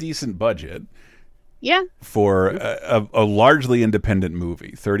has a decent budget. Yeah. For a largely independent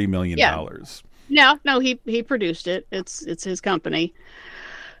movie, $30 million. Yeah. No, he produced it. It's his company.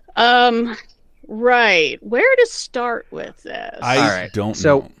 Right. Where to start with this? I don't know.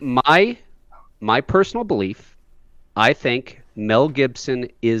 So my personal belief, I think Mel Gibson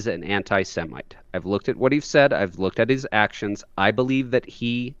is an anti-Semite. I've looked at what he's said. I've looked at his actions. I believe that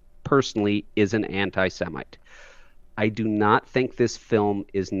he personally is an anti-Semite. I do not think this film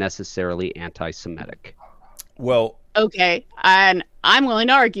is necessarily anti-Semitic. Well, okay, and I'm willing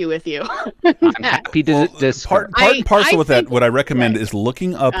to argue with you. I'm happy to part and parcel with that. What I recommend is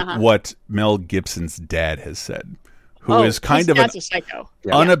looking up what Mel Gibson's dad has said, who is kind of a psycho,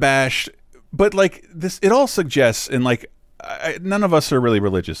 unabashed. But like this, it all suggests, and like none of us are really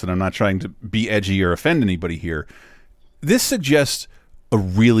religious, and I'm not trying to be edgy or offend anybody here. This suggests a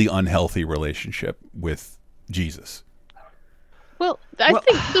really unhealthy relationship with Jesus. Well, I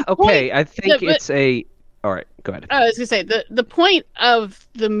think the point, I think it's a. All right, go ahead. I was gonna say the point of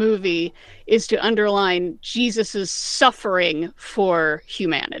the movie is to underline Jesus's suffering for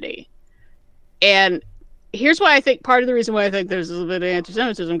humanity, and here's why I think part of the reason why I think there's a little bit of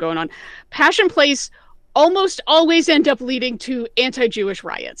anti-Semitism going on. Passion plays almost always end up leading to anti-Jewish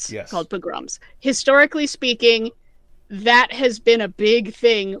riots called pogroms. Historically speaking, that has been a big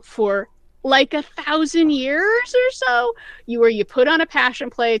thing for like 1,000 years or so. You put on a passion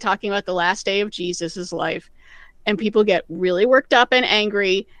play talking about the last day of Jesus's life, and people get really worked up and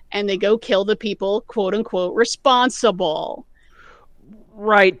angry, and they go kill the people, quote unquote, responsible.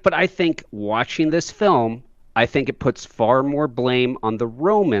 Right, but I think watching this film, I think it puts far more blame on the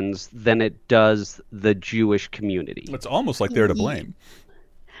Romans than it does the Jewish community. It's almost like they're to blame.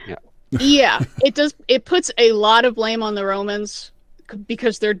 Yeah. Yeah, it does. It puts a lot of blame on the Romans,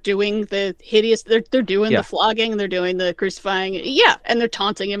 because they're doing the hideous, they're doing the flogging, they're doing the crucifying, and they're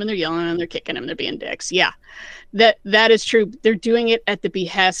taunting him and they're yelling and they're kicking him, they're being dicks. That is true. They're doing it at the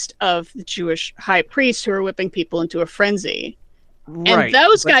behest of the Jewish high priests who are whipping people into a frenzy. Right. And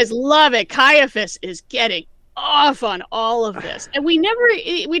those guys love it. Caiaphas is getting off on all of this, and we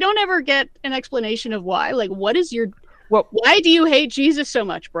don't ever get an explanation of why. Like, what is why do you hate Jesus so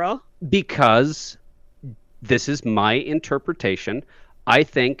much, bro? Because this is my interpretation. I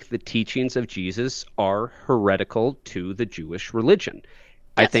think the teachings of Jesus are heretical to the Jewish religion. Yes.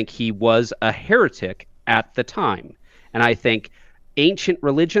 I think he was a heretic at the time. And I think ancient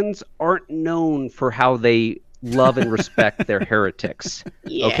religions aren't known for how they love and respect their heretics.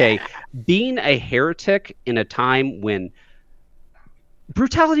 Yeah. Okay. Being a heretic in a time when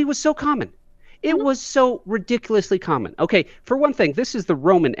brutality was so common. It was so ridiculously common. Okay, for one thing, this is the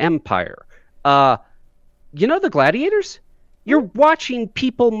Roman Empire. You know the gladiators? You're watching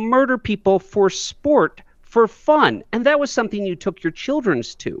people murder people for sport, for fun, and that was something you took your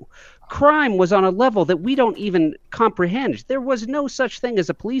children's to. Crime was on a level that we don't even comprehend. There was no such thing as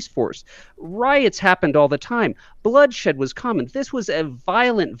a police force. Riots happened all the time. Bloodshed was common. This was a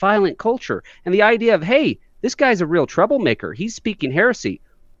violent culture. And the idea of, hey, this guy's a real troublemaker. He's speaking heresy.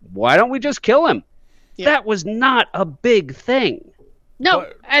 Why don't we just kill him? Yeah. That was not a big thing. No,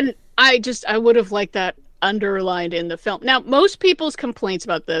 and I would have liked that underlined in the film. Now, most people's complaints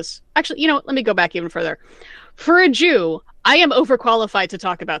about this, actually, let me go back even further. For a Jew, I am overqualified to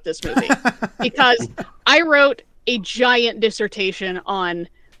talk about this movie because I wrote a giant dissertation on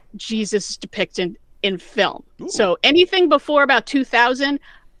Jesus depicted in film. Ooh. So anything before about 2000,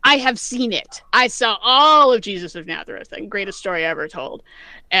 I have seen it. I saw all of Jesus of Nazareth, the greatest story ever told,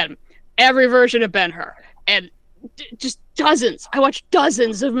 and every version of Ben-Hur, and just dozens. I watched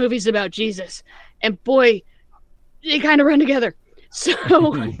dozens of movies about Jesus, and boy, they kind of run together. So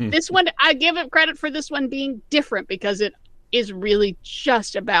this one, I give it credit for this one being different because it is really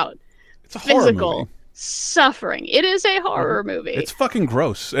just about physical suffering. It is a horror movie. It's fucking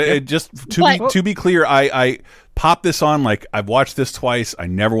gross. Just to be clear, I popped this on, like, I've watched this twice. I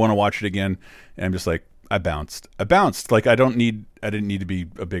never want to watch it again. And I'm just like, I bounced. Like, I didn't need to be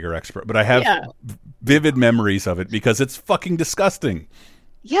a bigger expert, but I have vivid memories of it because it's fucking disgusting.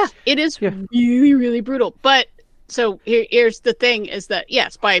 Yeah, it is really, really brutal. But so here's the thing is that,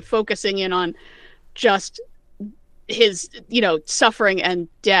 yes, by focusing in on just his, suffering and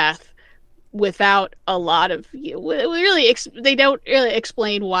death without a lot of, they don't really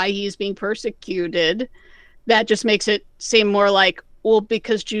explain why he's being persecuted. That just makes it seem more like, well,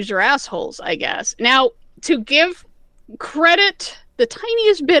 because Jews are assholes, I guess. Now, to give credit, the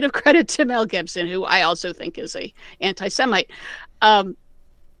tiniest bit of credit to Mel Gibson, who I also think is a anti-Semite,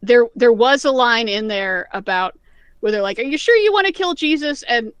 there was a line in there about where they're like, "Are you sure you want to kill Jesus?"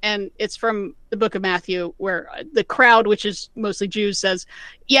 And it's from the book of Matthew, where the crowd, which is mostly Jews, says,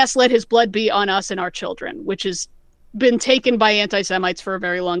 "Yes, let his blood be on us and our children," which has been taken by anti-Semites for a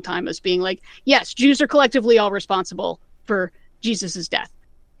very long time as being like, yes, Jews are collectively all responsible for Jesus's death.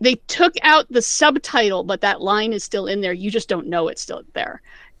 They took out the subtitle, but that line is still in there. You just don't know it's still there.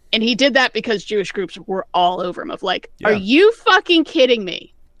 And he did that because Jewish groups were all over him of like, are you fucking kidding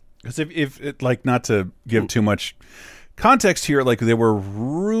me? Because if it, like, not to give too much context here, like, there were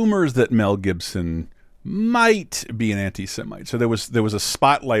rumors that Mel Gibson might be an anti-Semite. So there was a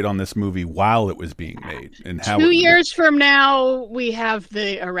spotlight on this movie while it was being made. And how 2 years from now, we have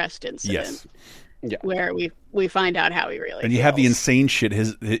the arrest incident. Yes. Where we find out how he really and you feels. Have the insane shit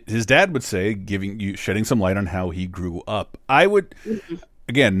his dad would say, shedding some light on how he grew up. I would,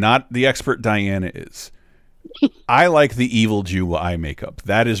 again, not the expert Diana is. I like the evil Jew eye makeup.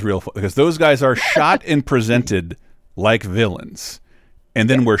 That is real, because those guys are shot and presented like villains, and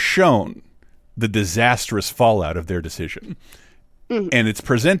then we're shown the disastrous fallout of their decision. And it's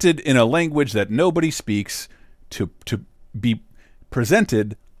presented in a language that nobody speaks, to be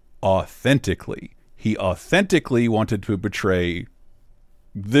presented authentically. He authentically wanted to portray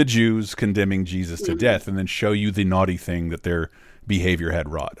the Jews condemning Jesus to death and then show you the naughty thing that their behavior had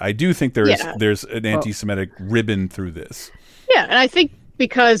wrought. I do think there's an anti-Semitic ribbon through this. Yeah, and I think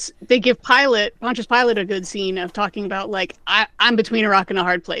because they give Pontius Pilate a good scene of talking about, like, I'm between a rock and a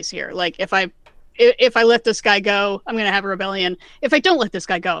hard place here. Like, if I let this guy go, I'm going to have a rebellion. If I don't let this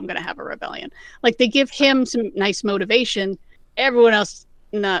guy go, I'm going to have a rebellion. Like, they give him some nice motivation. Everyone else,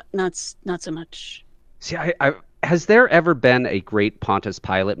 not so much. See, has there ever been a great Pontius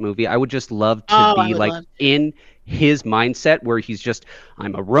Pilate movie? I would just love to be like in his mindset where he's just,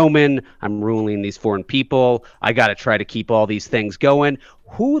 I'm a Roman, I'm ruling these foreign people, I got to try to keep all these things going.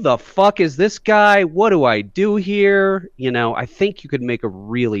 who the fuck is this guy? What do I do here? I think you could make a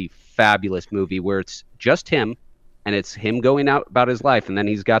really fabulous movie where it's just him, and it's him going out about his life, and then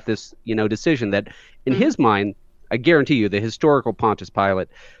he's got this, decision that, in his mind, I guarantee you, the historical Pontius Pilate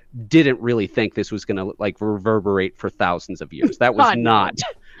didn't really think this was going to reverberate for thousands of years. That was not.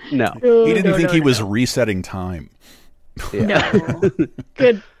 No. He didn't think he was resetting time. Yeah.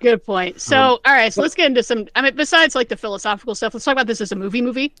 No. Good point. So, all right, so let's get into some, besides the philosophical stuff, let's talk about this as a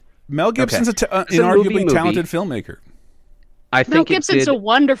movie. Mel Gibson's an inarguably talented filmmaker. I think Mel Gibson's a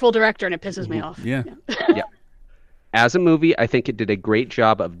wonderful director, and it pisses me off. Yeah. Yeah. As a movie, I think it did a great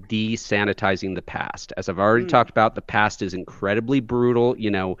job of desanitizing the past. As I've already talked about, the past is incredibly brutal.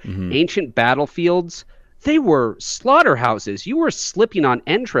 Ancient battlefields, they were slaughterhouses. You were slipping on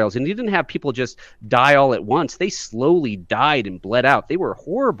entrails, and you didn't have people just die all at once. They slowly died and bled out. They were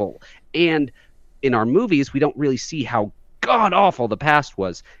horrible. And in our movies, we don't really see how god-awful the past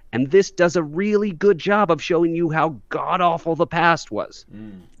was. And this does a really good job of showing you how god-awful the past was.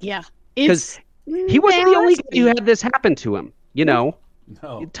 Yeah. Because he wasn't the only guy who had this happen to him. No.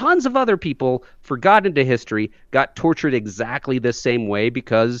 Tons of other people forgot into history, got tortured exactly the same way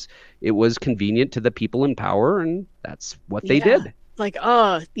because it was convenient to the people in power, and that's what they did.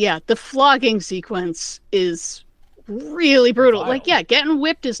 The flogging sequence is really brutal. Wild. Getting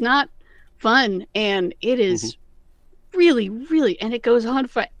whipped is not fun, and it is really, really, and it goes on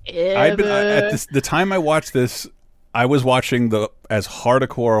forever. At the time I watched this, I was watching the as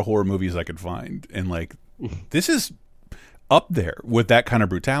hardcore horror movies I could find, and this is up there with that kind of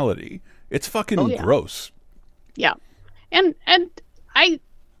brutality. It's fucking gross. Yeah, and I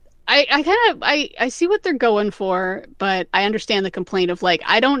see what they're going for, but I understand the complaint of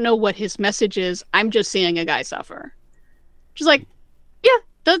I don't know what his message is. I'm just seeing a guy suffer. Just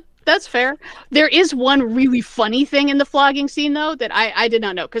that's fair. There is one really funny thing in the flogging scene, though, that I did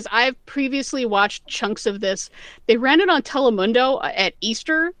not know, because I've previously watched chunks of this. They ran it on Telemundo at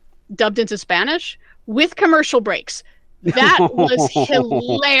Easter, dubbed into Spanish, with commercial breaks. That was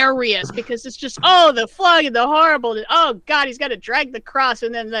hilarious, because it's just, the flogging, the horrible, oh, God, he's got to drag the cross,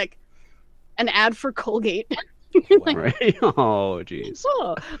 and then, an ad for Colgate. Right? Oh, jeez.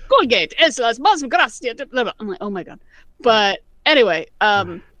 Oh, Colgate, es las más gracias. I'm like, oh, my God. But anyway,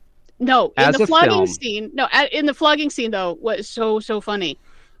 no, in the flogging scene, though, was so funny,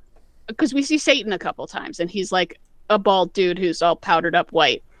 because we see Satan a couple times, and he's a bald dude who's all powdered up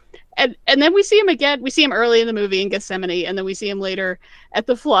white, and then we see him again. We see him early in the movie in Gethsemane, and then we see him later at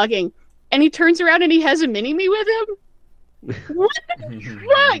the flogging, and he turns around and he has a mini-me with him. What?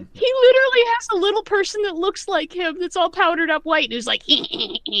 Right? He literally has a little person that looks like him that's all powdered up white, who's like,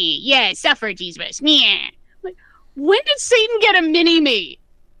 yeah, suffer, Jesus. Yeah. When did Satan get a mini-me?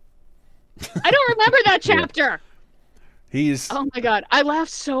 I don't remember that chapter. Oh my God, I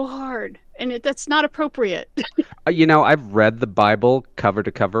laughed so hard, and that's not appropriate. I've read the Bible cover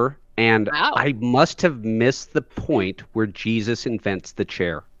to cover, and I must have missed the point where Jesus invents the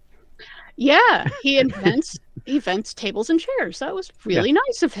chair. Yeah, he invents tables and chairs. That was really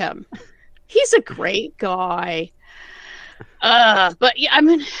nice of him. He's a great guy. But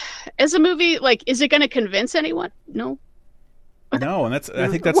as a movie, is it going to convince anyone? No. No, and I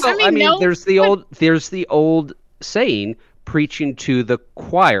think that's. Well, there's the old saying, preaching to the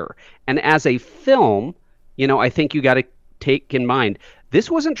choir. And as a film, I think you got to take in mind,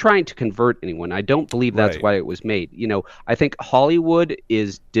 this wasn't trying to convert anyone. I don't believe that's why it was made. I think Hollywood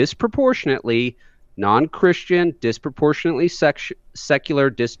is disproportionately non-Christian, disproportionately secular,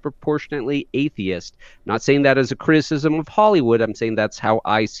 disproportionately atheist. I'm not saying that as a criticism of Hollywood. I'm saying that's how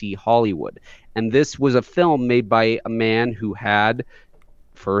I see Hollywood. And this was a film made by a man who had,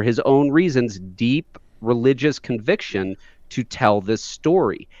 for his own reasons, deep religious conviction to tell this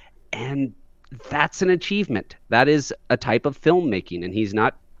story. And that's an achievement. That is a type of filmmaking. And he's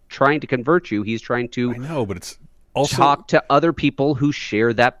not trying to convert you. He's trying to but it's also talk to other people who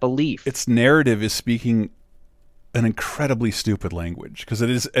share that belief. Its narrative is speaking an incredibly stupid language, because it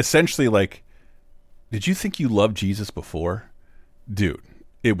is essentially did you think you loved Jesus before? Dude,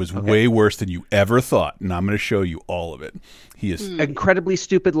 it was way worse than you ever thought, and I'm going to show you all of it. He is incredibly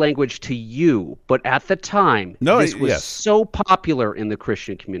stupid language to you, but at the time, this was so popular in the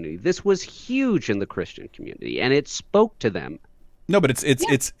Christian community. This was huge in the Christian community, and it spoke to them. No, but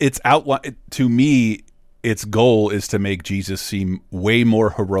it's outlined to me. Its goal is to make Jesus seem way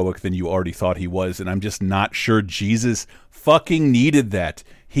more heroic than you already thought he was, and I'm just not sure Jesus fucking needed that.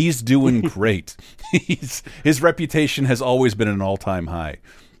 He's doing great. His reputation has always been an all-time high.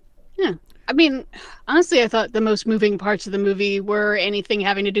 Yeah. Honestly, I thought the most moving parts of the movie were anything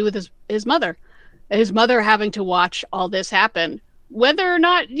having to do with his mother. His mother having to watch all this happen whether or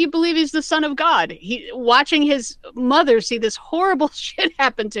not you believe he's the son of God. Watching his mother see this horrible shit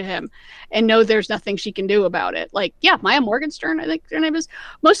happen to him and know there's nothing she can do about it. Like, yeah, Maya Morgenstern, I think their name is.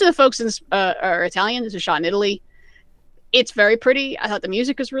 Most of the folks in this, are Italian. This is shot in Italy. It's very pretty. I thought the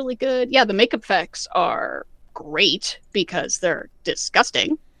music was really good. Yeah, the makeup effects are great because they're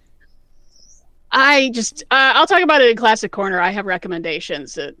disgusting. I'll talk about it in Classic Corner. I have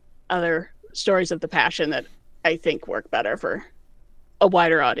recommendations that other stories of the Passion that I think work better for a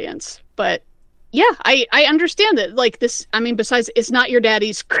wider audience. But yeah, I understand that. Like this, I mean, besides it's not your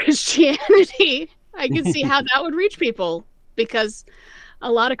daddy's Christianity, I can see how that would reach people, because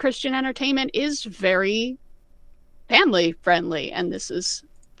a lot of Christian entertainment is very family friendly, and this is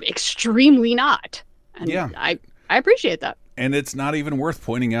extremely not. And yeah, I appreciate that. And it's not even worth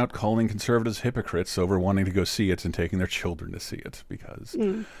pointing out calling conservatives hypocrites over wanting to go see it and taking their children to see it, because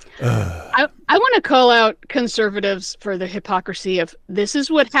I want to call out conservatives for the hypocrisy of this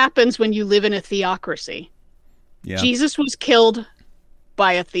is what happens when you live in a theocracy. Yeah. Jesus was killed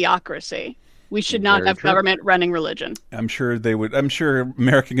by a theocracy. We should not have government running religion. I'm sure they would. I'm sure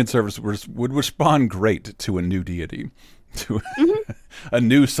American conservatives would respond great to a new deity, to a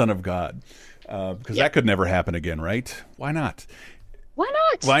new son of God. Because that could never happen again, right? Why not? Why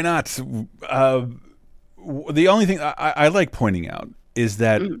not? Why not? The only thing I like pointing out is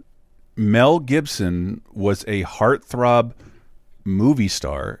that Mel Gibson was a heartthrob movie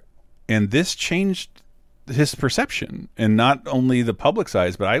star, and this changed his perception, and not only the public's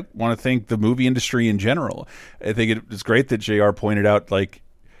eyes, but I want to thank the movie industry in general. I think it's great that JR pointed out, like,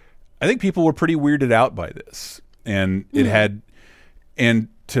 I think people were pretty weirded out by this, and it had, and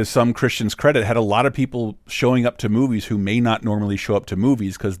to some Christians' credit, had a lot of people showing up to movies who may not normally show up to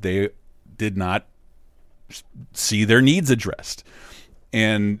movies because they did not see their needs addressed.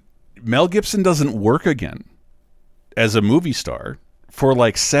 And Mel Gibson doesn't work again as a movie star for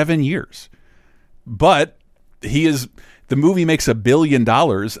like 7 years. But the movie makes $1 billion,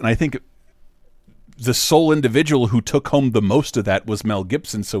 and I think the sole individual who took home the most of that was Mel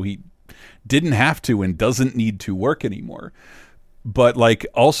Gibson, so he didn't have to and doesn't need to work anymore. But like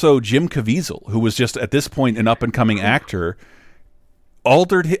also Jim Caviezel, who was just at this point an up and coming actor,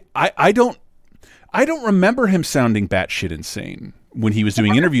 altered. I don't remember him sounding batshit insane when he was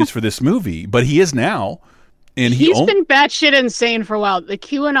doing interviews for this movie, but he is now. And he's been batshit insane for a while. The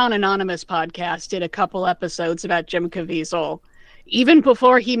QAnon Anonymous podcast did a couple episodes about Jim Caviezel, even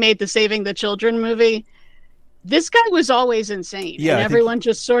before he made the Saving the Children movie. This guy was always insane, and everyone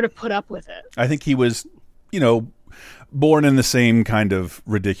just sort of put up with it. I think he was, born in the same kind of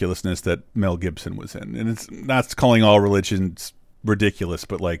ridiculousness that Mel Gibson was in. And it's not calling all religions ridiculous,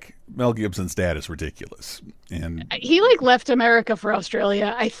 but like Mel Gibson's dad is ridiculous. And he left America for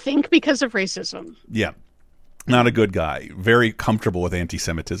Australia, I think, because of racism. Yeah. Not a good guy. Very comfortable with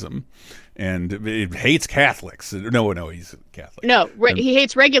anti-Semitism. And it hates Catholics. No, he's Catholic. No, he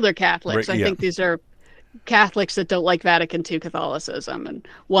hates regular Catholics. I think these are Catholics that don't like Vatican II Catholicism and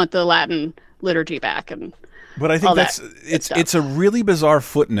want the Latin liturgy back. But I think it's a really bizarre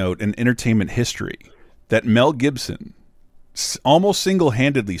footnote in entertainment history that Mel Gibson, almost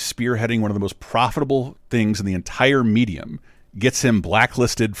single-handedly spearheading one of the most profitable things in the entire medium, gets him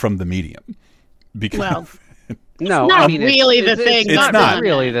blacklisted from the medium. Because no, not really the thing. It's not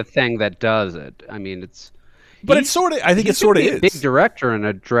really the thing that does it. I mean, it's. But it's sort of. I think it sort of is. Big director and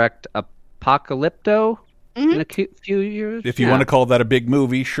a direct apocalypto in a few years. If you want to call that a big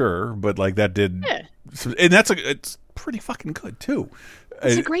movie, sure. But like that did, and it's pretty fucking good too.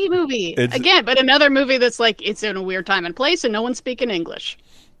 It's a great movie. Again, but another movie that's like it's in a weird time and place, and no one's speaking English.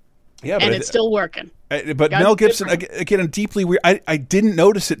 Yeah, and it's still working. But Mel Gibson, again, deeply weird. I didn't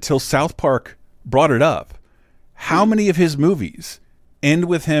notice it till South Park brought it up. How many of his movies end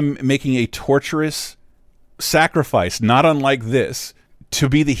with him making a torturous sacrifice, not unlike this, to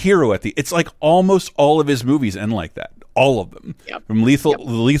be the hero at the... It's like almost all of his movies end like that. All of them. Yep. From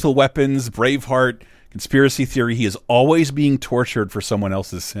Lethal Weapons, Braveheart, Conspiracy Theory, he is always being tortured for someone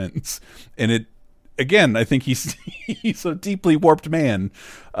else's sins. And it... Again, I think he's a deeply warped man,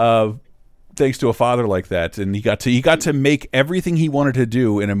 thanks to a father like that, and he got to make everything he wanted to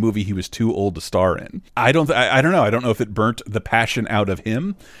do in a movie he was too old to star in. I don't know. I don't know if it burnt the passion out of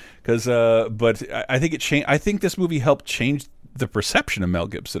him, but I think it changed. I think this movie helped change the perception of Mel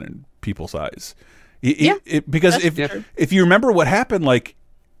Gibson in people's eyes. Because if you remember what happened, like.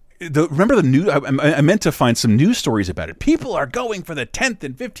 Remember the news? I meant to find some news stories about it. People are going for the 10th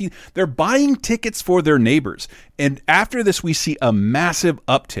and 15th. They're buying tickets for their neighbors. And after this, we see a massive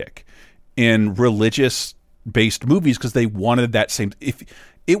uptick in religious-based movies because they wanted that same. If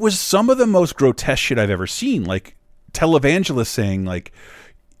it was some of the most grotesque shit I've ever seen, like televangelists saying, like,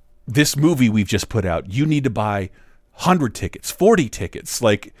 this movie we've just put out, you need to buy 100 tickets, 40 tickets.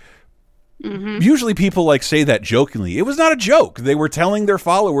 Like, usually people like say that jokingly. It was not a joke. They were telling their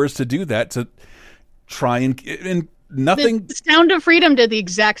followers to do that, to try and nothing. The Sound of Freedom did the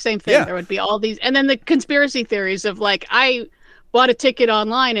exact same thing. Yeah. There would be all these, and then the conspiracy theories of like, I bought a ticket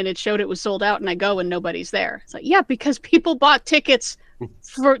online and it showed it was sold out, and I go and nobody's there. It's like, yeah, because people bought tickets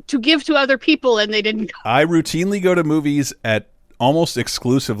to give to other people and they didn't go. I routinely go to movies at almost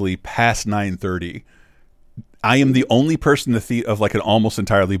exclusively past 9:30. I am the only person of like an almost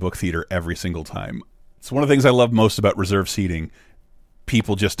entirely booked theater every single time. It's one of the things I love most about reserved seating.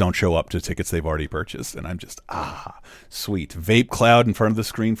 People just don't show up to tickets they've already purchased, and I'm just sweet vape cloud in front of the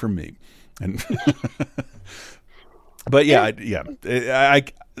screen for me. And but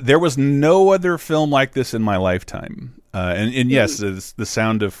there was no other film like this in my lifetime. And yes, the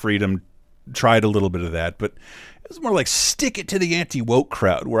Sound of Freedom tried a little bit of that, but it was more like stick it to the anti-woke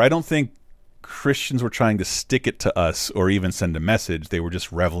crowd, where I don't think Christians were trying to stick it to us or even send a message. They were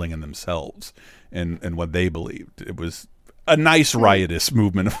just reveling in themselves and what they believed. It was a nice riotous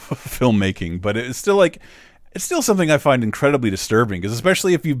movement of filmmaking, but it's still something I find incredibly disturbing, because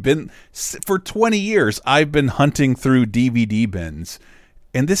especially if you've been, for 20 years, I've been hunting through DVD bins,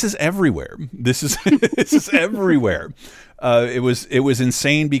 and this is everywhere. This is everywhere. It was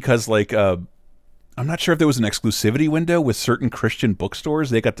insane because, like, I'm not sure if there was an exclusivity window with certain Christian bookstores.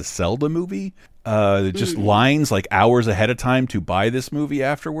 They got to sell the movie. Just lines like hours ahead of time to buy this movie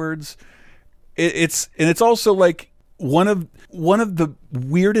afterwards. It's also like one of the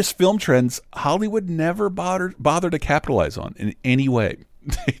weirdest film trends Hollywood never bother to capitalize on in any way.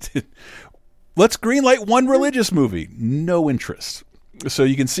 Let's greenlight one religious movie. No interest. So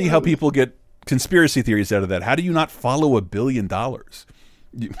you can see how people get conspiracy theories out of that. How do you not follow $1 billion?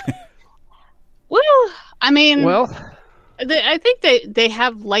 Well, I mean, I think they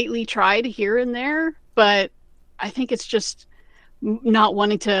have lightly tried here and there, but I think it's just not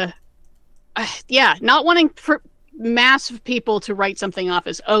wanting to, not wanting for massive people to write something off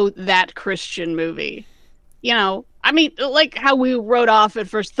as, oh, that Christian movie. You know, I mean, like how we wrote off at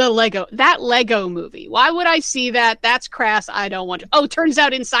first that Lego movie. Why would I see that? That's crass. I don't want to. Oh, turns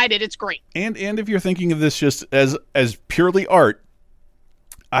out inside it's great. And if you're thinking of this just as purely art,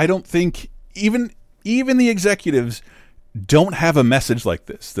 I don't think even the executives don't have a message like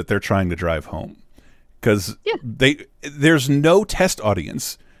this that they're trying to drive home, because there's no test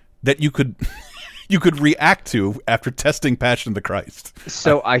audience that you could react to after testing Passion of the Christ.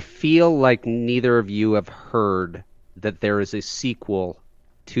 So I feel like neither of you have heard that there is a sequel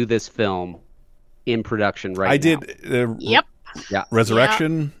to this film in production right now. I did. Yep. Yeah.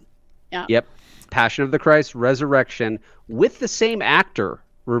 Resurrection. Yeah. Yep. Passion of the Christ, Resurrection, with the same actor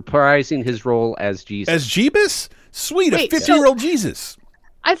reprising his role as Jesus. As Jeebus? Sweet, a 50-year-old Jesus.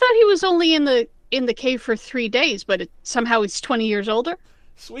 I thought he was only in the cave for 3 days, but somehow he's 20 years older.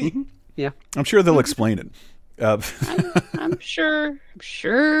 Sweet. Mm-hmm. Yeah. I'm sure they'll explain it. I'm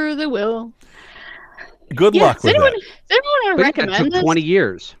sure they will. Good luck with that. Does anyone want to recommend took this? 20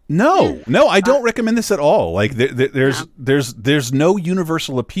 years. No, I don't recommend this at all. Like there's no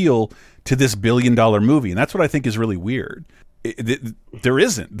universal appeal to this $1 billion movie, and that's what I think is really weird. There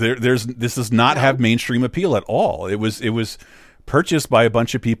isn't. This does not have mainstream appeal at all. It was purchased by a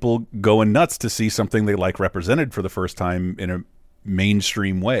bunch of people going nuts to see something they like represented for the first time in a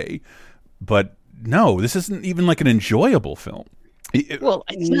mainstream way. But no, this isn't even like an enjoyable film. Well,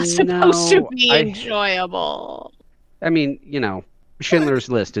 it's not supposed to be enjoyable. I mean, Schindler's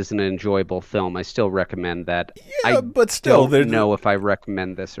List is an enjoyable film. I still recommend that. Yeah, but still, don't know if I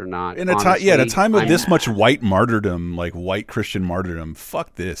recommend this or not. In a time of this much white martyrdom, like white Christian martyrdom,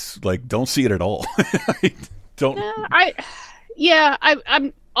 fuck this. Like, don't see it at all.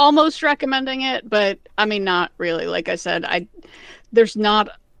 I'm almost recommending it, but I mean, not really. Like I said, there's not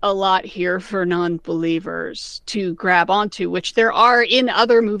a lot here for non-believers to grab onto, which there are in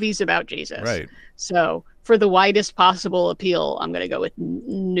other movies about Jesus. Right. So for the widest possible appeal, I'm going to go with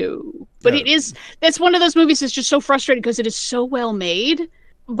no. But it's one of those movies that's just so frustrating because it is so well made,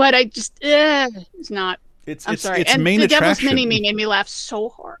 but I just, it's not. I'm sorry. Its and main the attraction, Devil's Mini-Me made me laugh so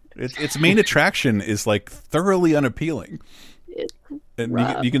hard. Its main attraction is like thoroughly unappealing.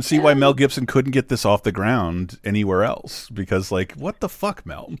 And you can see why Mel Gibson couldn't get this off the ground anywhere else, because, like, what the fuck,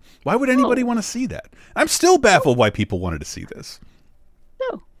 Mel? Why would anybody want to see that? I'm still baffled why people wanted to see this.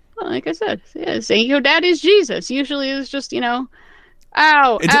 No, well, like I said, saying your dad is Jesus usually is just, we'll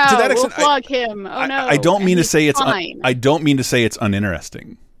flog him. Oh no! I don't mean to say it's. I don't mean to say it's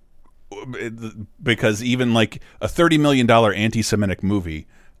uninteresting, because even like a $30 million anti-Semitic movie,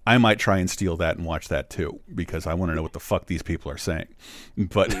 I might try and steal that and watch that too, because I want to know what the fuck these people are saying.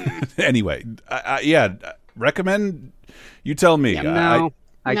 But anyway, yeah, recommend. You tell me. Yeah,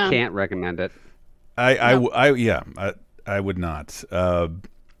 I can't recommend it. I would not.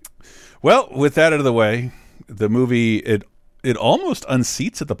 Well, with that out of the way, the movie it almost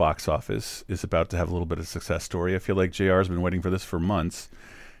unseats at the box office is about to have a little bit of success story. I feel like JR's been waiting for this for months.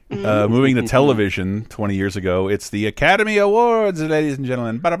 Moving to television 20 years ago, it's the Academy Awards, ladies and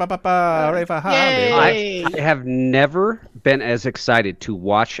gentlemen. I have never been as excited to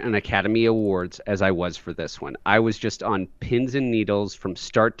watch an Academy Awards as I was for this one. I was just on pins and needles from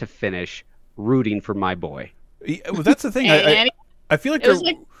start to finish, rooting for my boy. Well, that's the thing. I feel like it was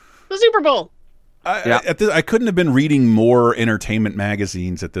like the Super Bowl. I couldn't have been reading more entertainment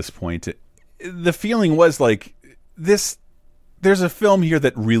magazines at this point. The feeling was like this. There's a film here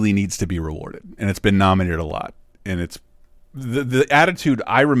that really needs to be rewarded, and it's been nominated a lot. And it's the attitude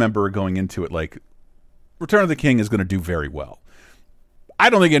I remember going into it, like Return of the King is going to do very well. I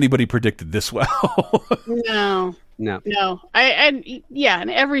don't think anybody predicted this well. No. And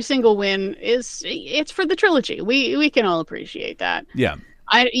every single win it's for the trilogy. We can all appreciate that. Yeah.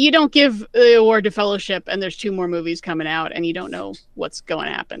 You don't give the award to Fellowship, and there's 2 more movies coming out, and you don't know what's going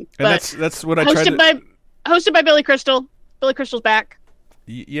to happen. And that's what I tried to. Hosted by Billy Crystal. Billy Crystal's back.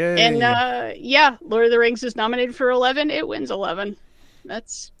 Yeah. And Lord of the Rings is nominated for 11. It wins 11.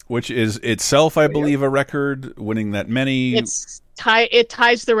 Which is itself, I believe, a record, winning that many. It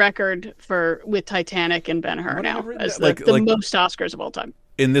ties the record with Titanic and Ben-Hur now as the most Oscars of all time.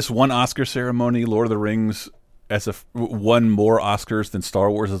 In this one Oscar ceremony, Lord of the Rings won more Oscars than Star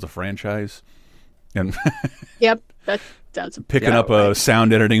Wars as a franchise. And yep, that's picking up a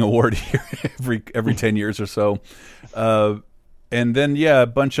sound editing award here every 10 years or so. And then a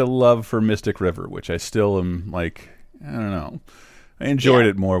bunch of love for Mystic River, which I still am like, I don't know. I enjoyed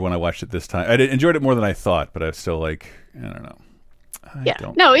it more when I watched it this time. I enjoyed it more than I thought, but I was still like, I don't know.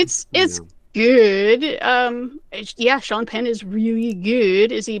 It's good. Sean Penn is really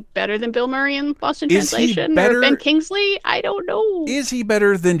good. Is he better than Bill Murray in Lost in Translation or Ben Kingsley? I don't know. Is he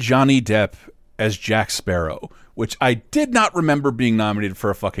better than Johnny Depp as Jack Sparrow, which I did not remember being nominated for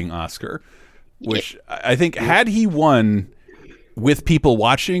a fucking Oscar, which I think had he won with people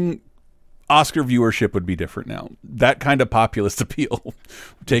watching, Oscar viewership would be different now. That kind of populist appeal,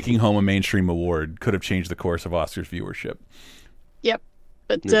 taking home a mainstream award, could have changed the course of Oscars viewership. Yep.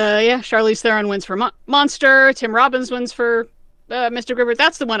 But Charlize Theron wins for Monster. Tim Robbins wins for Mr. River.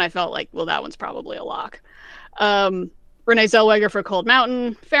 That's the one I felt like, well, that one's probably a lock. Renee Zellweger for Cold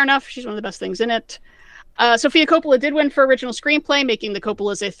Mountain. Fair enough. She's one of the best things in it. Sofia Coppola did win for original screenplay, making the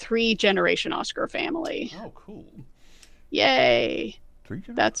Coppolas a 3-generation Oscar family. Oh, cool. Yay.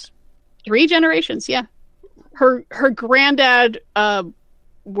 That's 3 generations, yeah. Her granddad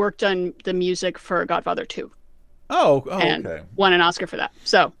worked on the music for Godfather 2. And okay. Won an Oscar for that.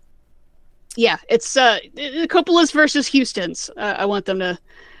 So, yeah, it's Coppola's versus Houston's. I want them to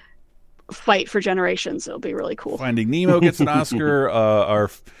fight for generations. It'll be really cool. Finding Nemo gets an Oscar.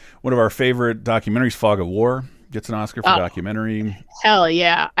 One of our favorite documentaries, Fog of War, gets an Oscar for documentary. Hell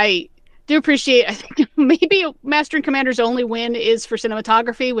yeah. I do appreciate, I think maybe Master and Commander's only win is for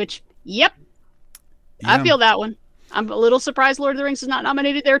cinematography, which, I feel that one. I'm a little surprised Lord of the Rings is not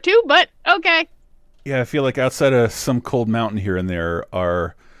nominated there too, but okay. Yeah, I feel like outside of some Cold Mountain here and there,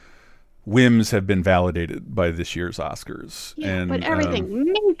 our whims have been validated by this year's Oscars. Yeah, but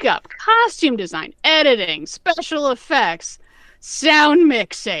everything, makeup, costume design, editing, special effects, sound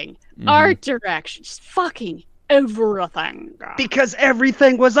mixing, art direction, just fucking everything. Because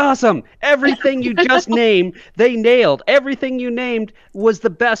everything was awesome. Everything you just named, they nailed. Everything you named was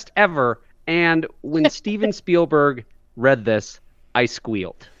the best ever. And when Steven Spielberg read this, I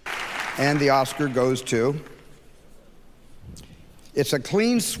squealed. And the Oscar goes to... It's a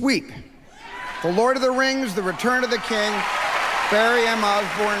clean sweep. For Lord of the Rings, The Return of the King, Barry M.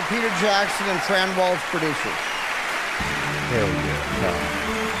 Osborne, Peter Jackson, and Fran Walsh producers. Hell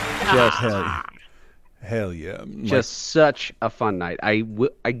yeah. Just hell yeah. Just such a fun night. I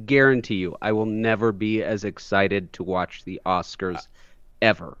guarantee you, I will never be as excited to watch the Oscars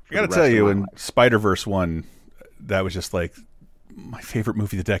ever. I gotta tell you, when Spider-Verse won, that was just like my favorite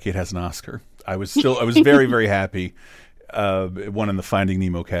movie of the decade has an Oscar. I was very, very happy. It won in the Finding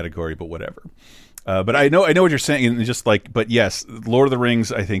Nemo category, but whatever. But I know what you're saying, and just like, but yes, Lord of the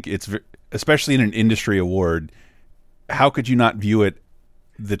Rings, I think it's, especially in an industry award, how could you not view it,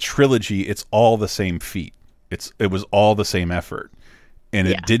 the trilogy, it's all the same feat. It was all the same effort, and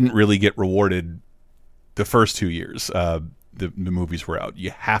it didn't really get rewarded the first 2 years the movies were out.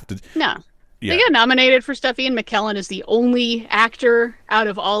 You have to. No. They got nominated for stuff. Ian McKellen is the only actor out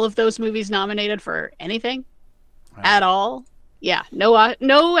of all of those movies nominated for anything at all. Yeah,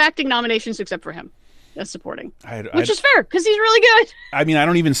 no acting nominations except for him as supporting, which is fair because he's really good. I mean, I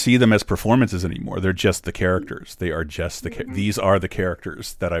don't even see them as performances anymore. They're just the characters. They are just these are the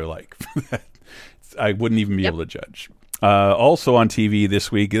characters that I like. I wouldn't even be able to judge. Also on TV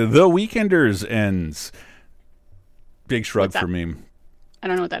this week, The Weekenders ends. Big shrug for me. I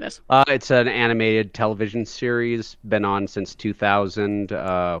don't know what that is. It's an animated television series, been on since 2000.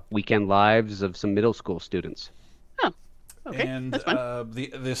 Weekend lives of some middle school students. Oh, okay. And that's fun.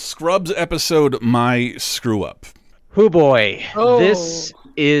 The Scrubs episode, My Screw Up. Oh boy, this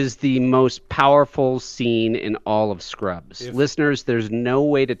is the most powerful scene in all of Scrubs. Listeners, there's no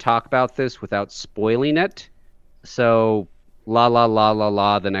way to talk about this without spoiling it. So, la la la la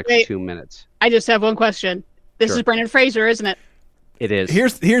la the next 2 minutes. I just have one question. This is Brendan Fraser, isn't it? It is.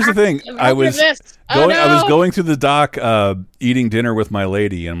 Here's the thing. I was going through the dock, eating dinner with my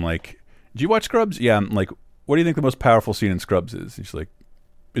lady, and I'm like, "Did you watch Scrubs?" Yeah. I'm like, "What do you think the most powerful scene in Scrubs is?" And she's like,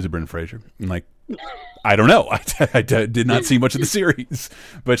 "Is it Brendan Fraser?" I'm like, "I don't know. I did not see much of the series,"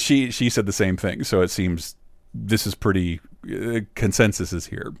 but she said the same thing. So it seems this is pretty consensus is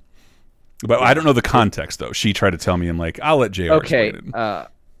here. But I don't know the context though. She tried to tell me. I'm like, I'll let JR explain it.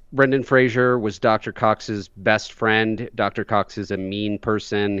 Brendan Fraser was Dr. Cox's best friend. Dr. Cox is a mean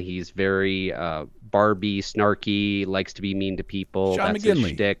person. He's very Barbie, snarky, likes to be mean to people. John That's McGinley.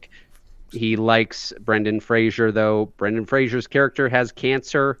 his shtick. He likes Brendan Fraser, though. Brendan Fraser's character has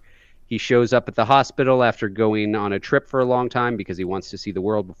cancer. He shows up at the hospital after going on a trip for a long time because he wants to see the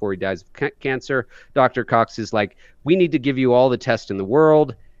world before he dies of cancer. Dr. Cox is like, we need to give you all the tests in the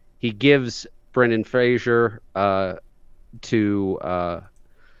world. He gives Brendan Fraser to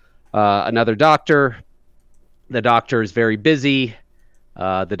another doctor. The doctor is very busy.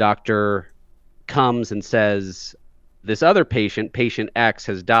 The doctor comes and says, this other patient, patient X,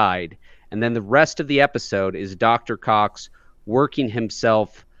 has died. And then the rest of the episode is Dr. Cox working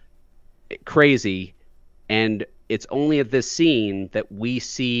himself crazy. And it's only at this scene that we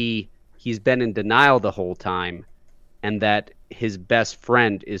see he's been in denial the whole time and that his best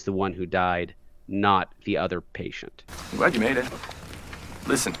friend is the one who died, not the other patient. I'm glad you made it.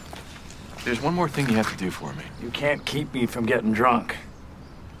 Listen. There's one more thing you have to do for me. You can't keep me from getting drunk.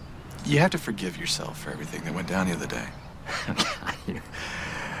 You have to forgive yourself for everything that went down the other day.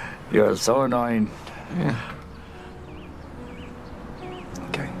 You're so annoying. Yeah.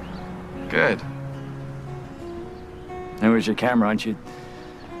 Okay. Good. Now, where's your camera? Aren't you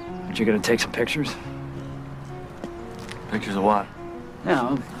gonna take some pictures? Pictures of what?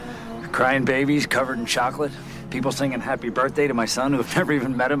 Crying babies covered in chocolate. People singing happy birthday to my son who have never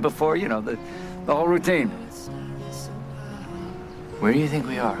even met him before. You know, the whole routine. Where do you think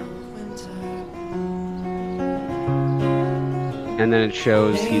we are? And then it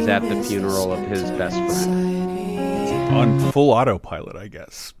shows he's at the funeral of his best friend. On full autopilot, I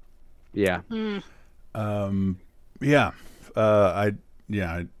guess. Yeah. I'm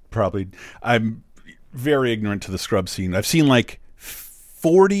very ignorant to the Scrubs scene. I've seen like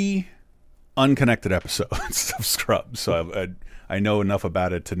 40 unconnected episodes of Scrubs, so I know enough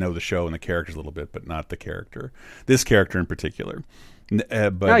about it to know the show and the characters a little bit, but not the character. This character in particular.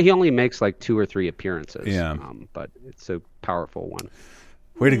 But he only makes like 2 or 3 appearances. Yeah, but it's a powerful one.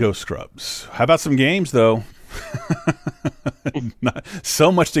 Way to go, Scrubs! How about some games, though? Not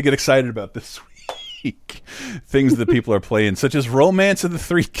so much to get excited about this week. Things that people are playing, such as Romance of the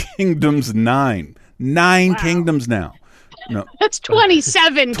Three Kingdoms 9. 9 kingdoms now. No. That's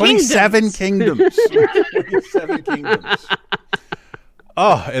 27 27 kingdoms. 27 kingdoms.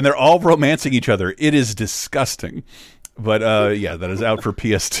 Oh, and they're all romancing each other. It is disgusting. But that is out for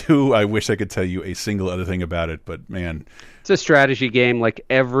PS2. I wish I could tell you a single other thing about it, but man. It's a strategy game like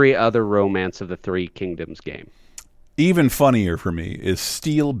every other Romance of the Three Kingdoms game. Even funnier for me is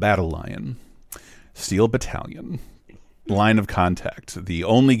Steel Battle Lion. Steel Battalion. Line of Contact. The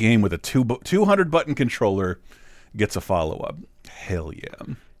only game with a 200-button controller gets a follow-up. Hell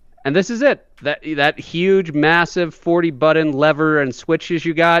yeah. And this is it. That huge, massive 40-button lever and switches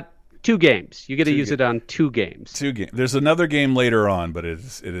you got, 2 games. You get to use it on 2 games. 2 games. There's another game later on, but it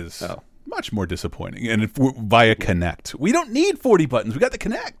is much more disappointing. And via Kinect. We don't need 40 buttons. We got the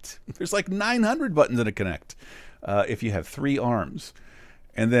Kinect. There's like 900 buttons in a Kinect if you have 3 arms.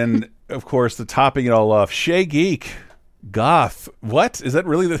 And then, of course, the topping it all off, Shay Geek, Goth. What? Is that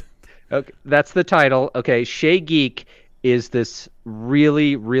really the... Okay, that's the title. Okay, Shay Geek is this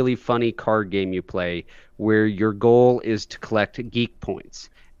really, really funny card game you play where your goal is to collect geek points.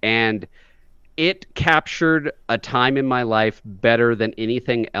 And it captured a time in my life better than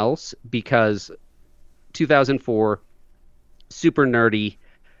anything else because 2004, super nerdy.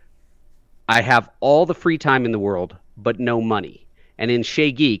 I have all the free time in the world, but no money. And in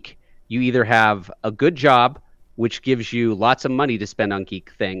Shea Geek, you either have a good job, which gives you lots of money to spend on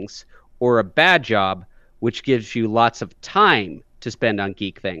geek things, or a bad job, which gives you lots of time to spend on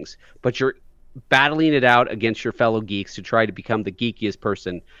geek things. But you're battling it out against your fellow geeks to try to become the geekiest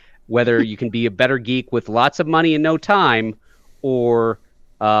person, whether you can be a better geek with lots of money and no time, or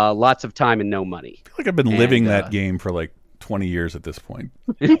lots of time and no money. I feel like I've been living that game for like 20 years at this point.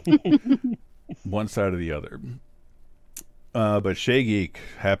 One side or the other. But Shea Geek,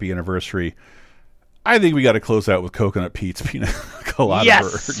 happy anniversary. I think we got to close out with Coconut Pete's Pina Colada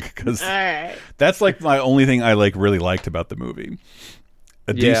Berg, because that's like my only thing I really liked about the movie.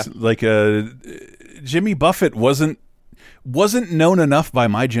 Jimmy Buffett wasn't known enough by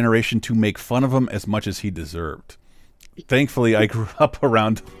my generation to make fun of him as much as he deserved. Thankfully, I grew up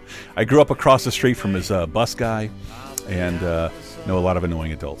across the street from his bus guy, and know a lot of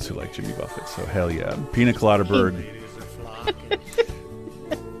annoying adults who like Jimmy Buffett. So hell yeah, Pina Colada Berg.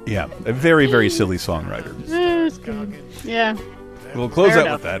 Yeah, a very, very silly songwriter. That's good. Yeah. We'll close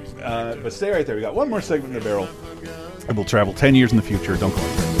out with that. But stay right there. We got one more segment in the barrel. And we'll travel 10 years in the future. Don't go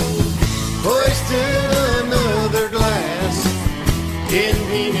anywhere. Hoisted another glass in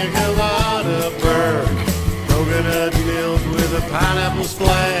Pina Colada Berg. Coconut milk with a pineapple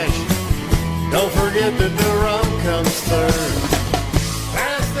splash. Don't forget that the rum comes third.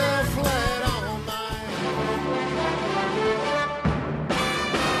 Pass the flat on my...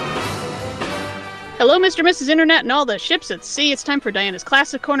 Hello, Mr. and Mrs. Internet and all the ships at sea. It's time for Diana's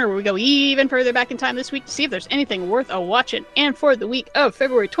Classic Corner, where we go even further back in time this week to see if there's anything worth a watching. And for the week of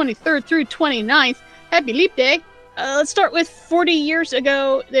February 23rd through 29th, Happy Leap Day. Let's start with 40 years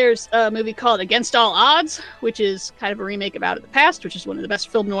ago. There's a movie called Against All Odds, which is kind of a remake of Out of the Past, which is one of the best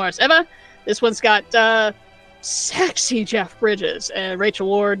film noirs ever. This one's got sexy Jeff Bridges and Rachel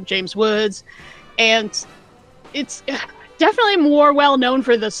Ward, James Woods, and it's definitely more well known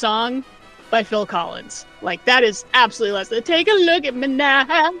for the song by Phil Collins. Like, that is absolutely less than take a look at me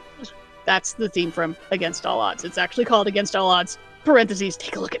now. That's the theme from Against All Odds. It's actually called Against All Odds, parentheses,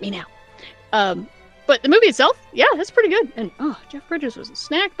 take a look at me now. But the movie itself, yeah, that's pretty good. And Jeff Bridges was a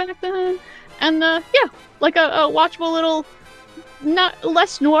snack back then. And yeah, like a watchable little, not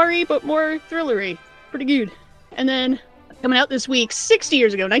less noiry, but more thrillery. Pretty good. And then coming out this week, 60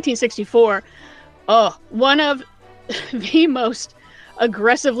 years ago, 1964, one of the most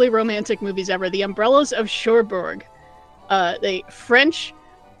aggressively romantic movies ever, The Umbrellas of Cherbourg. The French,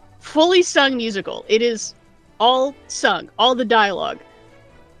 fully sung musical. It is all sung, all the dialogue.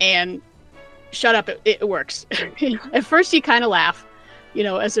 And shut up, it works. At first you kind of laugh,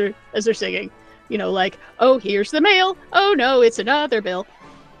 as they're singing, like, oh, here's the mail, oh no, it's another bill.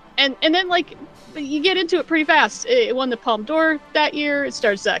 And then, like, you get into it pretty fast. It won the Palme d'Or that year. It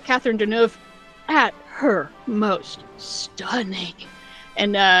stars Catherine Deneuve at her most stunning.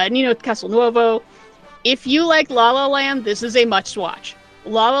 And Nino Castelnuovo. If you like La La Land, this is a must-watch.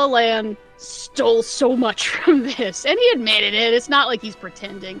 La La Land stole so much from this, and he admitted it. It's not like he's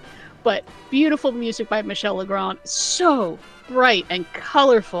pretending. But beautiful music by Michel Legrand, so bright and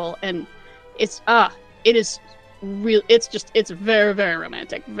colorful, and it's very, very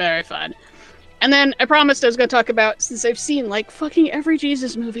romantic, very fun. And then I promised I was going to talk about, since I've seen like fucking every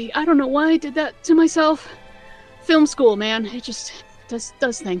Jesus movie, I don't know why I did that to myself. Film school, man, it just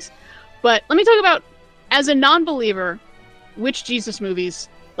does things. But let me talk about, as a non-believer, which Jesus movies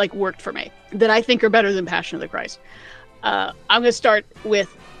like worked for me that I think are better than Passion of the Christ. I'm going to start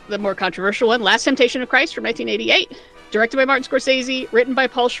with the more controversial one, Last Temptation of Christ from 1988, directed by Martin Scorsese, written by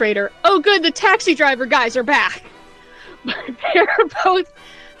Paul Schrader. Oh, good, the Taxi Driver guys are back.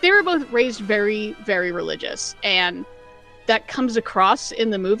 They were both raised very, very religious, and that comes across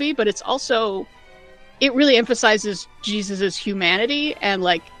in the movie. But it's also, it really emphasizes Jesus's humanity and,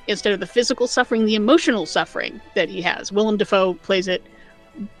 like, instead of the physical suffering, the emotional suffering that he has. Willem Dafoe plays it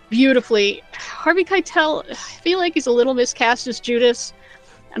beautifully. Harvey Keitel, I feel like he's a little miscast as Judas.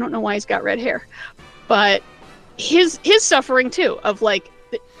 I don't know why he's got red hair, but his suffering too, of like,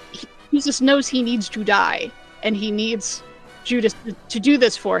 he just knows he needs to die, and he needs Judas to do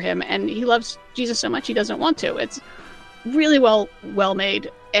this for him, and he loves Jesus so much he doesn't want to. It's really well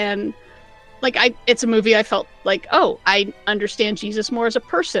made, and like, it's a movie I felt like, oh, I understand Jesus more as a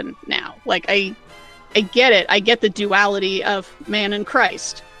person now. Like, I get it. I get the duality of man and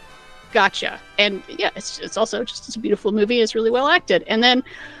Christ. Gotcha. And yeah, it's also just a beautiful movie. It's really well acted. And then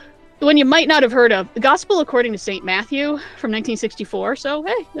the one you might not have heard of, The Gospel According to St. Matthew from 1964. So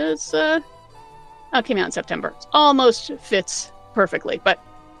hey, it's It came out in September. It almost fits perfectly. But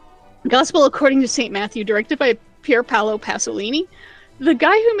Gospel According to St. Matthew, directed by Pier Paolo Pasolini, the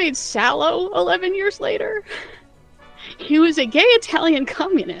guy who made Salò 11 years later. He was a gay Italian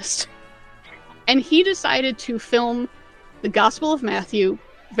communist. And he decided to film the Gospel of Matthew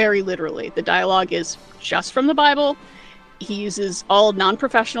very literally. The dialogue is just from the Bible. He uses all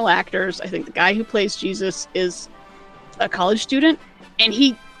non-professional actors. I think the guy who plays Jesus is a college student. And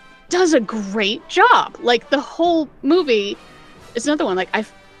he does a great job. Like, the whole movie is another one. Like, I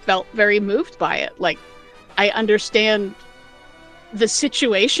felt very moved by it. Like, I understand the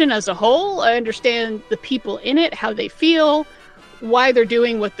situation as a whole. I understand the people in it, how they feel, why they're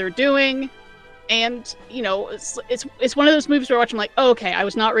doing what they're doing. And, you know, it's one of those movies where I watch, I'm like, oh, okay, I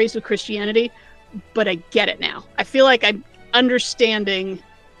was not raised with Christianity, but I get it now. I feel like I'm understanding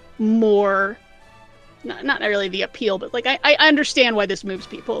more, not really the appeal, but like I understand why this moves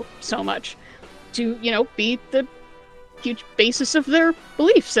people so much to, you know, be the huge basis of their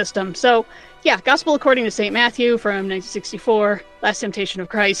belief system. So, yeah, Gospel According to St. Matthew from 1964, Last Temptation of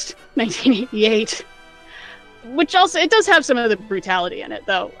Christ, 1988, which also, it does have some of the brutality in it,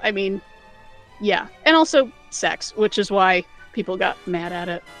 though. I mean, yeah, and also sex, which is why people got mad at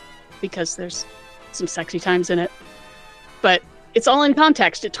it, because there's some sexy times in it. But it's all in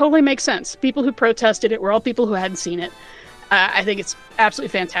context. It totally makes sense. People who protested it were all people who hadn't seen it. I think it's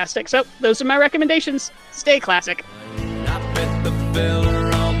absolutely fantastic. So those are my recommendations. Stay classic. I bet the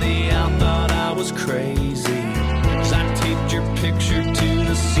fella on the out thought I was crazy, 'cause I taped your picture to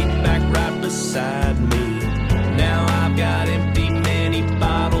the seat back right beside me. Now I've got empty mini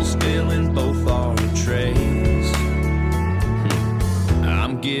bottles filling both our trays.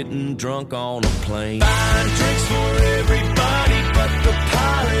 I'm getting drunk on a plane. Buying drinks for everybody but the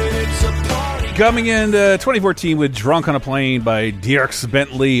pilot. It's a party. Coming in 2014 with Drunk on a Plane by Dierks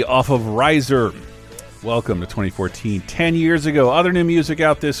Bentley off of Riser. Welcome to 2014. 10 years ago. Other new music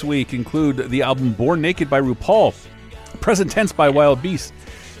out this week include the album Born Naked by RuPaul, Present Tense by Wild Beast,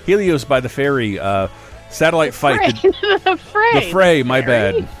 Helios by The Fairy, Satellite Fight. The Fray, my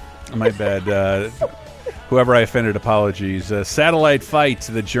bad. Whoever I offended, apologies. Satellite Fight,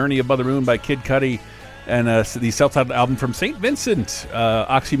 The Journey Above the Moon by Kid Cudi, and the self-titled album from St. Vincent,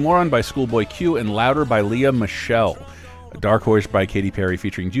 Oxymoron by Schoolboy Q, and Louder by Leah Michelle. Dark Horse by Katy Perry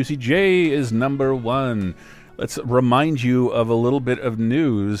featuring Juicy J is number one. Let's remind you of a little bit of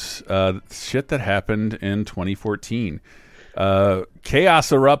news, shit that happened in 2014.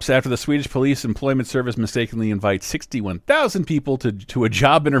 Chaos erupts after the Swedish Police Employment Service mistakenly invites 61,000 people to a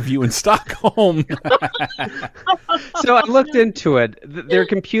job interview in Stockholm. So I looked into it. Their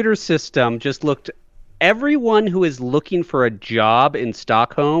computer system just looked. Everyone who is looking for a job in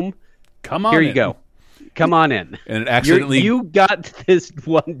Stockholm, come on. Here you go. Come on in. And it accidentally... You got this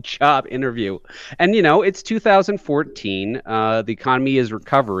one job interview. And, you know, it's 2014. The economy is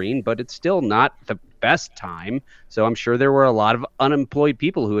recovering, but it's still not the best time. So I'm sure there were a lot of unemployed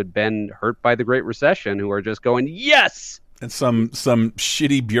people who had been hurt by the Great Recession who are just going, yes! And some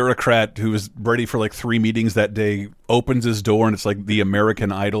shitty bureaucrat who was ready for like 3 meetings that day opens his door and it's like the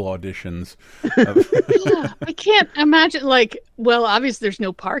American Idol auditions. Yeah, I can't imagine, like, well, obviously there's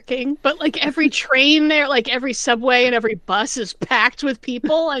no parking, but like every train there, like every subway and every bus is packed with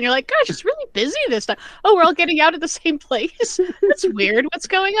people, and you're like, gosh, it's really busy this time. Oh, we're all getting out at the same place? That's weird. What's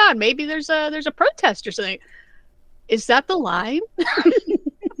going on? Maybe there's a protest or something. Is that the line?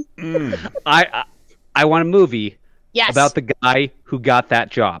 I want a movie. Yes. About the guy who got that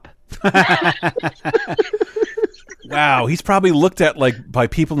job. Wow, he's probably looked at like by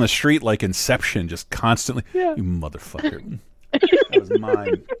people in the street like Inception, just constantly. Yeah. You motherfucker.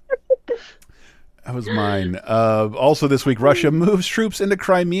 That was mine. Also this week, Russia moves troops into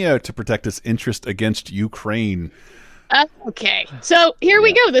Crimea to protect its interest against Ukraine. Okay, so here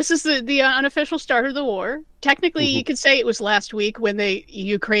we go. This is the unofficial start of the war. Technically, you could say it was last week when the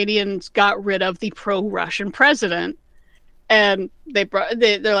Ukrainians got rid of the pro-Russian president, and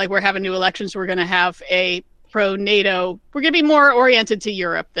they're like, we're having new elections. We're going to have a pro-NATO. We're going to be more oriented to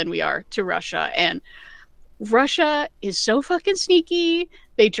Europe than we are to Russia. And Russia is so fucking sneaky.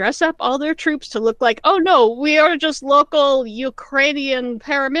 They dress up all their troops to look like, oh no, we are just local Ukrainian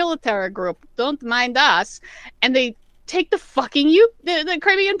paramilitary group. Don't mind us. And they take the fucking the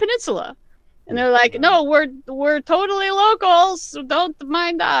Crimean Peninsula, and they're like, no, we're totally locals, so don't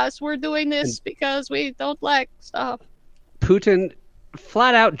mind us. We're doing this because we don't like stuff. Putin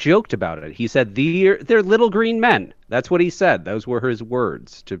flat out joked about it. He said they're little green men. That's what he said. Those were his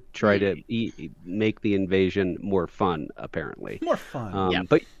words to try to make the invasion more fun. Apparently, more fun.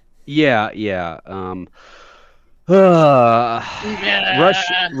 But yeah.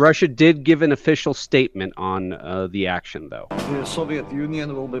 Russia did give an official statement on the action, though. The Soviet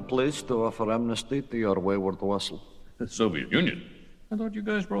Union will be pleased to offer amnesty to your wayward vassal. The Soviet Union? I thought you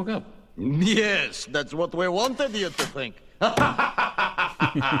guys broke up. Yes, that's what we wanted you to think.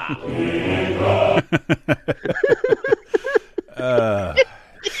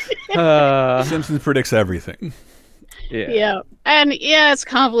 Simpsons predicts everything. Yeah. And it's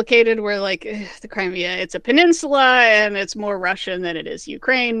complicated where like the Crimea, it's a peninsula and it's more Russian than it is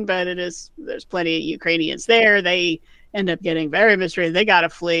Ukraine, but there's plenty of Ukrainians there. They end up getting very mistreated. They got to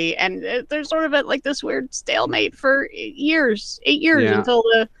flee. And there's sort of like this weird stalemate for 8 years until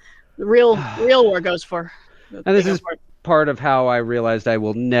the real war goes for. And this is part of how I realized I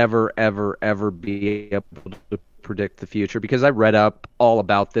will never, ever, ever be able to predict the future, because I read up all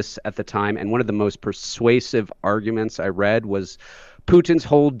about this at the time, and one of the most persuasive arguments I read was Putin's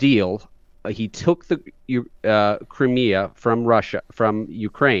whole deal. He took the Crimea from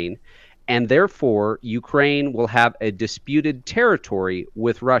Ukraine, and therefore Ukraine will have a disputed territory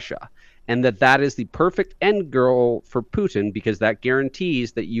with Russia, and that is the perfect end goal for Putin, because that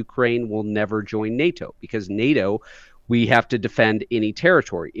guarantees that Ukraine will never join NATO, because NATO, we have to defend any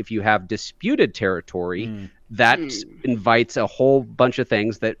territory. If you have disputed territory, that invites a whole bunch of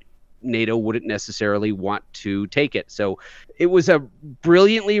things that NATO wouldn't necessarily want to take it. So it was a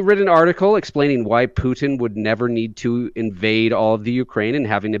brilliantly written article explaining why Putin would never need to invade all of the Ukraine, and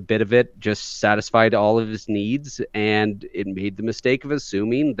having a bit of it just satisfied all of his needs. And it made the mistake of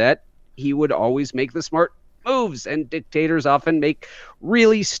assuming that he would always make the smart moves, and dictators often make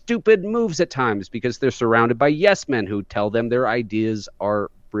really stupid moves at times because they're surrounded by yes men who tell them their ideas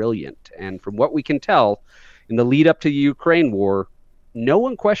are brilliant. And from what we can tell, in the lead up to the Ukraine war, no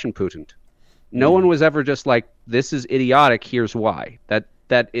one questioned Putin. No one was ever just like, this is idiotic, here's why. That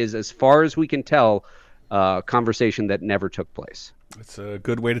is, as far as we can tell, a conversation that never took place. It's a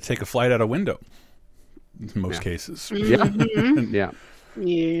good way to take a flight out a window in most cases. Yeah.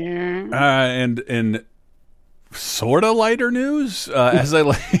 And sort of lighter news, as I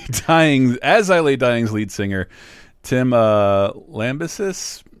lay dying's lead singer Tim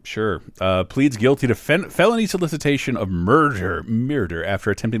Lambesis pleads guilty to felony solicitation of murder after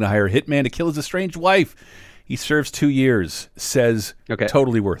attempting to hire a hitman to kill his estranged wife. He serves 2 years. Says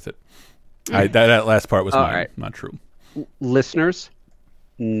totally worth it. That last part was mine. Right. Not true. Listeners,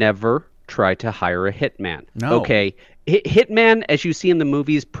 never try to hire a hitman. No. Okay. Hitman, as you see in the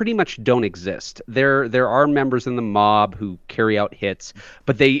movies, pretty much don't exist. There are members in the mob who carry out hits,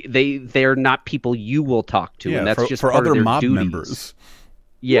 but they're not people you will talk to, and that's just for part other of their mob duties. members.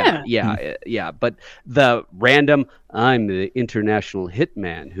 Yeah. But the random, I'm the international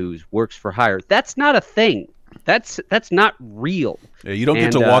hitman who works for hire. That's not a thing. That's not real. Yeah, you don't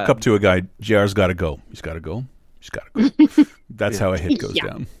get to walk up to a guy. JR's got to go. He's got to go. That's how a hit goes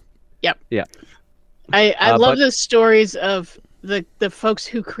down. Yep. Yeah. I love the stories of the folks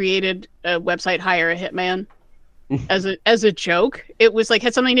who created a website Hire a Hitman as a joke. It was like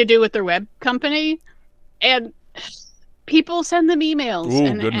had something to do with their web company, and people send them emails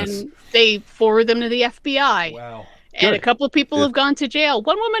and they forward them to the FBI. Wow. And a couple of people have gone to jail.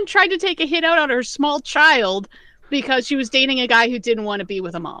 One woman tried to take a hit out on her small child because she was dating a guy who didn't want to be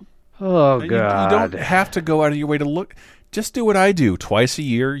with a mom. Oh, God. You don't have to go out of your way to look. Just do what I do. Twice a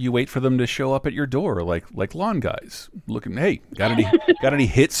year, you wait for them to show up at your door, like lawn guys. Looking, hey, got any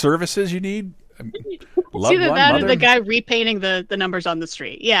hit services you need? It's either that or the guy repainting the numbers on the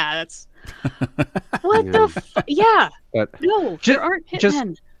street. Yeah, that's... What the... Yeah. No, there aren't hitmen.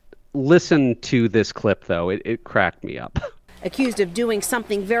 Just listen to this clip, though. It cracked me up. Accused of doing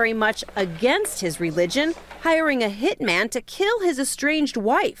something very much against his religion, hiring a hitman to kill his estranged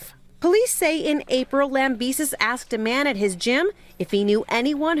wife. Police say in April, Lambesis asked a man at his gym if he knew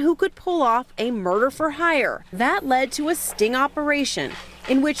anyone who could pull off a murder for hire. That led to a sting operation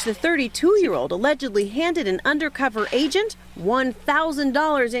in which the 32-year-old allegedly handed an undercover agent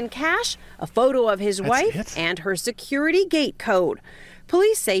 $1,000 in cash, a photo of his wife, and her security gate code.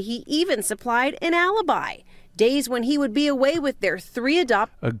 Police say he even supplied an alibi. Days when he would be away with their 3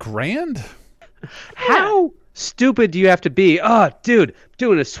 adopted... $1,000? How stupid do you have to be? Oh, dude,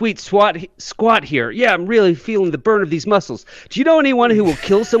 doing a sweet squat here. Yeah, I'm really feeling the burn of these muscles. Do you know anyone who will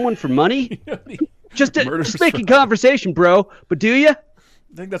kill someone for money? just making conversation, bro. But do you?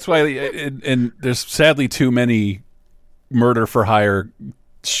 I think that's why, and there's sadly too many murder for hire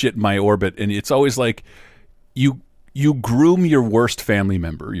shit in my orbit, and it's always like you groom your worst family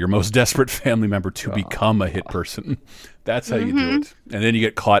member, your most desperate family member, to become a hit person. That's how you do it, and then you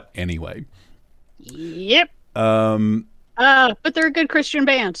get caught anyway. Yep. But they're a good Christian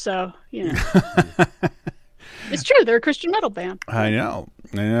band, so you know. It's true. They're a Christian metal band. I know.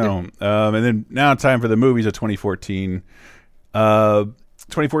 And then now time for the movies of 2014.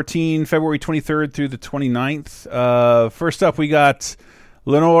 2014, February 23rd through the 29th. First up, we got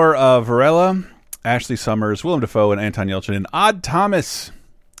Lenore Varela, Ashley Summers, Willem Dafoe, and Anton Yelchin, and Odd Thomas.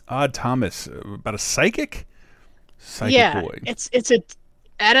 Odd Thomas, about a psychic boy. It's a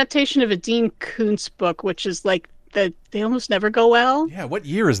adaptation of a Dean Koontz book, which is like they almost never go well. Yeah, what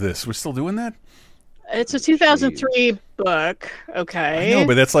year is this? We're still doing that? It's a 2003 book. Okay. I know,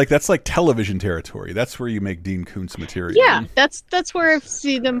 but that's like television territory. That's where you make Dean Koontz material. Yeah, that's where I've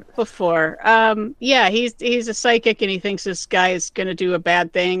seen them before. Yeah, he's a psychic and he thinks this guy is going to do a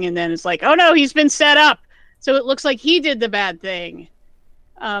bad thing, and then it's like, oh no, he's been set up. So it looks like he did the bad thing.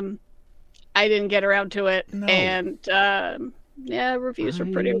 I didn't get around to it, and yeah, reviews were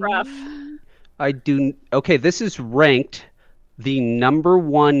pretty rough. Okay, this is ranked the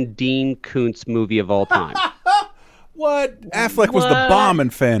 _1 Dean Koontz movie of all time. What? Affleck was the bomb in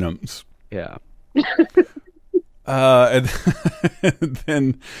Phantoms. Yeah. And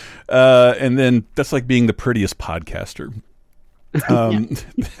then that's like being the prettiest podcaster. The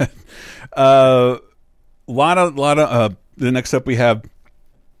next up we have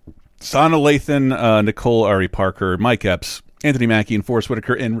Sana Lathan, Nicole Ari Parker, Mike Epps, Anthony Mackie, and Forrest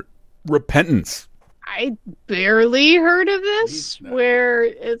Whitaker in Repentance. I barely heard of this, where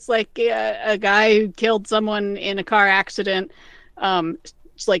it's like a guy who killed someone in a car accident.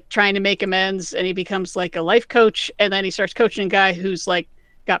 It's like trying to make amends, and he becomes like a life coach, and then he starts coaching a guy who's like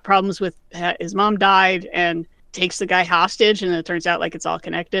got problems with his mom died, and takes the guy hostage, and it turns out like it's all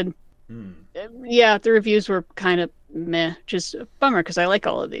connected. Yeah, the reviews were kind of meh, just a bummer because I like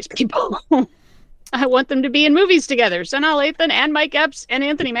all of these people. I want them to be in movies together. Sana Lathan and Mike Epps and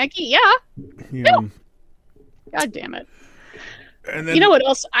Anthony Mackie. Yeah. God damn it. And then, you know what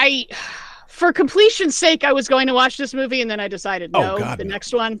else? For completion's sake, I was going to watch this movie, and then I decided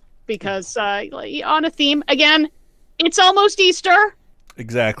next one, because on a theme again. It's almost Easter.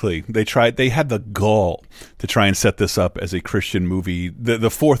 Exactly. They had the gall to try and set this up as a Christian movie, the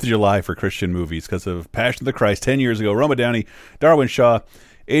 4th of July for Christian movies, because of Passion of the Christ 10 years ago. Roma Downey, Darwin Shaw,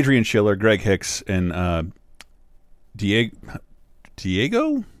 Adrian Schiller, Greg Hicks, and Diego?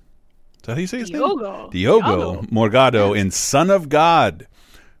 Is that how you say his name? Diogo Morgado in Son of God.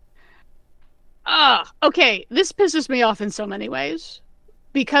 Okay. This pisses me off in so many ways.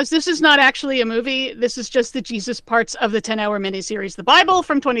 Because this is not actually a movie. This is just the Jesus parts of the 10-hour miniseries, The Bible,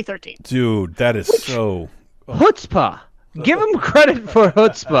 from 2013. Dude, that is so... Chutzpah. Give him credit for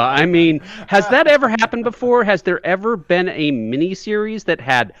chutzpah. I mean, has that ever happened before? Has there ever been a miniseries that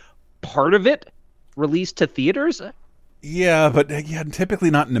had part of it released to theaters? Yeah, but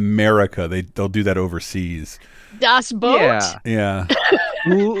typically not in America. They'll do that overseas. Das Boot? Yeah.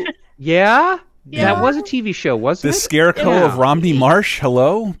 Yeah? That was a TV show, wasn't it? The Scarecrow of Romney Marsh.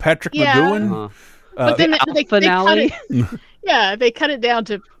 Hello? Patrick McGowan. But then they finale. cut it. Yeah, they cut it down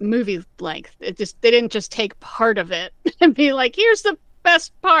to movie length. They didn't just take part of it and be like, here's the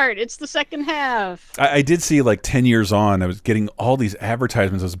best part. It's the second half. I did see, like, 10 years on, I was getting all these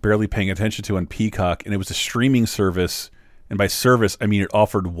advertisements I was barely paying attention to on Peacock, and it was a streaming service. And by service, I mean it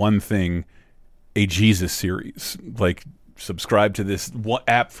offered one thing, a Jesus series. Like, subscribe to this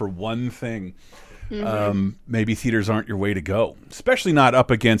app for one thing. Maybe theaters aren't your way to go, especially not up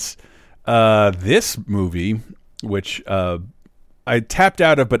against this movie, which I tapped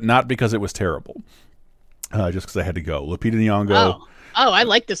out of, but not because it was terrible, just because I had to go. Lupita Nyong'o. Oh, I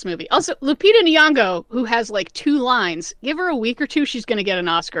like this movie. Also, Lupita Nyong'o, who has like 2 lines, give her a week or two, she's going to get an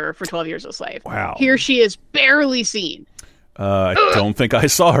Oscar for 12 Years a Slave. Wow. Here she is, barely seen. I don't think I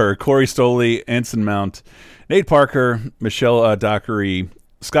saw her. Corey Stolley, Anson Mount, Nate Parker, Michelle Dockery,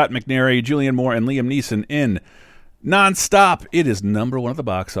 Scott McNary, Julianne Moore, and Liam Neeson in Nonstop. It is #1 at the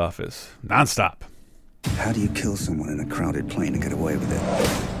box office. Nonstop. How do you kill someone in a crowded plane and get away with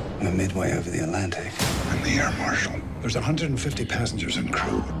it? We're midway over the Atlantic. I'm the air marshal. There's 150 passengers and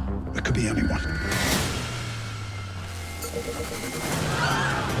crew. It could be anyone.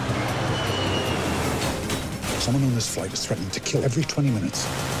 Someone on this flight is threatening to kill every 20 minutes.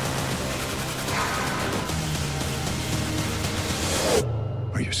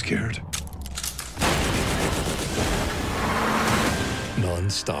 Are you scared?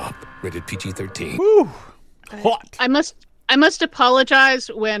 Nonstop. Rated PG-13. Woo! Hot. I must apologize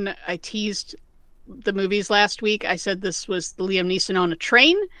when I teased the movies last week. I said this was Liam Neeson on a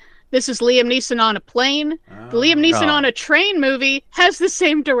train. This is Liam Neeson on a plane. The Liam Neeson on a train movie has the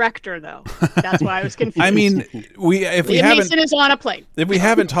same director, though. That's why I was confused. I mean, Liam Neeson is on a plane. If we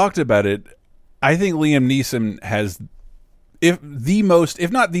haven't talked about it, I think Liam Neeson has, if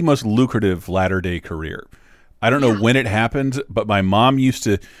not the most lucrative latter-day career, I don't know when it happened, but my mom used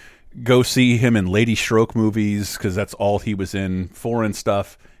to go see him in Lady Stroke movies because that's all he was in, foreign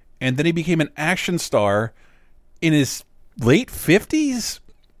stuff. And then he became an action star in his late 50s.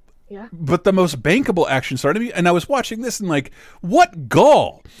 Yeah. But the most bankable action star to me. And I was watching this and like, what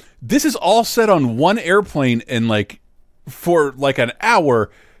gall? This is all set on one airplane and like for like an hour.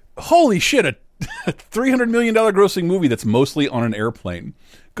 Holy shit, a $300 million grossing movie that's mostly on an airplane.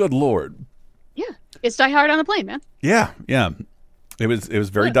 Good Lord. Yeah. It's Die Hard on a plane, man. Yeah, yeah. It was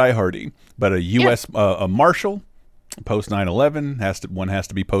very die-hardy. But a U.S. A Marshal post 9/11 one has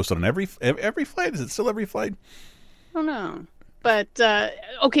to be posted on every flight. Is it still every flight? I don't know. But,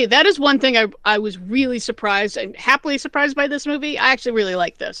 okay, that is one thing I was really surprised and happily surprised by this movie. I actually really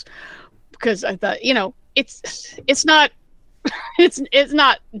like this because I thought, it's not it's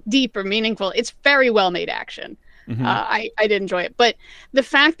not deep or meaningful. It's very well made action. Mm-hmm. I did enjoy it. But the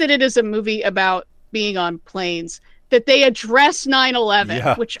fact that it is a movie about being on planes, that they address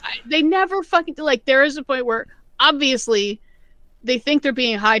 9/11, which they never fucking do. Like, there is a point where obviously they think they're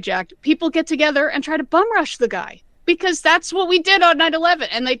being hijacked. People get together and try to bum rush the guy. Because that's what we did on 9/11,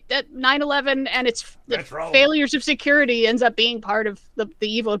 and 9/11 and its failures of security ends up being part of the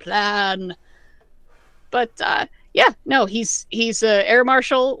evil plan. But he's an air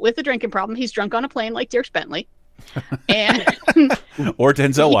marshal with a drinking problem. He's drunk on a plane like Dierks Bentley, and or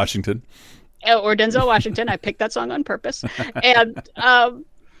Denzel Washington. Or Denzel Washington. I picked that song on purpose, and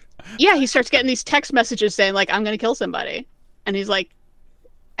he starts getting these text messages saying like, "I'm going to kill somebody," and he's like,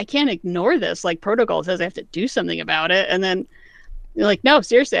 I can't ignore this. Like, protocol says I have to do something about it. And then you're like, no,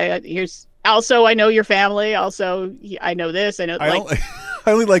 seriously. I know your family. Also, I know this. I know. I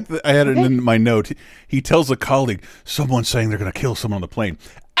only like I had it in my note. He tells a colleague, someone's saying they're going to kill someone on the plane.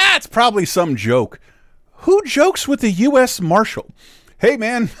 It's probably some joke. Who jokes with the U.S. Marshal? Hey,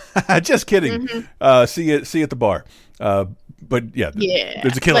 man, just kidding. Mm-hmm. See you at the bar. But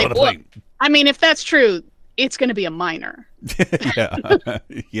there's a killer on a plane. Well, I mean, if that's true, it's going to be a minor.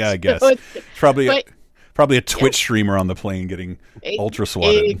 yeah, I guess. So probably a Twitch streamer on the plane getting ultra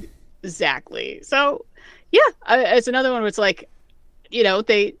swatted. Exactly. So, it's another one where it's like,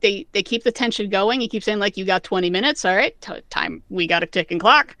 they keep the tension going. He keeps saying like, you got 20 minutes. All right, time. We got a ticking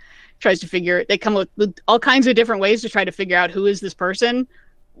clock. They come up with all kinds of different ways to try to figure out who is this person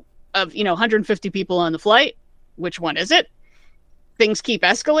of, 150 people on the flight. Which one is it? Things keep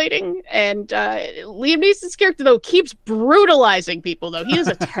escalating, and Liam Neeson's character, though, keeps brutalizing people, though. He is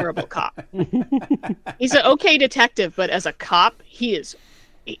a terrible cop. He's an okay detective, but as a cop, he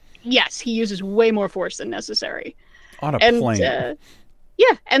uses way more force than necessary. On a plane.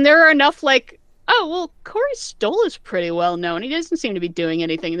 And there are enough, like, Corey Stoll is pretty well known. He doesn't seem to be doing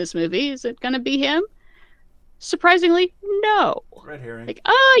anything in this movie. Is it going to be him? Surprisingly, no. Red herring. Like,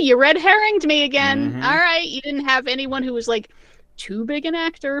 you red herringed me again. Mm-hmm. All right, you didn't have anyone who was, like, too big an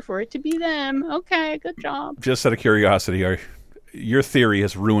actor for it to be them. Okay, good job. Just out of curiosity, your theory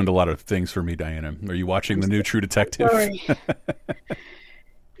has ruined a lot of things for me, Diana. Are you watching the new True Detective? Sorry.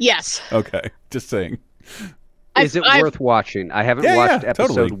 Yes. Okay, just saying. Is it worth watching? I haven't watched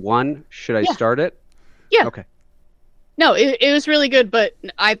episode 1. Should I start it? Yeah. Okay. No, it was really good, but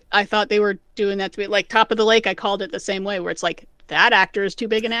I thought they were doing that to be like Top of the Lake. I called it the same way, where it's like, that actor is too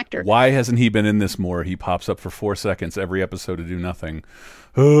big an actor. Why hasn't he been in this more? He pops up for 4 seconds every episode to do nothing.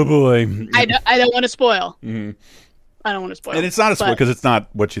 Oh boy! I don't want to spoil. Mm-hmm. I don't want to spoil. And it's not a spoil because it's not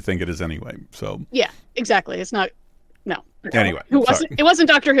what you think it is anyway. So yeah, exactly. It's not. No. Anyway, it wasn't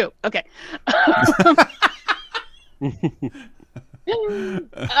Doctor Who. Okay.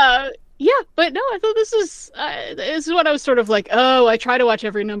 But no, I thought this is what I was sort of like. Oh, I try to watch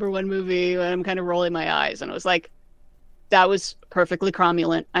every #1 movie, and I'm kind of rolling my eyes, and I was like, that was perfectly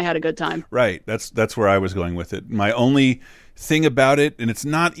cromulent. I had a good time. Right. That's where I was going with it. My only thing about it, and it's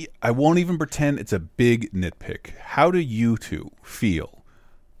not, I won't even pretend it's a big nitpick. How do you two feel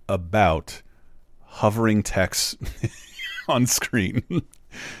about hovering text on screen?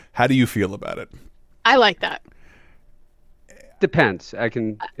 How do you feel about it? I like that. Depends.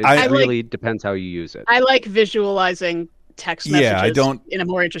 It really depends how you use it. I like visualizing text messages in a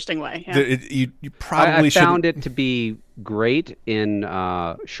more interesting way. Yeah. You probably I found it to be great in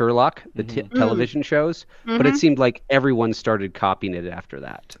Sherlock, the television shows, but it seemed like everyone started copying it after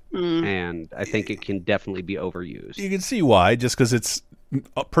that. And I think it can definitely be overused. You can see why, just because it's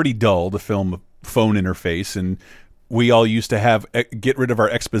pretty dull to film a phone interface, and we all used to get rid of our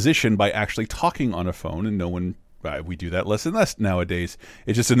exposition by actually talking on a phone, and no one, we do that less and less nowadays.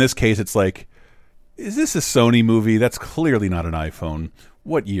 It's just in this case, it's like, is this a Sony movie? That's clearly not an iPhone.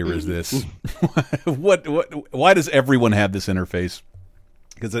 What year is this? Why does everyone have this interface?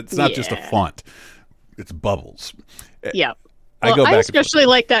 Because it's not just a font. it's bubbles. Yeah. I Well, go back I and forth. especially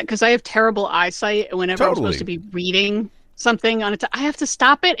like that because I have terrible eyesight, and whenever I'm Totally. supposed to be reading something on it, I have to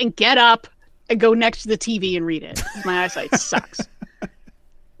stop it and get up and go next to the TV and read it. 'Cause my eyesight sucks.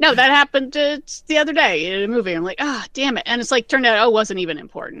 No, that happened the other day in a movie. I'm like, damn it. And it's like, turned out, it wasn't even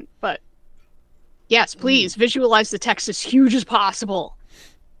important. But yes, please visualize the text as huge as possible.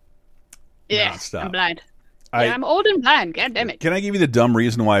 Yeah, Nonstop. I'm blind. Yeah, I'm old and blind. God damn it. Can I give you the dumb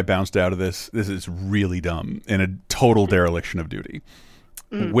reason why I bounced out of this? This is really dumb and a total dereliction of duty.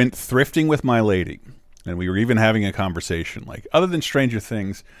 Went thrifting with my lady, and we were even having a conversation. Like, other than Stranger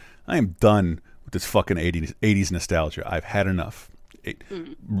Things, I am done with this fucking 80s nostalgia. I've had enough.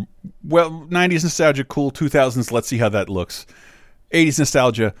 Well, 90s nostalgia, cool. 2000s, let's see how that looks. 80s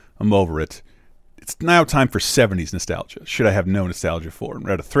nostalgia, I'm over it. It's now time for 70s nostalgia. Should I have no nostalgia for?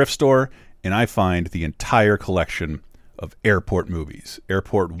 We're at a thrift store, and I find the entire collection of airport movies.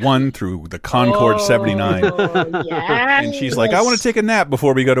 Airport 1 through the Concorde 79. And she's like, I want to take a nap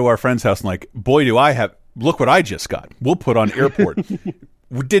before we go to our friend's house. And like, boy, do I have... Look what I just got. We'll put on Airport.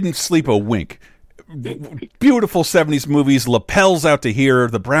 We didn't sleep a wink. Beautiful 70s movies, lapels out to here,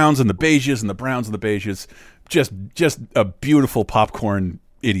 the browns and the beiges and the browns and the beiges. Just a beautiful popcorn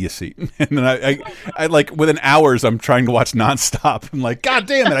idiocy. And then I like, within hours, I'm trying to watch nonstop. I'm like, God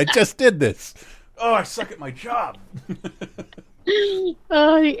damn it, I just did this. Oh, I suck at my job.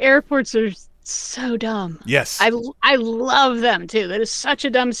 The airports are so dumb. Yes. I love them too. That is such a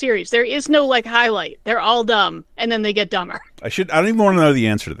dumb series. There is no like highlight. They're all dumb, and then they get dumber. I don't even want to know the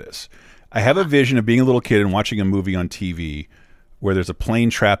answer to this. I have a vision of being a little kid and watching a movie on TV where there's a plane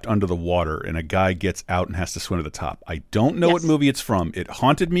trapped under the water and a guy gets out and has to swim to the top. I don't know what movie it's from. It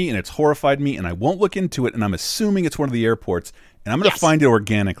haunted me and it's horrified me, and I won't look into it, and I'm assuming it's one of the airports, and I'm going to find it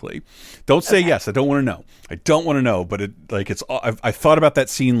organically. Don't say yes. I don't want to know. I don't want to know, but I thought about that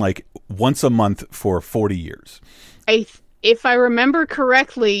scene like once a month for 40 years. If I remember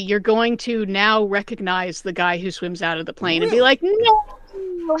correctly, you're going to now recognize the guy who swims out of the plane and be like, no.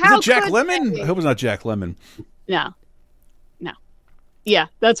 Is it Jack Lemmon? I hope it's not Jack Lemmon. No. Yeah,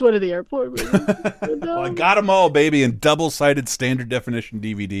 that's one of the airport movies. Well, I got them all, baby, in double-sided standard definition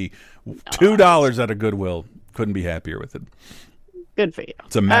DVD. $2 at a Goodwill. Couldn't be happier with it. Good for you.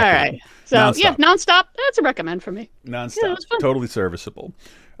 It's immaculate. All right. So, Nonstop. Nonstop. That's a recommend for me. Nonstop. Yeah, it was fun. Totally serviceable.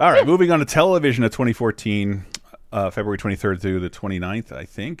 All right, moving on to television of 2014, February 23rd through the 29th, I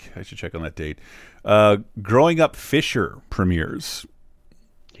think. I should check on that date. Growing Up Fisher premieres.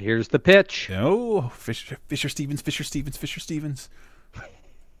 Here's the pitch. Oh, Fisher Stevens.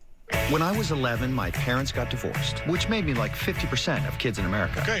 When I was 11, my parents got divorced, which made me like 50% of kids in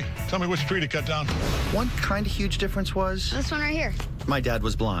America. Okay, tell me which tree to cut down. One kind of huge difference was... This one right here. My dad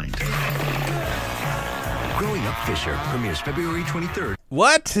was blind. Growing Up Fisher premieres February 23rd.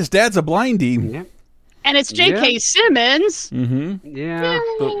 What? His dad's a blindy. Yeah. And it's J.K. Simmons. Mm-hmm. Yeah.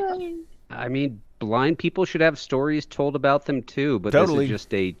 I mean, blind people should have stories told about them too, but Totally. This is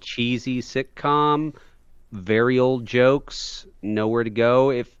just a cheesy sitcom, very old jokes, nowhere to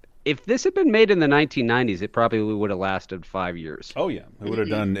go. If this had been made in the 1990s, it probably would have lasted 5 years. Oh, yeah. It would have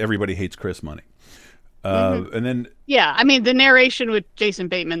done Everybody Hates Chris money. And then... Yeah, I mean, the narration with Jason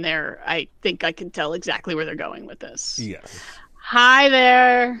Bateman there, I think I can tell exactly where they're going with this. Yes. Hi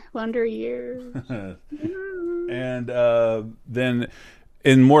there, Wonder Years. And then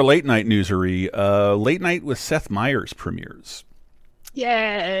in more late-night newsery, Late Night with Seth Meyers premieres.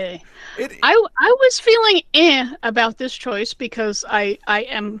 Yay. I was feeling about this choice because I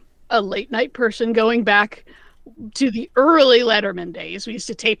am a late night person going back to the early Letterman days. We used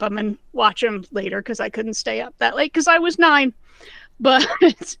to tape them and watch them later because I couldn't stay up that late because I was 9. But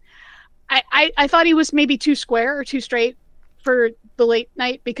I thought he was maybe too square or too straight for the late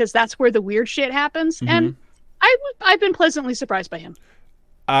night because that's where the weird shit happens. Mm-hmm. And I've been pleasantly surprised by him.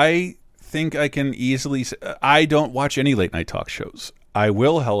 I think I can easily... I don't watch any late night talk shows. I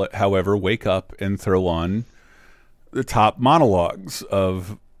will, however, wake up and throw on the top monologues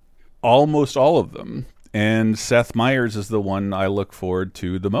of almost all of them. And Seth Meyers is the one I look forward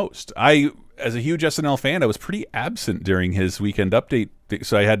to the most. As a huge SNL fan, I was pretty absent during his Weekend Update,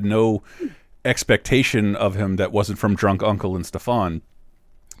 so I had no expectation of him that wasn't from Drunk Uncle and Stefan.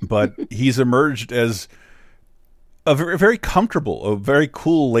 But he's emerged as a very comfortable, a very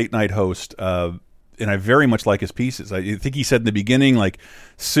cool late-night host, and I very much like his pieces. I think he said in the beginning, like,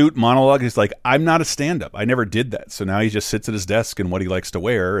 suit monologue, he's like, I'm not a stand-up. I never did that. So now he just sits at his desk and what he likes to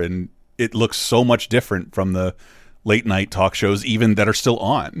wear, and it looks so much different from the late-night talk shows even that are still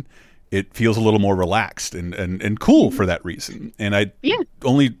on. It feels a little more relaxed and cool for that reason. And I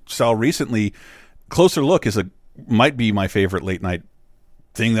only saw recently, Closer Look might be my favorite late-night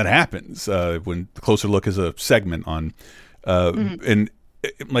thing that happens when the Closer Look is a segment on, and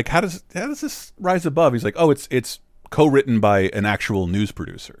like how does this rise above? He's like, oh, it's co-written by an actual news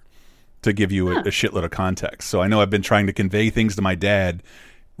producer to give you a shitload of context. So I know I've been trying to convey things to my dad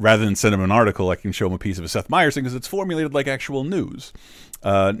rather than send him an article. I can show him a piece of a Seth Meyers thing because it's formulated like actual news,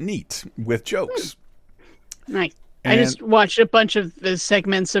 neat with jokes. Nice. I just watched a bunch of the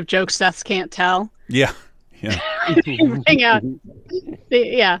segments of jokes Seth can't tell. Yeah. Hang out.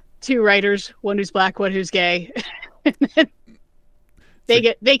 Two writers, one who's black, one who's gay.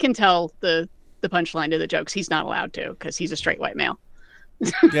 They can tell the punchline to the jokes. He's not allowed to because he's a straight white male.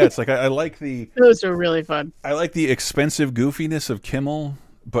 Yeah, it's like I like those are really fun. I like the expensive goofiness of Kimmel,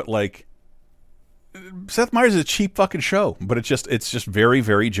 but like Seth Meyers is a cheap fucking show, but it's just very,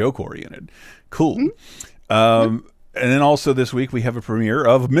 very joke oriented. Cool. And then also this week we have a premiere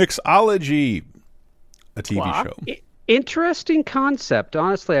of Mixology, a TV show. Interesting concept.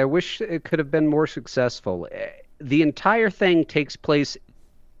 Honestly, I wish it could have been more successful. The entire thing takes place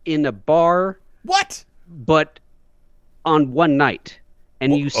in a bar. What? But on one night.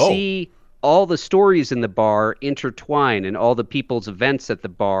 And you see all the stories in the bar intertwine and all the people's events at the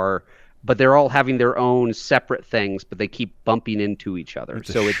bar, but they're all having their own separate things, but they keep bumping into each other. It's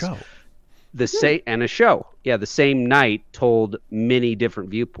a show. The same night told many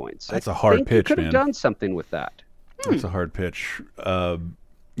different viewpoints. That's a hard pitch, you could have done something with that. That's a hard pitch.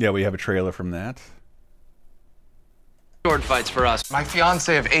 We have a trailer from that. Sword fights for us. My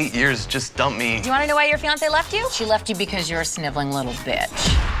fiance of 8 years just dumped me. You want to know why your fiance left you? She left you because you're a sniveling little bitch.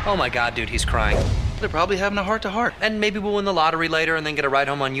 Oh my God, dude, he's crying. They're probably having a heart-to-heart. And maybe we'll win the lottery later and then get a ride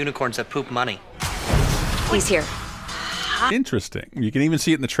home on unicorns that poop money. He's here. Interesting. You can even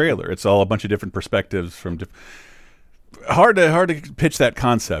see it in the trailer. It's all a bunch of different perspectives from hard to pitch that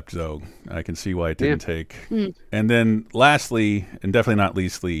concept, though. I can see why it didn't take. And then lastly, and definitely not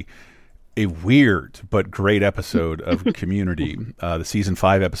leastly, a weird but great episode of Community, the season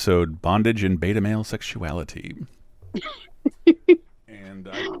 5 episode Bondage and Beta Male Sexuality. And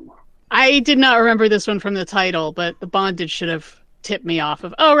I did not remember this one from the title, but the bondage should have tipped me off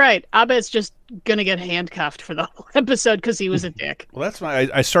of, oh right, Abed's just gonna get handcuffed for the whole episode because he was a dick. Well, that's why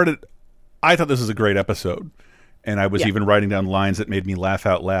I thought this was a great episode. And I was even writing down lines that made me laugh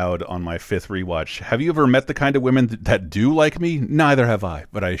out loud on my 5th rewatch. Have you ever met the kind of women that do like me? Neither have I,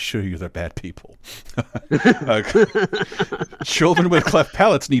 but I assure you they're bad people. Children with cleft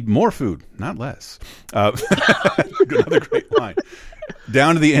palates need more food, not less. Another great line.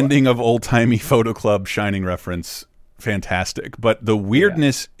 Down to the ending of Old Timey Photo Club Shining reference. Fantastic. But the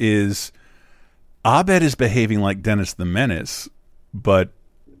weirdness is Abed is behaving like Dennis the Menace, but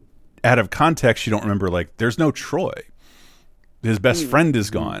out of context, you don't remember, like, there's no Troy. His best friend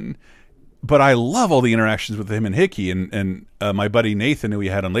is gone. But I love all the interactions with him and Hickey. And my buddy Nathan, who we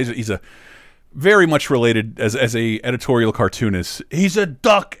had on Laser, he's a very much related as a editorial cartoonist. He's a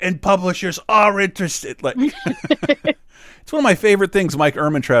duck and publishers are interested. Like, it's one of my favorite things Mike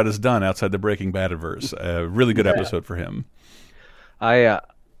Ehrmantraut has done outside the Breaking Bad verse. A really good episode for him.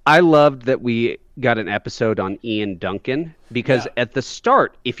 I loved that we got an episode on Ian Duncan because at the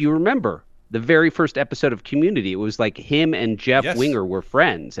start, if you remember, the very first episode of Community, it was like him and Jeff Winger were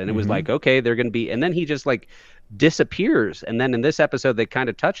friends. And it was like, okay, they're going to be... And then he just like disappears. And then in this episode, they kind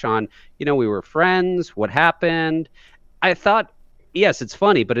of touch on, we were friends. What happened? I thought, yes, it's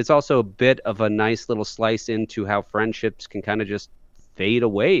funny, but it's also a bit of a nice little slice into how friendships can kind of just fade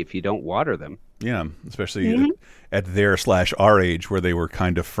away if you don't water them. Yeah, especially at their/our age where they were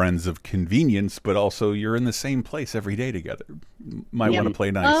kind of friends of convenience, but also you're in the same place every day together. Might want to play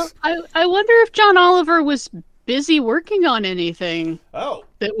nice. I wonder if John Oliver was busy working on anything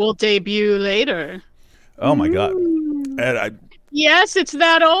that will debut later. Oh, my God. Yes, it's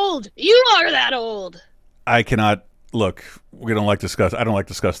that old. You are that old. I cannot... Look, I don't like to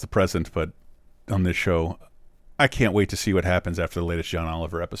discuss the present, but on this show... I can't wait to see what happens after the latest John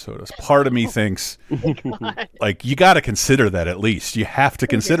Oliver episode. Part of me thinks, like, you got to consider that at least. You have to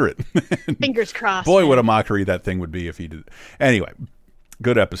consider it. Fingers crossed. Boy, what a mockery that thing would be if he did. Anyway,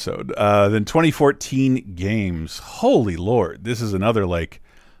 good episode. Then 2014 games. Holy Lord. This is another, like,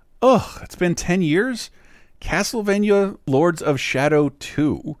 it's been 10 years? Castlevania Lords of Shadow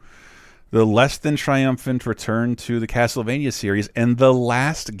 2. The less than triumphant return to the Castlevania series and the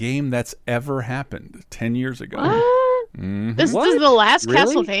last game that's ever happened 10 years ago. This is the last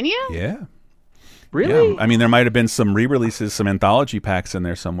Castlevania? Yeah. Really? Yeah. I mean, there might have been some re-releases, some anthology packs in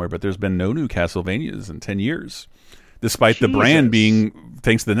there somewhere, but there's been no new Castlevanias in 10 years. Despite the brand being,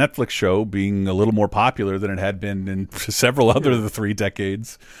 thanks to the Netflix show, being a little more popular than it had been in several other of the 3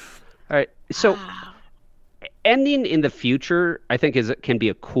 decades. All right. So... ending in the future, I think, can be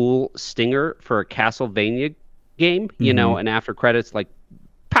a cool stinger for a Castlevania game, you know, and after credits, like,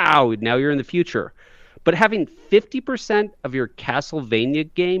 pow, now you're in the future. But having 50% of your Castlevania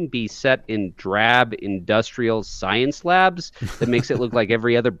game be set in drab industrial science labs that makes it look like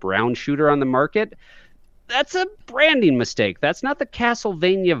every other brown shooter on the market, that's a branding mistake. That's not the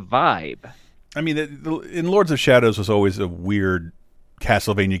Castlevania vibe. I mean, in Lords of Shadows was always a weird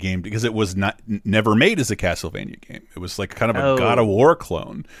Castlevania game because it was never made as a Castlevania game. It was like kind of a God of War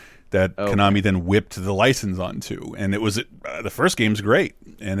clone that Konami then whipped the license onto, and it was the first game's great,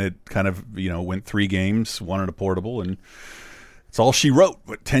 and it kind of went 3 games, wanted a portable, and it's all she wrote.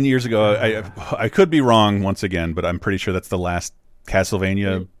 But 10 years ago, I could be wrong once again, but I'm pretty sure that's the last new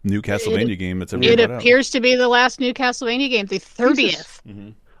Castlevania game that's ever. It appears to be the last new Castlevania game, the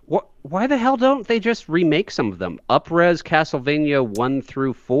 30th. Why the hell don't they just remake some of them? Up-res Castlevania 1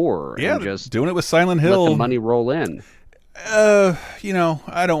 through 4. Yeah, and just doing it with Silent Hill. Let the money roll in. I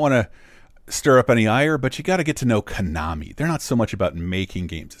don't want to stir up any ire, but you got to get to know Konami. They're not so much about making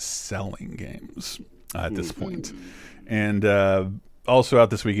games as selling games at this point. And also out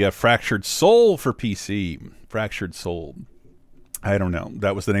this week, you have Fractured Soul for PC. Fractured Soul. I don't know.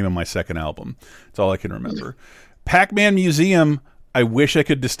 That was the name of my second album. That's all I can remember. Pac-Man Museum. I wish I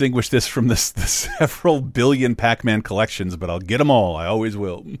could distinguish this from the several billion Pac-Man collections, but I'll get them all. I always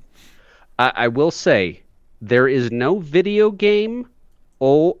will. I will say, there is no video game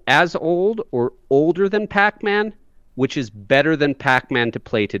as old or older than Pac-Man, which is better than Pac-Man to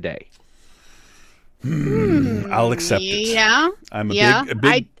play today. I'll accept it. Yeah. I'm a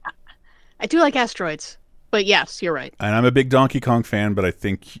big I do like asteroids, but yes, you're right. And I'm a big Donkey Kong fan, but I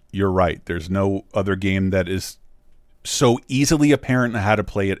think you're right. There's no other game that is so easily apparent how to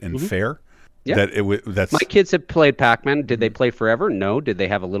play it and fair. Yeah. That's my kids have played Pac-Man. Did they play forever? No. Did they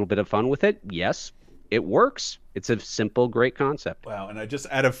have a little bit of fun with it? Yes. It works. It's a simple, great concept. Wow. And I just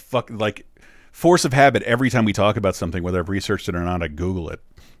out of force of habit, every time we talk about something, whether I've researched it or not, I Google it.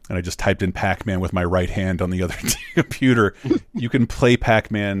 And I just typed in Pac-Man with my right hand on the other computer. You can play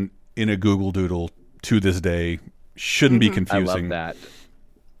Pac-Man in a Google Doodle to this day. Shouldn't be confusing. I love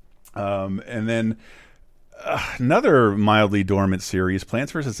that. And then another mildly dormant series,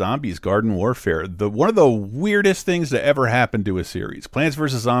 Plants vs. Zombies Garden Warfare. One of the weirdest things to ever happen to a series. Plants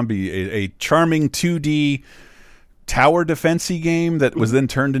vs. Zombie, a charming 2D tower defense-y game that was then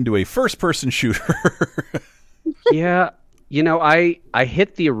turned into a first-person shooter. Yeah. I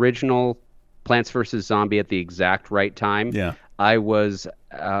hit the original Plants vs. Zombie at the exact right time. Yeah. I was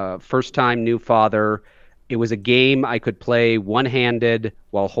first-time new father. It was a game I could play one-handed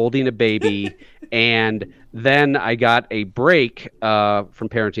while holding a baby, and then I got a break from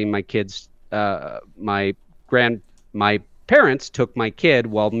parenting my kids. My parents took my kid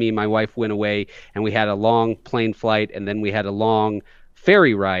while me and my wife went away, and we had a long plane flight, and then we had a long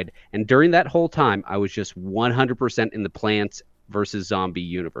ferry ride. And during that whole time, I was just 100% in the Plants versus Zombie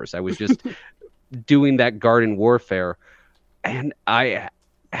universe. I was just doing that garden warfare, and I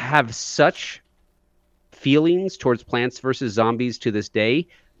have such feelings towards Plants vs. Zombies to this day,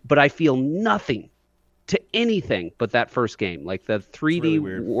 but I feel nothing to anything but that first game. Like the 3D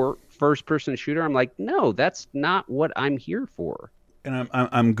really first-person shooter, I'm like, no, that's not what I'm here for. And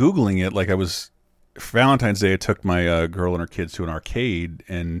I'm Googling it. Like for Valentine's Day, I took my girl and her kids to an arcade,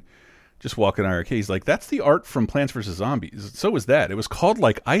 and just walking in our arcade, he's like, that's the art from Plants vs. Zombies. So was that. It was called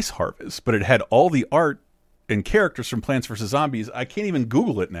like Ice Harvest, but it had all the art and characters from Plants vs. Zombies. I can't even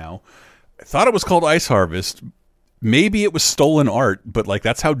Google it now. I thought it was called Ice Harvest. Maybe it was stolen art, but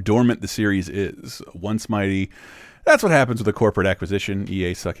that's how dormant the series is. Once mighty. That's what happens with a corporate acquisition.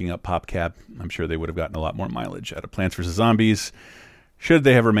 EA sucking up PopCap. I'm sure they would have gotten a lot more mileage out of Plants vs. Zombies should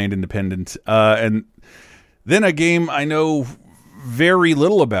they have remained independent. And then a game I know very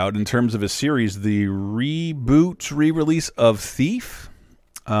little about in terms of a series, the re-release of Thief.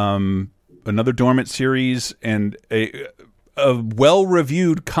 Another dormant series and a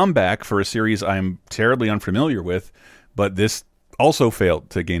well-reviewed comeback for a series I'm terribly unfamiliar with, but this also failed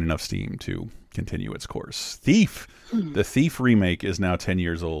to gain enough steam to continue its course. Thief. The Thief remake is now 10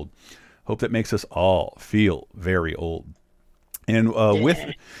 years old. Hope that makes us all feel very old. And with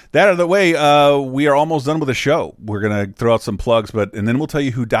that out of the way, we are almost done with the show. We're going to throw out some plugs, and then we'll tell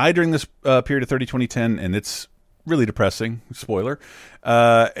you who died during this period of 2010, and it's really depressing, spoiler,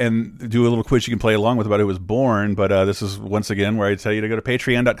 and do a little quiz you can play along with about who was born. But this is once again where I tell you to go to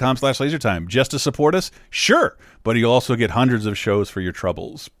patreon.com/lasertime just to support us. Sure, but you'll also get hundreds of shows for your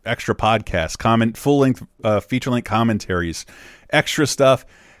troubles, extra podcasts, full-length feature-length commentaries, extra stuff.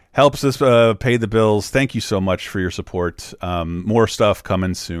 Helps us pay the bills. Thank you so much for your support. More stuff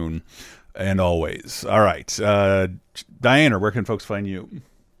coming soon. and always. All right. Diana, where can folks find you?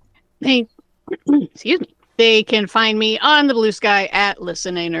 Excuse me. They can find me on the Blue Sky at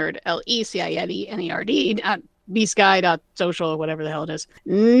ListenANerd, LeCINENerd, bsky.social, whatever the hell it is.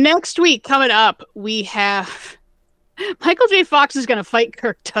 Next week, coming up, we have Michael J. Fox is going to fight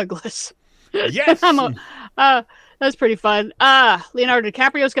Kirk Douglas. Yes! That's pretty fun. Leonardo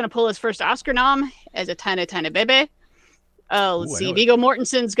DiCaprio is going to pull his first Oscar nom as a tiny, tiny baby. Let's see. Viggo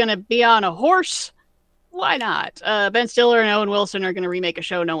Mortensen's going to be on a horse. Why not? Ben Stiller and Owen Wilson are going to remake a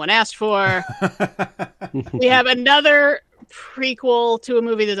show no one asked for. We have another prequel to a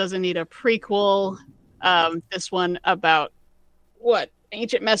movie that doesn't need a prequel. This one about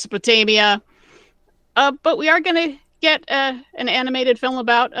ancient Mesopotamia. But we are going to get an animated film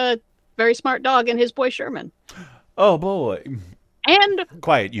about a very smart dog and his boy Sherman. Oh boy! And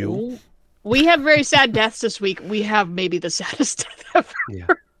quiet you. We have very sad deaths this week. We have maybe the saddest death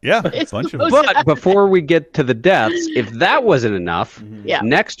ever. Yeah, a bunch of them. But before we get to the deaths, if that wasn't enough,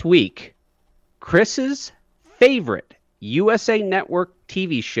 next week, Chris's favorite USA Network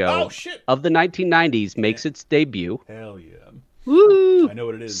TV show of the 1990s makes its debut. Hell yeah. Woo! I know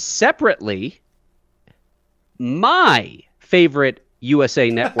what it is. Separately, my favorite USA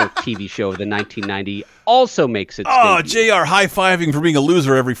Network TV show of the 1990s also makes its debut. JR high-fiving for being a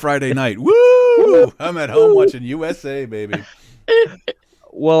loser every Friday night. Woo! I'm at home watching USA, baby.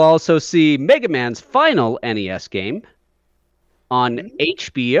 We'll also see Mega Man's final NES game. On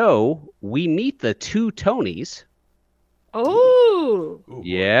HBO, we meet the two Tonys. Oh!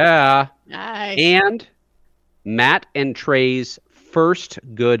 Yeah. Nice. And Matt and Trey's first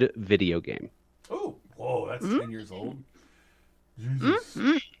good video game. Oh, whoa, that's 10 years old. Jesus.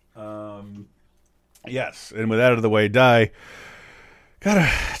 Yes, and with that out of the way, gotta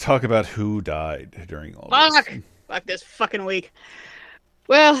talk about who died during all this. Fuck this fucking week.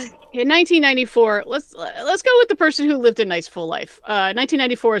 Well, in 1994, let's go with the person who lived a nice full life.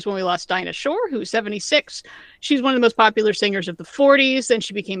 1994 is when we lost Dinah Shore, who's 76. She's one of the most popular singers of the 40s. Then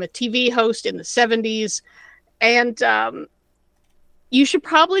she became a TV host in the 70s. And you should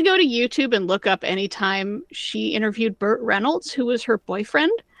probably go to YouTube and look up any time she interviewed Burt Reynolds, who was her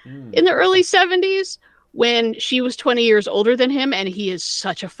boyfriend in the early 70s, when she was 20 years older than him, and he is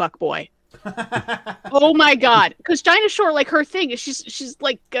such a fuckboy. Oh my god! Because Dinah Shore, like, her thing is she's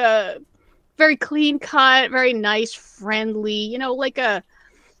like very clean cut, very nice, friendly.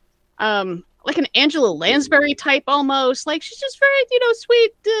 Like an Angela Lansbury type almost. Like, she's just very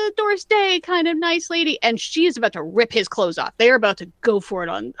sweet Doris Day kind of nice lady, and she is about to rip his clothes off. They are about to go for it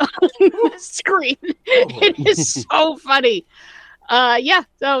on the screen. It is so funny.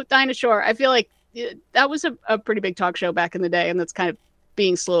 So Dinah Shore, I feel like that was a pretty big talk show back in the day, and that's kind of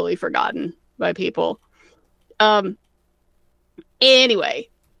being slowly forgotten by people. Anyway,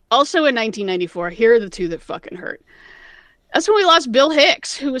 also in 1994, here are the two that fucking hurt. That's when we lost Bill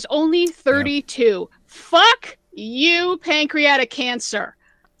Hicks, who was only 32. Yeah. Fuck you, pancreatic cancer.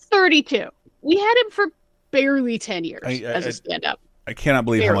 32. We had him for barely 10 years as a stand-up. I cannot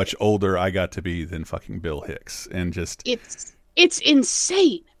believe how much older I got to be than fucking Bill Hicks, and just it's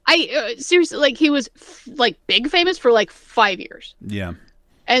insane. I seriously, like, he was big famous for 5 years. Yeah.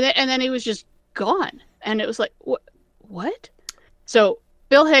 And then he was just gone. And it was like, what? So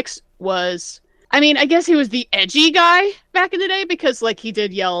Bill Hicks was, I guess he was the edgy guy back in the day, because he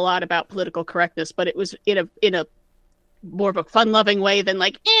did yell a lot about political correctness, but it was in a more of a fun-loving way than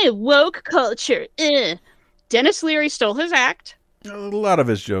woke culture. Dennis Leary stole his act. A lot of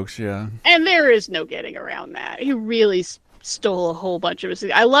his jokes, yeah. And there is no getting around that. He really stole a whole bunch of his.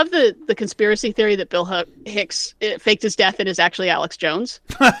 I love the conspiracy theory that Bill Hicks faked his death and is actually Alex Jones.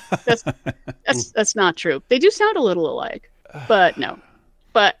 That's not true. They do sound a little alike, but no.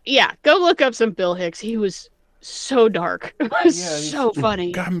 But yeah, go look up some Bill Hicks. He was so dark. It was so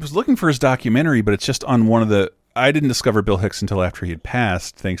funny. God, I was looking for his documentary, but it's just on one of the. I didn't discover Bill Hicks until after he had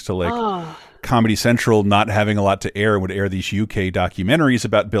passed, thanks to Comedy Central not having a lot to air, would air these UK documentaries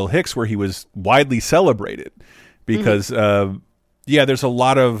about Bill Hicks where he was widely celebrated. Because, there's a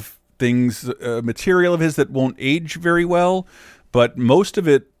lot of things, material of his that won't age very well, but most of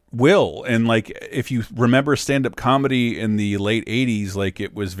it will. And, if you remember stand-up comedy in the late 80s,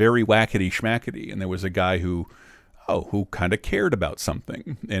 it was very whackety-schmackety. And there was a guy who kind of cared about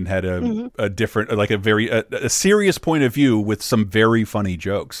something and had a different, a serious point of view with some very funny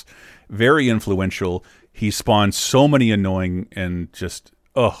jokes. Very influential. He spawned so many annoying and just,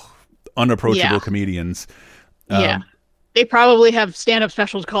 unapproachable comedians. They probably have stand-up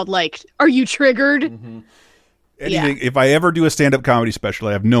specials called Are You Triggered? Anything. If I ever do a stand-up comedy special,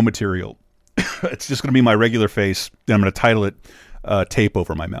 I have no material. It's just going to be my regular face. Then I'm going to title it "Tape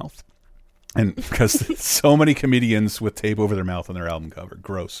Over My Mouth." And because so many comedians with tape over their mouth on their album cover.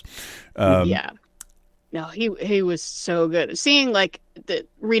 Gross. Yeah. No, he was so good. Seeing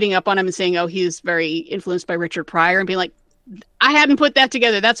reading up on him and saying, oh, he's very influenced by Richard Pryor, and being like, I hadn't put that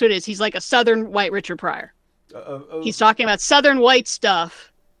together. That's what it is. He's like a Southern white Richard Pryor. He's talking about Southern white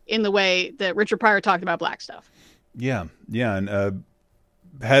stuff in the way that Richard Pryor talked about black stuff. Yeah. Yeah. And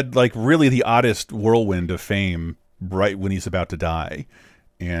had really the oddest whirlwind of fame right when he's about to die.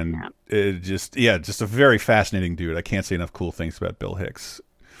 And it just a very fascinating dude. I can't say enough cool things about Bill Hicks.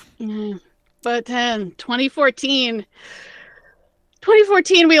 But then 2014,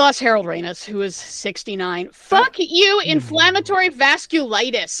 we lost Harold Ramis, who was 69. Fuck you, inflammatory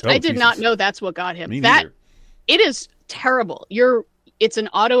vasculitis. I did not know that's what got him. It is terrible. It's an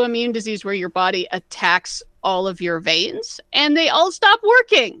autoimmune disease where your body attacks all of your veins and they all stop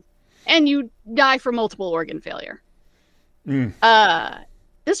working and you die from multiple organ failure. This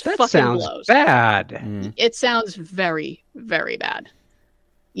that fucking sounds blows. Bad. It sounds very, very bad.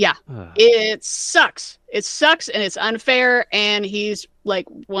 Yeah, it sucks. It sucks and it's unfair. And he's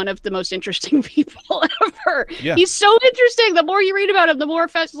one of the most interesting people ever. Yeah. He's so interesting. The more you read about him, the more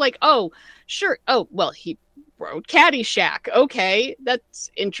it's oh, sure. Oh, well, he wrote Caddyshack. Okay,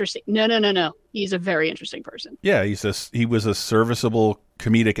 that's interesting. No. He's a very interesting person. Yeah, he was a serviceable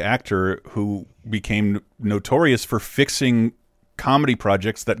comedic actor who became notorious for fixing comedy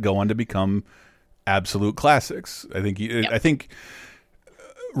projects that go on to become absolute classics. I think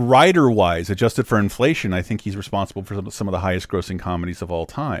writer-wise, adjusted for inflation, I think he's responsible for some of the highest-grossing comedies of all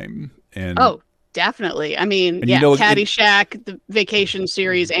time. And definitely. I mean, Caddyshack, the Vacation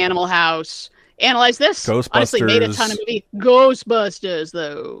series, Animal House. Analyze this. Ghostbusters. Honestly, made a ton of movies. Ghostbusters,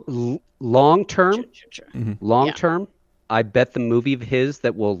 though. Long term, I bet the movie of his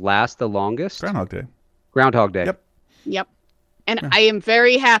that will last the longest. Groundhog Day. Yep. And I am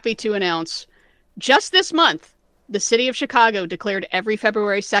very happy to announce, just this month, the city of Chicago declared every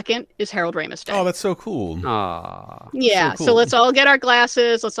February 2nd is Harold Ramis Day. Oh, that's so cool. Yeah, so let's all get our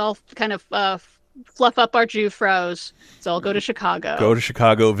glasses. Let's all kind of fluff up our Jufros. Let's all go to Chicago. Go to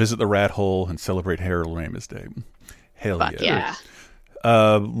Chicago, visit the Rat Hole, and celebrate Harold Ramis Day. Hell yeah.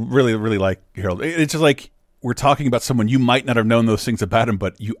 Really, really like Harold. It's just we're talking about someone you might not have known those things about him,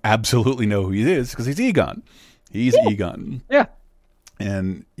 but you absolutely know who he is because he's Egon. He's Egon. Yeah.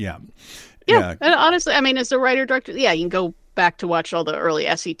 And Yeah, and honestly, I mean, as a writer-director, you can go back to watch all the early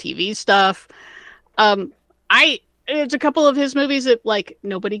SCTV stuff. There's a couple of his movies that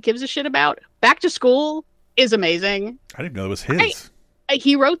nobody gives a shit about. Back to School is amazing. I didn't know it was his.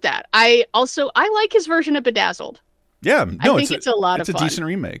 He wrote that. I like his version of Bedazzled. Yeah, no, I think it's a lot of fun. It's a decent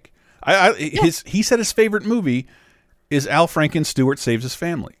remake. He said his favorite movie is Al Franken's Stewart Saves His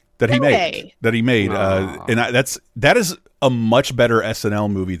Family that he made. And that is a much better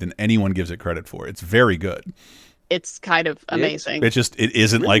SNL movie than anyone gives it credit for. It's very good. It's kind of amazing. It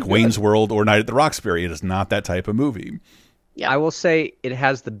isn't really like Wayne's World or Night at the Roxbury. It is not that type of movie. Yeah, I will say it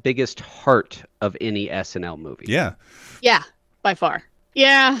has the biggest heart of any SNL movie. Yeah. Yeah, by far.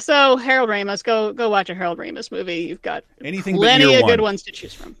 Yeah, so Harold Ramis, go watch a Harold Ramis movie. You've got plenty of good ones to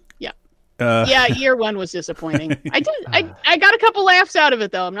choose from. Yeah. Year one was disappointing. I got a couple laughs out of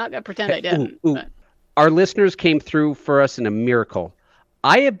it though. I'm not gonna pretend I didn't. Our listeners came through for us in a miracle.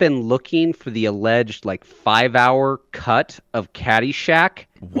 I have been looking for the alleged 5-hour cut of Caddyshack,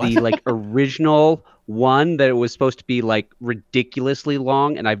 the original one that it was supposed to be ridiculously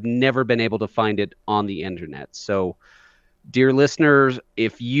long, and I've never been able to find it on the internet. So, dear listeners,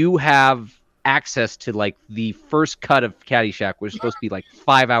 if you have access to the first cut of Caddyshack, which is supposed to be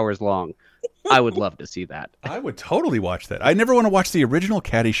 5 hours long, I would love to see that. I would totally watch that. I never want to watch the original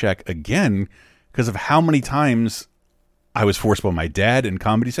Caddyshack again because of how many times I was forced by my dad and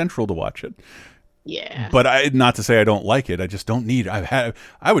Comedy Central to watch it. Yeah. But not to say I don't like it. I just don't need it.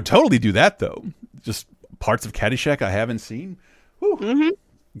 I would totally do that though. Just parts of Caddyshack I haven't seen. Mm-hmm.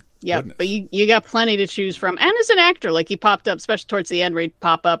 Yeah, but you got plenty to choose from. And as an actor, he popped up, especially towards the end where he'd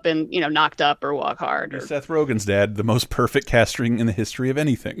pop up and, Knocked Up or Walk Hard. Or... Seth Rogen's dad, the most perfect casting in the history of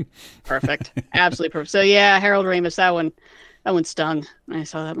anything. Perfect. Absolutely perfect. So yeah, Harold Ramis, that one stung. When I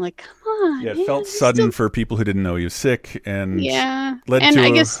saw that, I'm like, come on. Yeah, it felt sudden for people who didn't know he was sick and led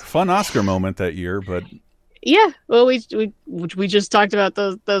to a fun Oscar moment that year, but yeah. Well, we just talked about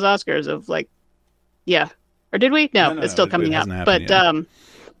those Oscars of or did we? No, it's still coming out. But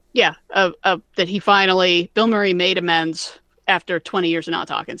that he finally, Bill Murray made amends after 20 years of not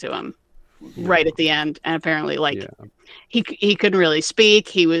talking to him right at the end. And apparently he couldn't really speak.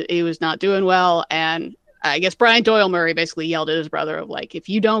 He was not doing well. And I guess Brian Doyle Murray basically yelled at his brother of if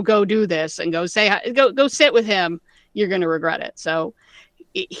you don't go do this and go sit with him, you're going to regret it. So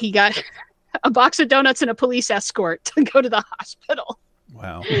he got a box of donuts and a police escort to go to the hospital.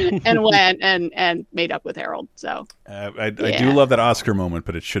 Wow. And went and made up with Harold. So I do love that Oscar moment,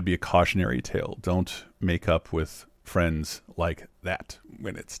 but it should be a cautionary tale. Don't make up with friends like that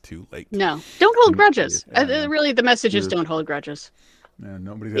when it's too late. No, don't hold grudges. Really, the message is don't hold grudges. No,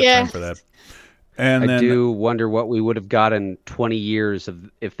 nobody's got time for that. And I do wonder what we would have gotten 20 years of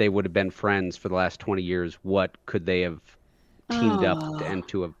if they would have been friends for the last 20 years. What could they have teamed up and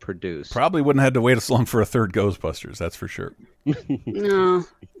to have produced? Probably wouldn't have had to wait as long for a third Ghostbusters. That's for sure. No,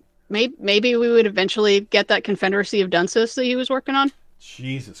 maybe we would eventually get that Confederacy of Dunces that he was working on.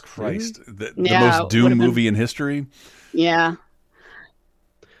 Jesus Christ, the most Doom movie in history. Yeah.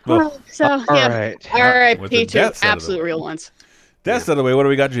 Well, all right, P2, absolute real ones. That's out of the way. What do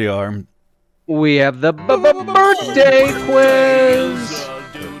we got, JR? We have the birthday quiz.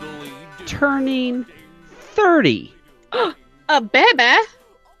 Turning 30. A baby.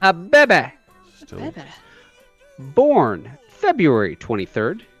 A baby. Still. Baby. Born February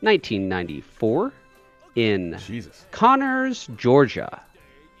 23rd, 1994, in Connors, Georgia.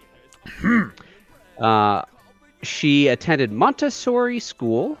 She attended Montessori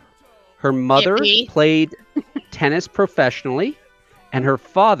school. Her mother played tennis professionally, and her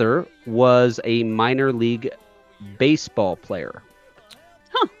father was a minor league baseball player.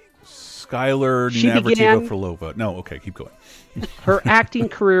 Skylar Navratilova. No, okay, keep going. Her acting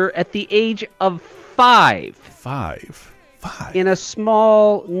career at the age of 5. 5. In a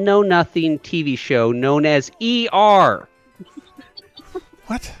small, know-nothing TV show known as ER.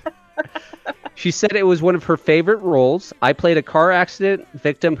 What? She said it was one of her favorite roles. I played a car accident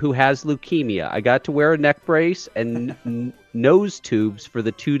victim who has leukemia. I got to wear a neck brace and nose tubes for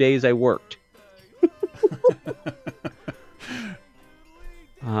the 2 days I worked.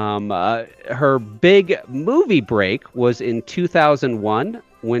 Her big movie break was in 2001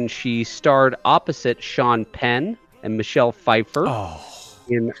 when she starred opposite Sean Penn and Michelle Pfeiffer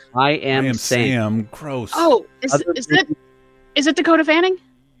in I Am Sam. Gross. Oh, is it Dakota Fanning?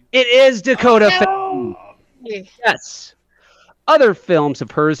 It is Dakota Fanning. Yes. Other films of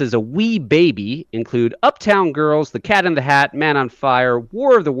hers as a wee baby include Uptown Girls, The Cat in the Hat, Man on Fire,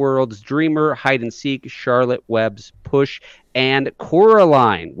 War of the Worlds, Dreamer, Hide and Seek, Charlotte Webb's Push, and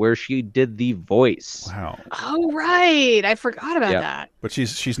Coraline, where she did the voice. Wow. Oh, right. I forgot about that. But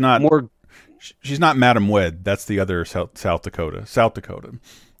she's not she's not Madam Wed. That's the other South Dakota.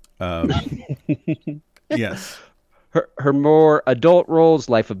 Yes. Her more adult roles,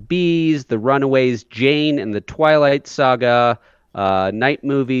 Life of Bees, The Runaways, Jane and the Twilight Saga, Night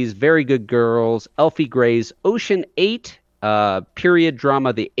Movies, Very Good Girls, Elfie Gray's Ocean 8, period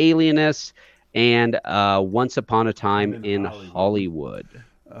drama The Alienist, and Once Upon a Time in Hollywood.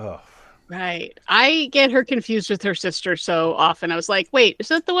 Oh. Right. I get her confused with her sister so often. I was like, wait, is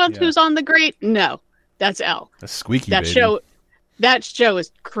that the one who's on The Great? No, that's Elle. That's Squeaky That Baby. That show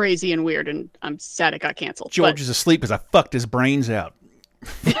is crazy and weird, and I'm sad it got canceled. George is asleep as I fucked his brains out.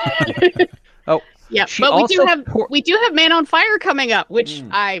 Oh, yeah, but we do have Man on Fire coming up, which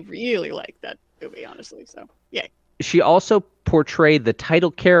I really like that movie, honestly. So, yeah. She also portrayed the title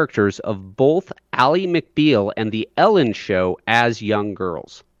characters of both Ally McBeal and The Ellen Show as young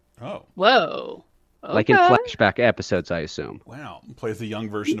girls. Oh. Whoa. Okay. Like in flashback episodes, I assume. Wow. Plays the young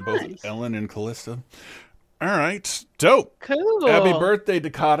version of both Ellen and Callista. All right. Dope. Cool. Happy birthday,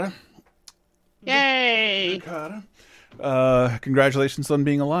 Dakota. Yay. Dakota. Congratulations on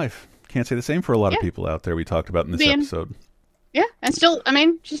being alive. Can't say the same for a lot of people out there we talked about in this episode. Yeah, and still, I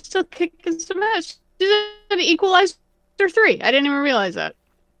mean, she's still kicking some ass. She's an Equalizer 3. I didn't even realize that.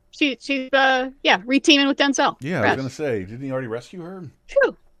 She's reteaming with Denzel. Yeah, I was going to say, didn't he already rescue her?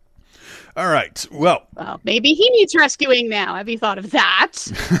 True. All right. Well, maybe he needs rescuing now. Have you thought of that?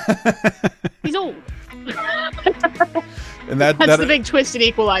 He's old. And that's the big twist in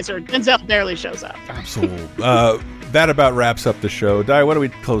Equalizer. Denzel barely shows up. Absolutely. That about wraps up the show. Di, what are we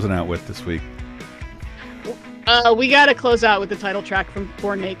closing out with this week? We got to close out with the title track from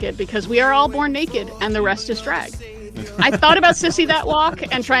Born Naked, because we are all born naked and the rest is drag. I thought about Sissy That Walk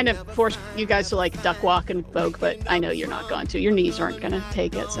and trying to force you guys to like duck walk and Vogue, but I know you're not going to. Your knees aren't going to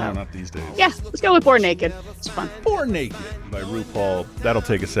take it. So. No, not these days. Yeah, let's go with Born Naked. It's fun. Born Naked by RuPaul. That'll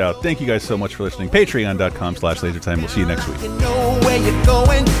take us out. Thank you guys so much for listening. Patreon.com/LaserTime. We'll see you next week. You know where you're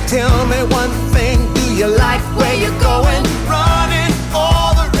going. Tell me one thing. Do you like where you're